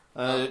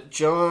one.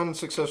 John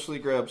successfully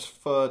grabs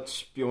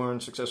Futz. Bjorn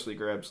successfully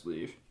grabs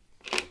Leave.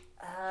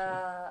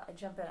 I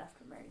jump in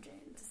after Mary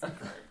Jane to save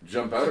her.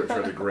 Jump out or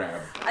try to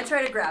grab? I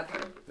try to grab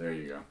her. There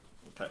you go.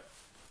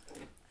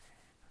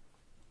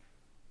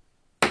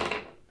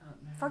 Okay.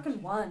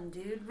 Fucking 1,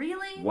 dude.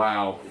 Really?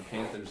 Wow. The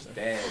panther's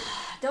dead.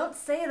 Don't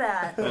say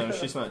that. No,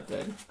 she's not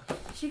dead.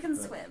 She can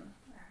swim.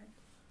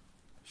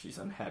 She's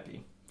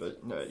unhappy.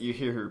 But you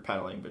hear her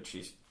paddling, but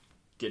she's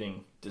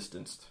getting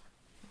distanced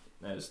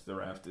as the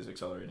raft is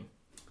accelerating.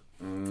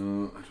 I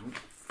don't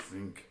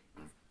think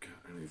I've got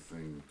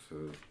anything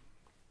to...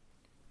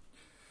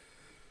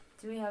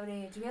 Do we have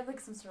like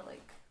some sort of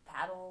like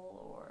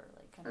paddle or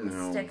like kind of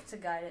No. stick to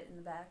guide it in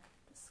the back?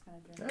 Just kind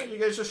of doing You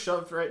guys just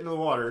shoved right into the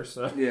water,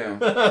 so. Yeah.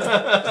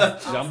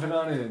 Jumping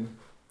on in.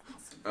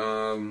 I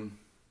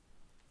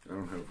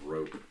don't have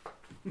rope.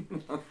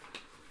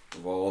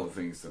 Of all the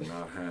things to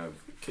not have.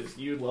 Because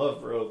you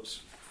love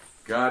ropes.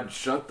 God,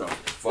 shut the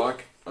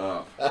fuck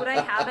up. Would I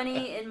have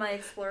any in my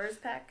explorer's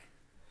pack?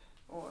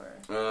 Or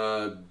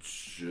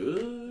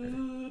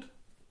Should...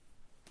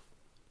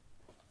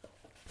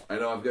 I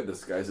know I've got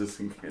disguises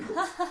and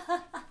candles. I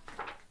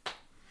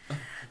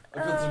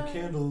put some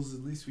candles.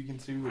 At least we can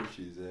see where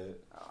she's at.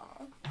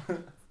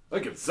 I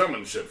could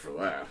summon shit for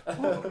that.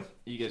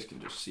 You guys can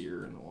just see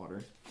her in the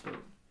water. So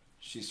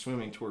she's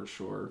swimming towards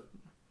shore.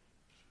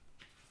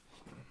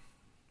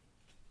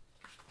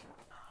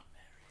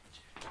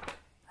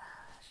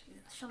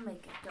 she'll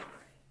make it. Don't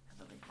worry.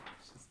 I believe her.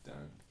 She's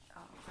done.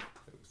 Oh.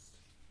 Toast.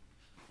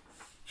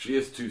 She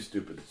is too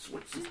stupid to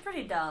swim. She's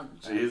pretty dumb.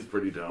 She is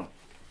pretty dumb.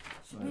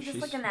 She's just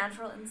like a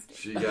natural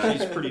instinct.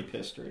 She's pretty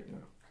pissed right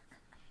now.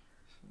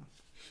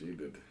 She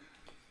did.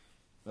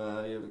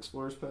 You have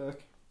Explorer's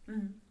Pack.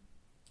 Mm-hmm.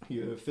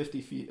 You have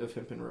 50 feet of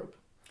hempen rope.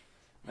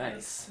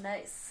 Nice.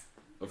 Nice.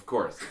 Of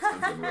course, it's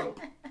hempen rope.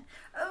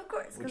 Of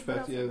course. Which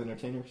pack do you have?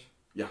 Entertainers?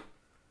 Yeah.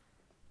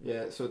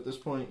 Yeah, so at this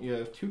point you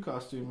have 2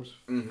 costumes.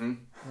 Mm-hmm.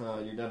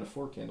 You're down to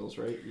 4 candles,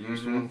 right? You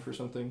used one for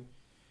something.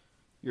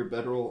 Your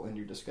bedroll and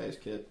your disguise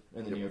kit.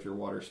 And then you have your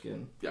water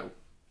skin. Yeah.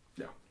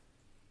 Yeah.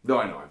 No,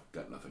 I know. I've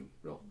got nothing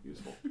real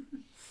useful.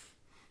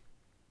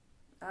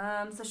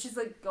 So she's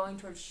like going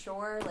towards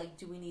shore. Like,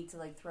 do we need to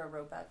like throw a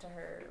rope out to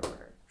her,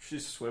 or?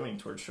 She's swimming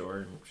towards shore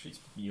and she's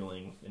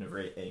yelling in a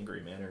very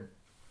angry manner.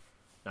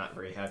 Not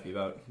very happy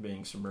about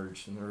being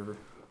submerged in the river.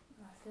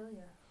 I feel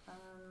ya.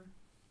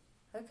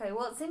 Okay,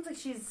 well, it seems like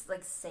she's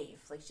like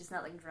safe. Like she's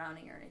not like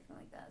drowning or anything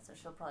like that. So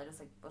she'll probably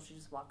just she'll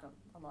just walk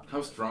along.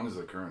 How strong is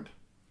the current?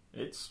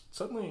 It's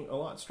suddenly a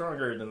lot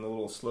stronger than the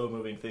little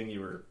slow-moving thing you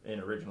were in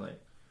originally.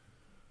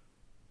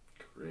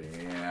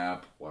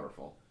 Crap.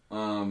 Waterfall.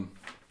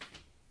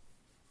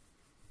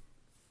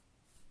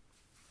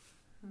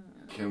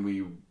 Can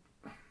we...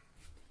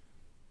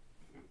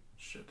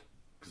 Shit.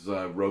 Because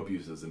rope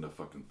use isn't a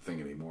fucking thing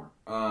anymore.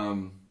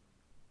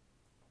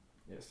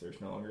 Yes,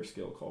 there's no longer a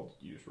skill called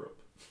use rope.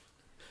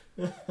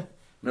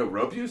 No,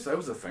 rope use? That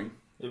was a thing.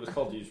 It was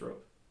called use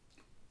rope.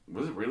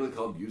 Was it really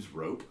called use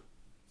rope?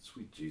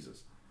 Sweet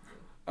Jesus.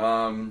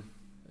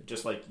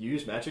 Just like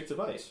use magic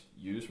device.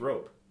 Use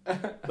rope.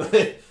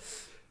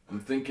 I'm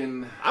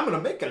thinking... I'm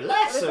gonna make a What if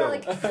lasso! I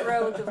like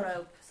throw the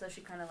rope so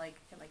she kind of like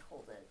can like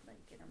hold it like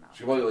in her mouth?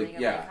 She probably, like, or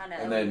something, yeah, kinda,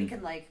 and then- we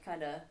can like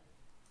kind of,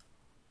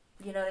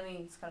 you know what I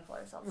mean? Just kind of pull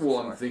ourselves. Well, to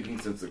I'm shore. thinking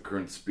since the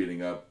current's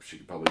speeding up, she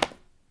could probably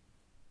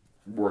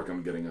work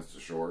on getting us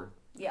to shore.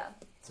 Yeah.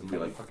 Some Be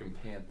like- fucking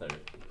panther.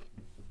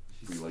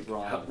 We She's like,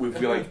 strong. we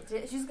feel like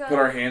She's got. put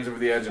our hands over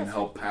the edge and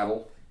help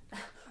paddle.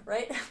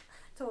 Right?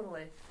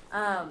 Totally.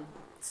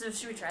 So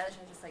should we try that?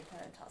 Should I just like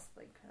kind of toss,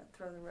 like kind of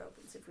throw the rope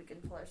and see if we can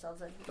pull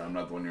ourselves in? I'm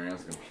not the one you're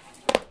asking.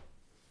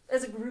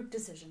 It's a group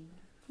decision,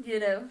 you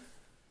know.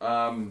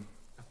 Um,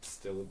 I'm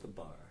still at the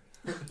bar.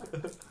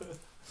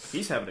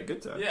 He's having a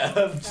good time. Yeah,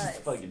 I'm just Nice,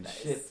 fucking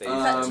nice. shit faced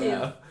Cut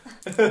now.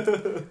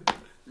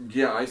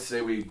 yeah, I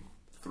say we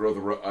throw the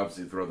rope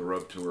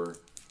to her.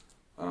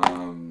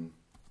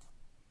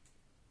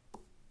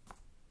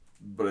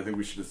 But I think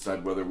we should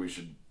decide whether we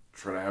should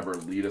try to have her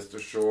lead us to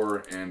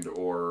shore and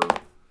or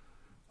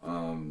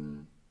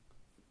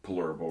pull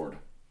her aboard.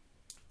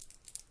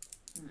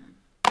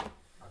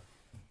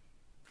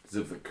 Because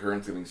if the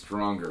current's getting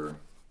stronger,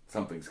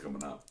 something's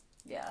coming up.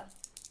 Yeah.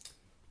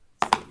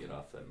 So get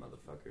off that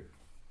motherfucker.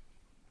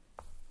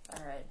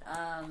 All right.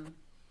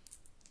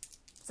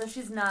 So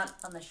she's not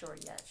on the shore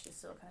yet. She's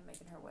still kind of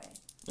making her way.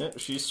 Yeah,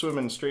 she's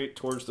swimming straight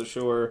towards the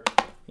shore,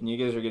 and you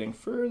guys are getting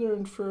further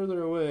and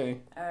further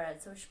away. All right.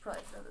 So we should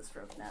probably throw this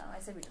rope now. I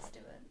say we just do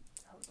it.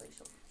 Hopefully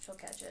she'll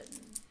catch it and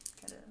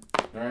kind of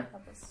All right.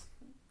 help us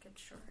get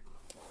to shore.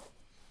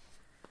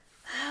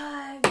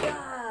 Oh,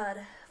 God.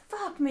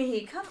 Fuck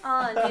me. Come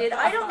on, dude.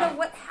 I don't know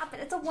what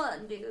happened. It's a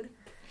 1, dude.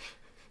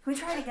 Can we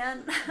try it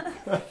again?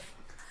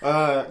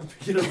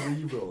 Get a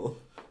reroll.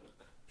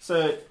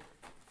 So,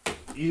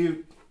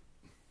 you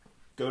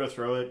go to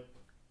throw it.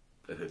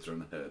 It hits her in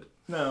the head.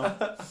 No.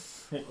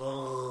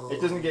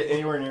 It doesn't get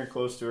anywhere near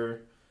close to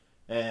her.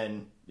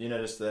 And you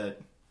notice that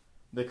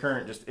the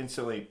current just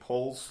instantly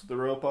pulls the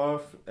rope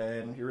off,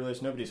 and you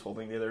realize nobody's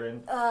holding the other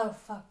end. Oh,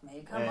 fuck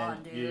me. Come and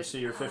on, dude. you see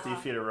your 50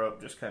 feet of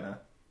rope just kind of...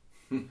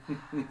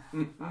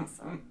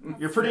 Awesome.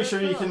 You're pretty That's so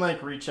sure you cool. can,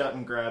 like, reach out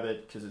and grab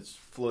it because it's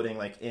floating,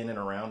 like, in and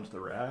around the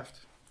raft.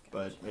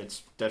 But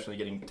it's definitely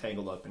getting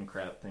tangled up in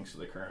crap thanks to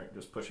the current,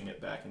 just pushing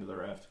it back into the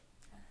raft.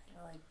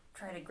 You're like,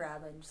 try to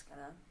grab it and just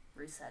kind of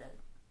reset it.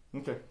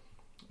 Okay.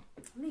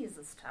 I'm going to use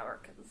this tower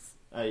because...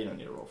 You don't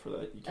need a roll for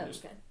that. You can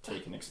just okay.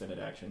 take an extended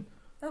action.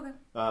 Okay.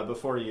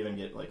 Before you even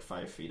get, like,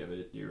 5 feet of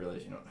it, you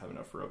realize you don't have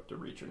enough rope to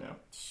reach her now.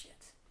 Shit.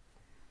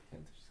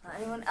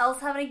 Anyone else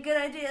have any good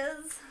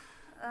ideas?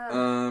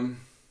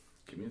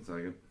 Give me a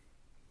second.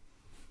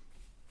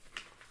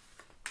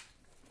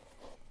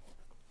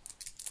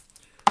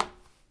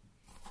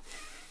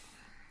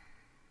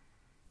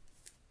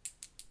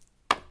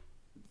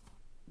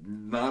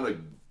 Not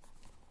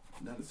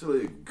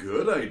necessarily a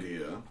good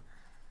idea,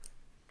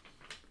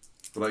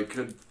 but I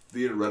could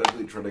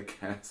theoretically try to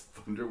cast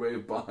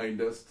Thunderwave behind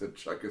us to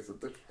chuck us at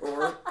the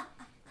shore.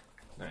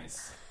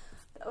 Nice.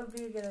 That would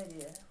be a good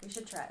idea. We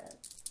should try it.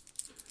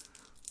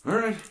 All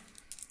right.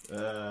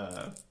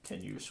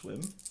 Can you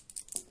swim?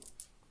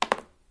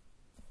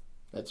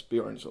 That's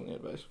Bjorn's only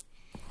advice.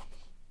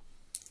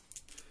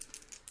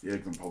 Yeah,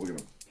 'cause I'm probably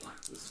gonna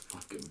block this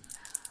fucking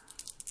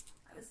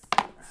I was...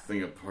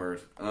 thing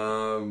apart.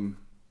 And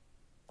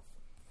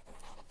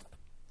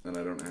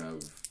I don't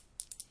have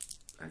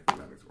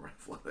acrobatics or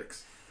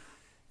athletics.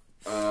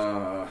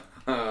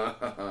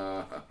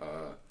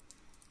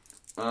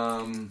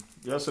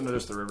 You also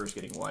notice the river's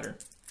getting wider.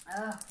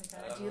 Oh, we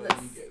gotta do You this. guys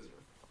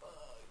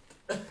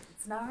are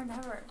It's now or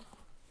never.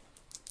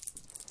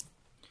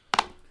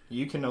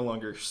 You can no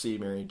longer see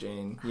Mary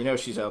Jane. You know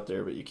she's out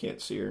there, but you can't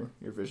see her.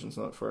 Your vision's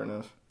not far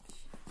enough.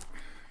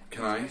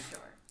 Can I? Sure.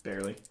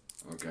 Barely.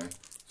 Okay,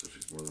 so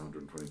she's more than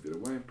 120 feet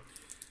away.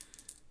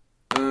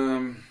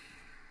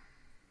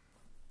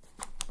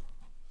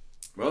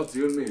 Well, it's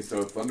you and me,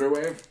 so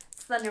Thunderwave.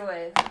 It's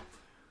Thunderwave.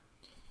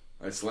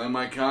 I slam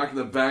my cock in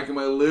the back of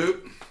my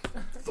loot.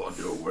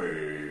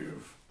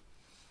 Thunderwave.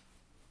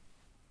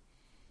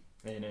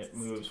 And it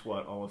moves,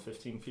 what, all of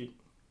 15 feet?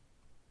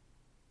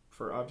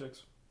 For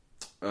objects?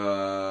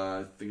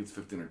 I think it's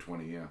 15 or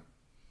 20, yeah.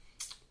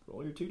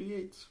 Roll your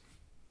 2d8s.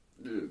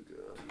 Oh, God.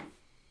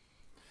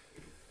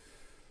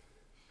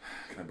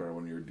 Can I borrow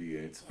one of your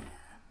D8s? Yeah.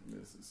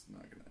 This is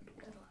not going to end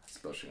well.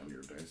 Especially on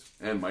your dice.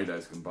 And my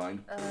dice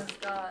combined. Oh,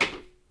 God.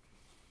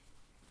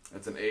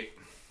 That's an 8.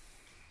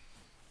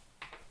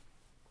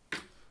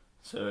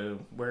 So,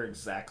 where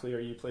exactly are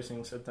you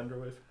placing said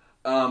Thunderwave?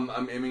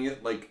 I'm aiming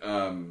it like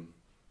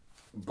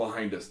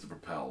behind us to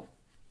propel.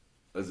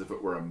 As if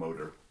it were a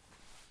motor.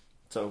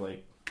 So,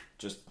 like,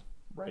 just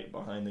right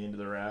behind the end of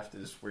the raft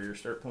is where your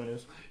start point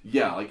is?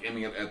 Yeah, like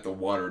aiming it at the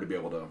water to be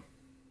able to...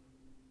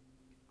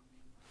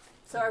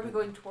 So are we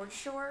going towards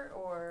shore,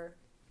 or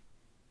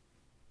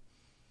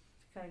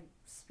kind of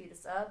speed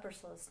us up or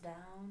slow us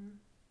down?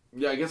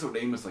 Yeah, I guess I would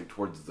aim us like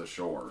towards the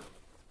shore.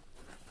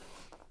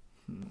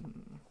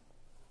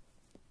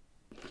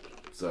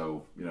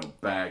 So, you know,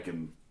 back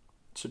and...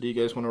 So do you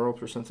guys want to roll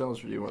percentiles,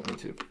 or do you want me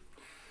to?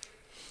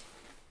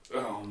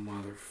 Oh,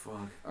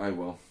 motherfuck. I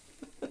will.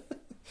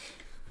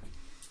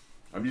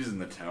 I'm using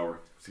the tower.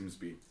 Seems to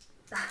be...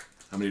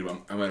 How many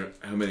am I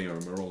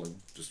rolling?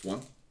 Just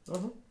one?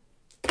 Uh-huh.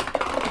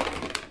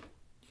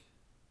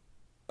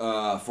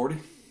 40?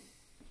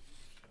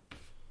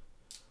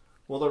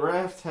 Well, the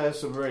raft has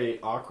some very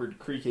awkward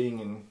creaking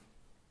and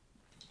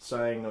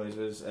sighing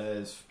noises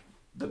as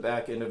the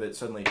back end of it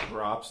suddenly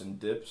drops and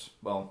dips.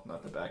 Well,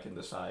 not the back end,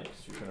 the side,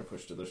 because you're trying to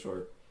push to the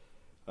shore.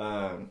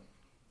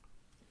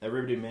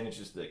 Everybody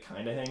manages to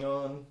kind of hang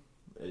on.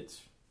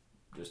 It's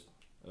just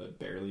a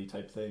barely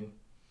type thing.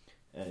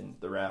 And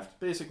the raft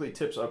basically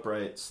tips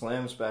upright,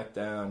 slams back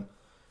down.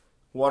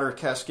 Water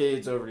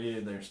cascades over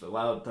you. There's the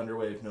loud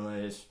thunderwave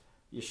noise.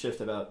 You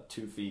shift about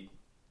 2 feet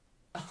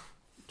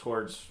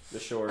towards the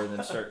shore and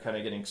then start kind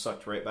of getting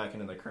sucked right back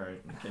into the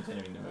current and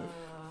continuing to move.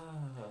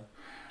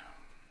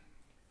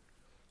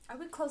 Are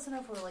we close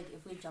enough where, like,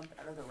 if we jump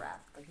out of the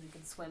raft, like, we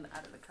can swim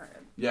out of the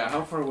current? Yeah,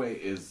 how far away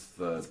is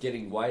the... It's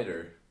getting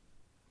wider.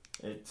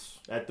 It's,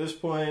 at this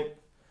point,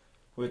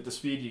 with the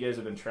speed you guys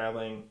have been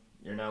traveling,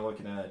 you're now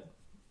looking at,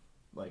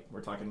 like,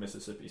 we're talking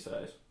Mississippi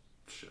size.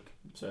 Shit.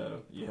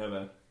 So you have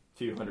a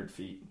few hundred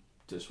feet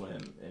to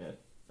swim in a,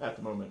 at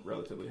the moment,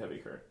 relatively heavy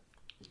current.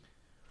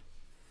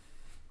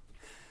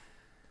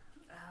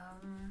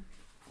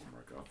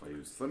 Mark off, I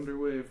use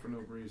Thunderwave for no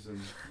reason.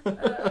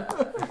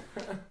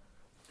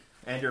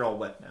 And you're all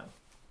wet now.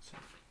 So.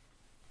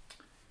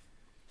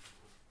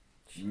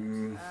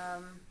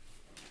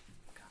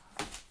 God.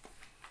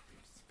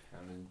 Just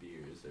pounding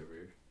beers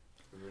over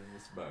in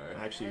this bar.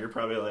 Actually, you're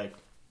probably like,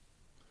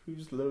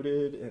 who's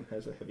loaded and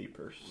has a heavy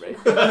purse? Right.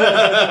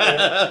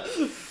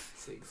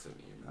 Take some of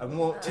your I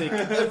won't take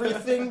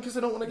everything because I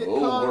don't want to get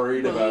caught.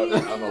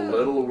 I'm a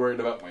little worried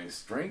about my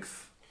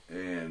strength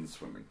and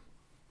swimming.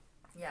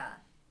 Yeah,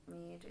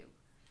 me too.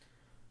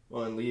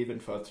 Well, and Leave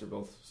and Futz are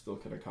both still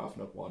kind of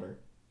coughing up water.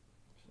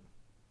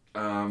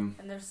 And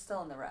they're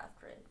still in the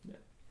raft, right? Yeah.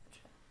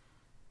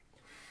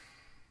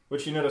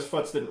 Which you notice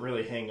Futz didn't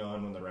really hang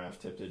on when the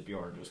raft tipped.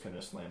 Bjorn just kind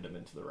of slammed him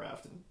into the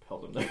raft and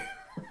held him there.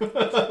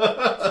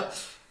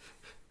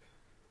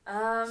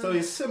 So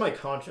he's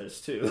semi-conscious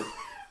too.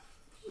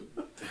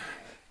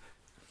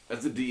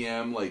 As a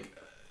DM, like,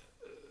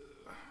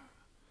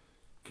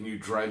 can you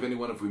drive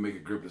anyone if we make a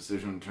group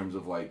decision in terms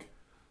of, like,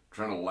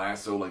 trying to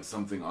lasso, like,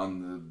 something on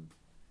the...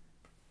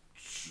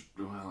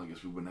 Well, I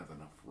guess we wouldn't have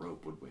enough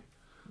rope, would we?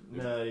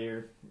 No, you're...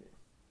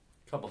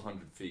 a couple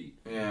 100 feet.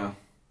 Yeah.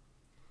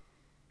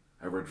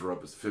 Average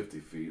rope is 50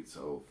 feet,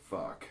 so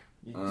fuck.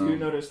 You do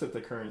notice that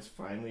the current's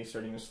finally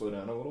starting to slow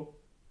down a little.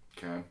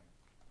 Okay.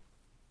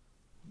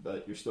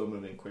 But you're still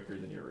moving quicker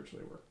than you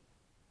originally were.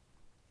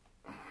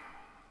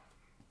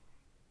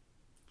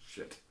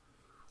 Shit.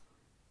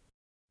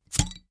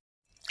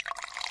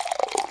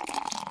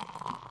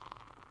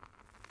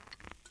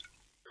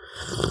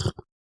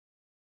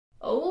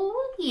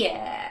 Oh,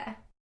 yeah.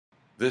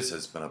 This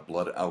has been a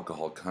Blood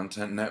Alcohol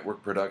Content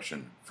Network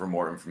production. For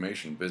more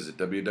information, visit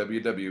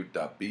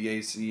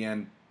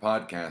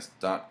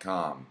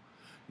www.bacnpodcast.com.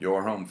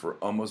 Your home for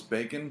almost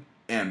bacon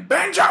and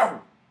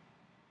banjo!